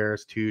 15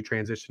 years to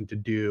transition to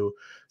do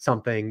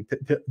something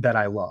that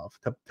I love,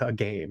 to a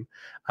game.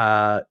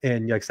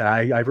 And like I said,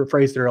 I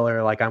rephrased it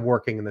earlier, like I'm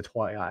working in the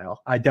toy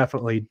aisle. I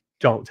definitely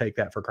don't take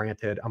that for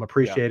granted. I'm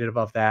appreciative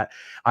of that.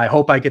 I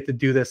hope I get to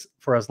do this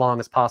for as long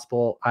as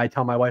possible. I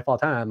tell my wife all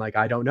the time, like,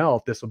 I don't know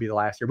if this will be the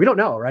last year. We don't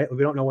know, right?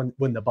 We don't know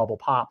when the bubble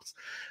pops.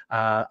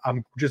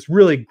 I'm just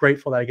really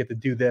grateful that I get to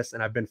do this.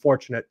 And I've been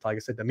fortunate, like I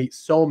said, to meet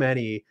so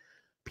many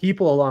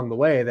people along the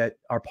way that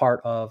are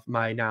part of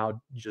my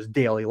now just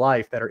daily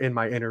life, that are in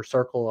my inner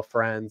circle of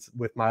friends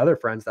with my other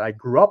friends that I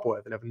grew up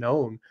with and have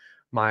known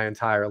my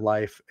entire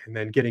life, and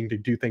then getting to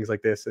do things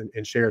like this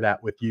and share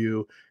that with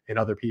you and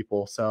other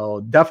people.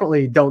 So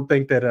definitely don't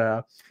think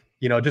that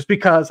just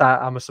because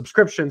I'm a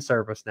subscription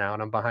service now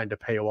and I'm behind a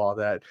paywall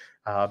that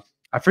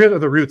I forget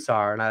what the roots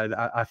are, and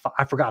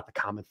I forgot the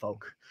common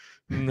folk.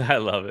 I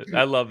love it.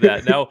 I love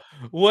that. Now,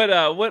 what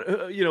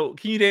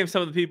can you name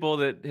some of the people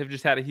that have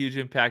just had a huge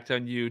impact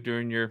on you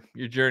during your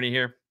journey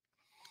here?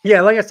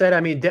 Yeah, like I said,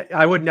 I mean,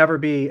 I would never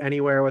be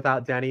anywhere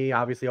without Denny,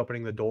 obviously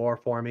opening the door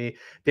for me.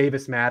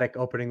 Davis Maddock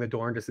opening the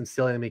door and just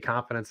instilling in me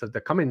confidence of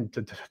coming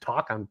to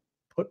talk on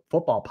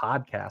football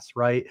podcasts,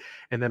 right?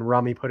 And then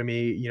Rummy putting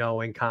me,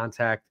 in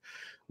contact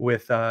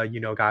with,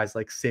 guys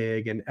like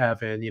Sig and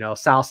Evan.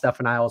 Sal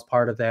Stefano was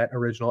part of that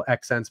original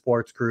XN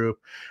Sports group.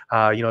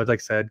 Like I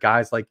said,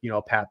 guys like,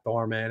 Pat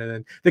Thorman, and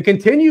then the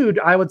continued,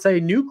 I would say,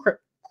 new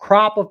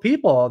crop of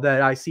people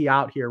that I see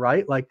out here,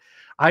 right? Like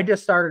I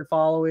just started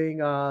following,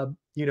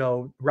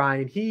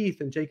 Ryan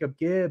Heath and Jacob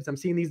Gibbs. I'm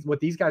seeing what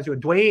these guys do.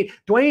 Dwayne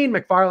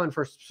McFarland,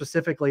 for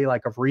specifically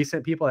like of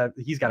recent people.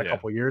 He's got a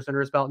couple years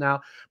under his belt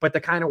now, but the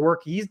kind of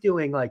work he's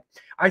doing, like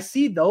I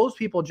see those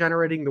people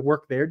generating the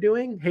work they're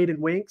doing. Hayden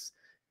Winks.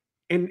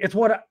 And it's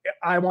what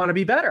I want to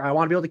be better. I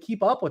want to be able to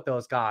keep up with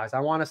those guys. I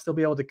want to still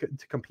be able to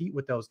compete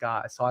with those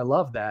guys. So I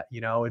love that,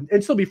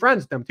 and still be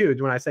friends with them too.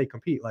 When I say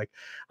compete, like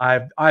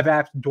I've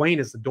asked, Dwayne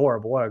is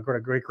adorable. What a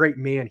great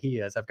man he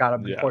is. I've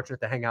been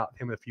fortunate to hang out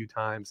with him a few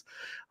times.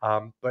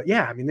 But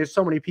yeah, I mean, there's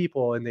so many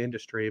people in the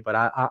industry, but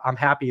I'm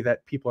happy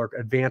that people are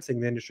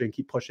advancing the industry and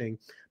keep pushing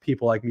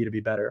people like me to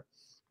be better.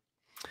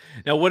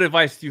 Now, what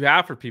advice do you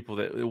have for people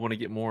that want to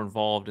get more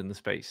involved in the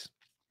space?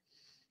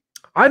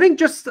 I think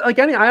just like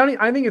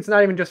I think it's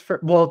not even just for,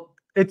 well,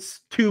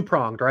 it's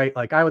two-pronged, right?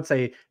 Like I would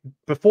say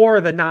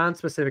before the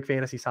non-specific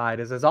fantasy side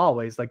is, as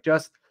always, like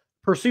just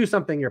pursue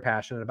something you're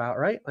passionate about,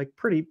 right? Like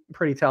pretty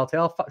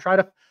telltale.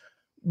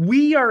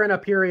 We are in a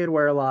period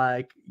where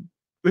like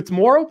it's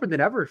more open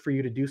than ever for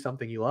you to do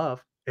something you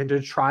love and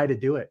to try to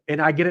do it.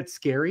 And I get it's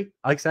scary.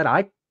 Like I said,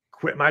 I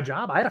quit my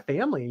job. I had a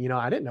family,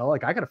 I didn't know,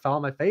 like I could have fell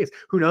on my face.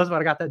 Who knows if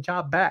I got that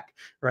job back,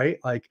 right?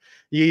 Like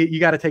you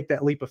got to take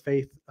that leap of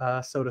faith,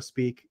 so to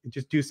speak, and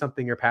just do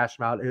something you're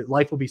passionate about.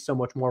 Life will be so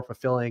much more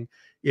fulfilling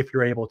if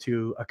you're able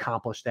to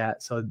accomplish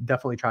that. So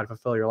definitely try to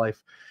fulfill your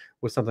life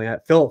with something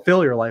that fill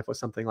your life with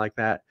something like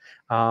that.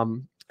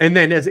 And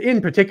then as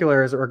in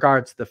particular, as it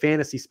regards to the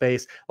fantasy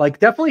space, like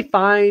definitely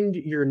find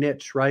your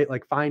niche, right?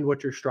 Like find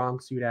what your strong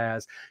suit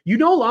as. You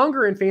no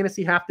longer in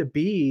fantasy have to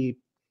be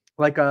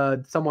like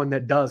someone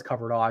that does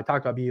cover it all. I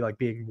talked about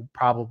being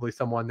probably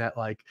someone that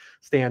like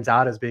stands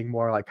out as being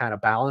more like kind of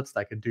balanced.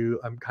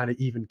 I'm kind of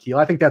even keel.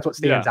 I think that's what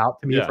stands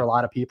out to me for a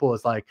lot of people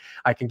is like,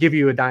 I can give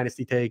you a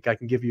dynasty take. I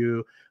can give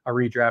you a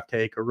redraft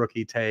take, a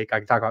rookie take. I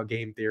can talk about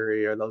game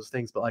theory or those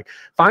things, but like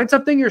find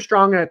something you're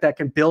strong at that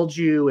can build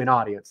you an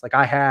audience. Like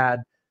I had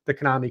the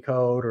Konami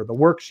code or the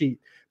worksheet.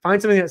 Find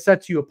something that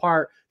sets you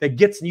apart, that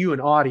gets you an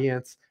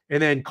audience,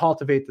 and then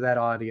cultivate that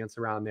audience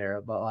around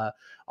there. But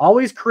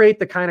always create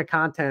the kind of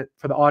content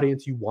for the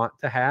audience you want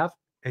to have,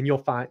 and you'll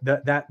find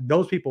that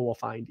those people will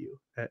find you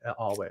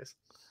always.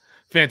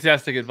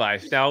 Fantastic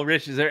advice. Now,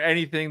 Rich, is there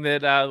anything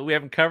that we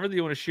haven't covered that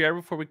you want to share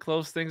before we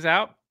close things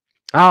out?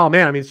 Oh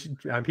man, I mean,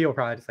 people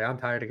probably just say I'm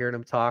tired of hearing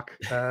him talk.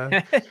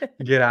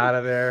 Get out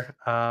of there.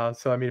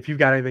 So I mean, if you've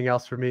got anything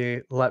else for me,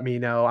 let me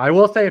know. I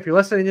will say, if you're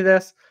listening to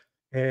this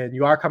and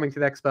you are coming to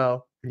the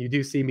expo and you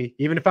do see me,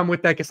 even if I'm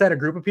with, like I said, a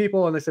group of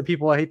people, and they said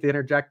people, I hate to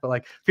interject, but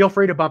like feel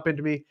free to bump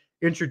into me,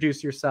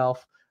 introduce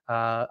yourself.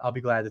 I'll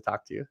be glad to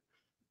talk to you.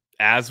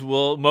 As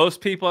will most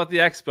people at the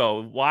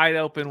expo, wide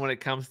open when it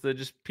comes to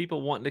just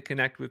people wanting to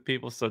connect with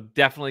people. So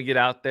definitely get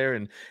out there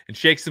and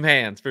shake some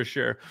hands for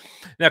sure.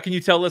 Now, can you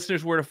tell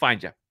listeners where to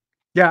find you?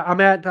 Yeah,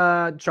 I'm at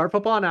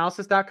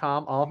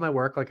sharpfootballanalysis.com. All of my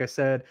work, like I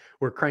said,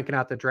 we're cranking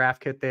out the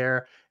draft kit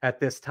there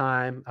at this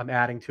time. I'm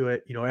adding to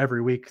it,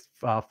 every week,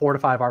 4 to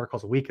 5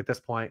 articles a week at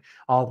this point,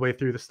 all the way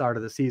through the start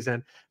of the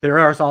season.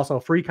 There is also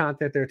free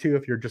content there too.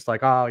 If you're just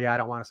like, oh yeah, I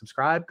don't want to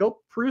subscribe, go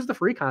peruse the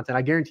free content.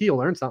 I guarantee you'll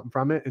learn something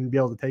from it and be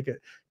able to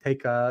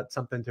take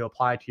something to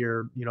apply to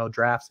your,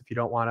 drafts if you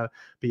don't want to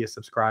be a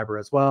subscriber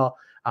as well.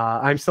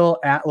 I'm still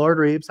at Lord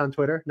Reeves on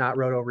Twitter, not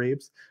Roto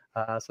Reeves.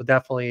 So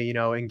definitely,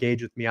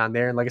 engage with me on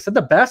there. And like I said,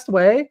 the best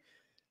way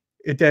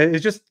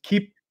is just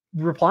keep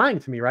replying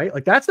to me, right?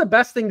 Like that's the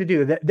best thing to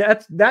do.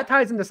 That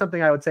ties into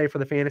something I would say for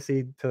the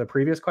fantasy to the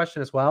previous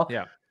question as well.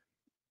 Yeah.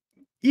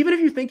 Even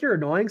if you think you're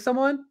annoying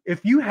someone,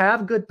 if you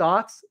have good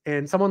thoughts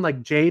and someone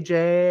like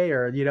JJ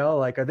or,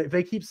 like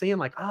they keep saying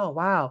like, oh,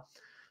 wow,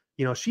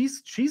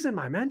 she's in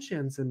my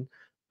mentions and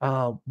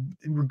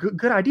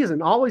good ideas,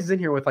 and always in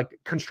here with like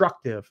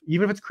constructive,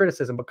 even if it's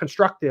criticism, but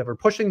constructive or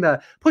pushing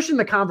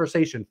the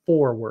conversation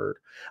forward.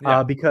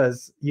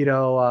 Because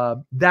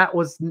that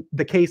was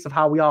the case of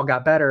how we all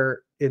got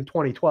better in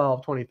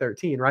 2012,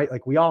 2013, right?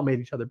 Like we all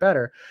made each other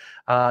better.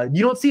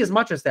 You don't see as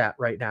much as that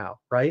right now,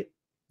 right?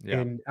 Yeah.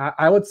 And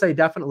I would say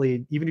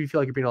definitely, even if you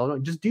feel like you're being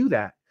alone, just do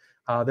that.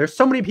 There's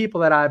so many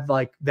people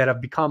that that have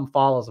become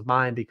followers of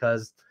mine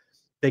because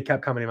they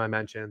kept coming in my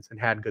mentions and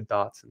had good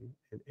thoughts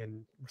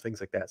and things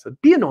like that. So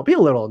be a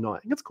little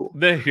annoying. It's cool.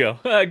 There you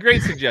go.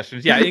 Great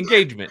suggestions. Yeah.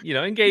 Engagement,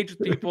 engage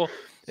with people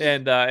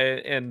and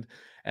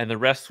the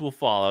rest will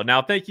follow.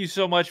 Now, thank you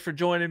so much for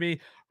joining me,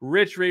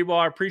 Rich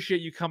Hribar.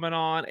 Appreciate you coming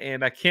on,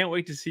 and I can't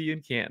wait to see you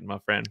in Canton, my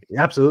friend.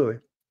 Absolutely.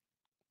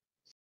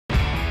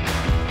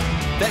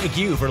 Thank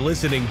you for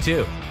listening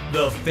to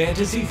the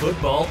Fantasy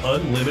Football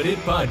Unlimited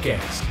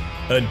podcast.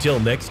 Until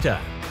next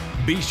time,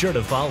 be sure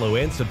to follow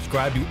and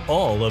subscribe to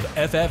all of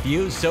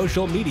FFU's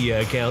social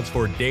media accounts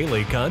for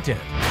daily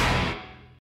content.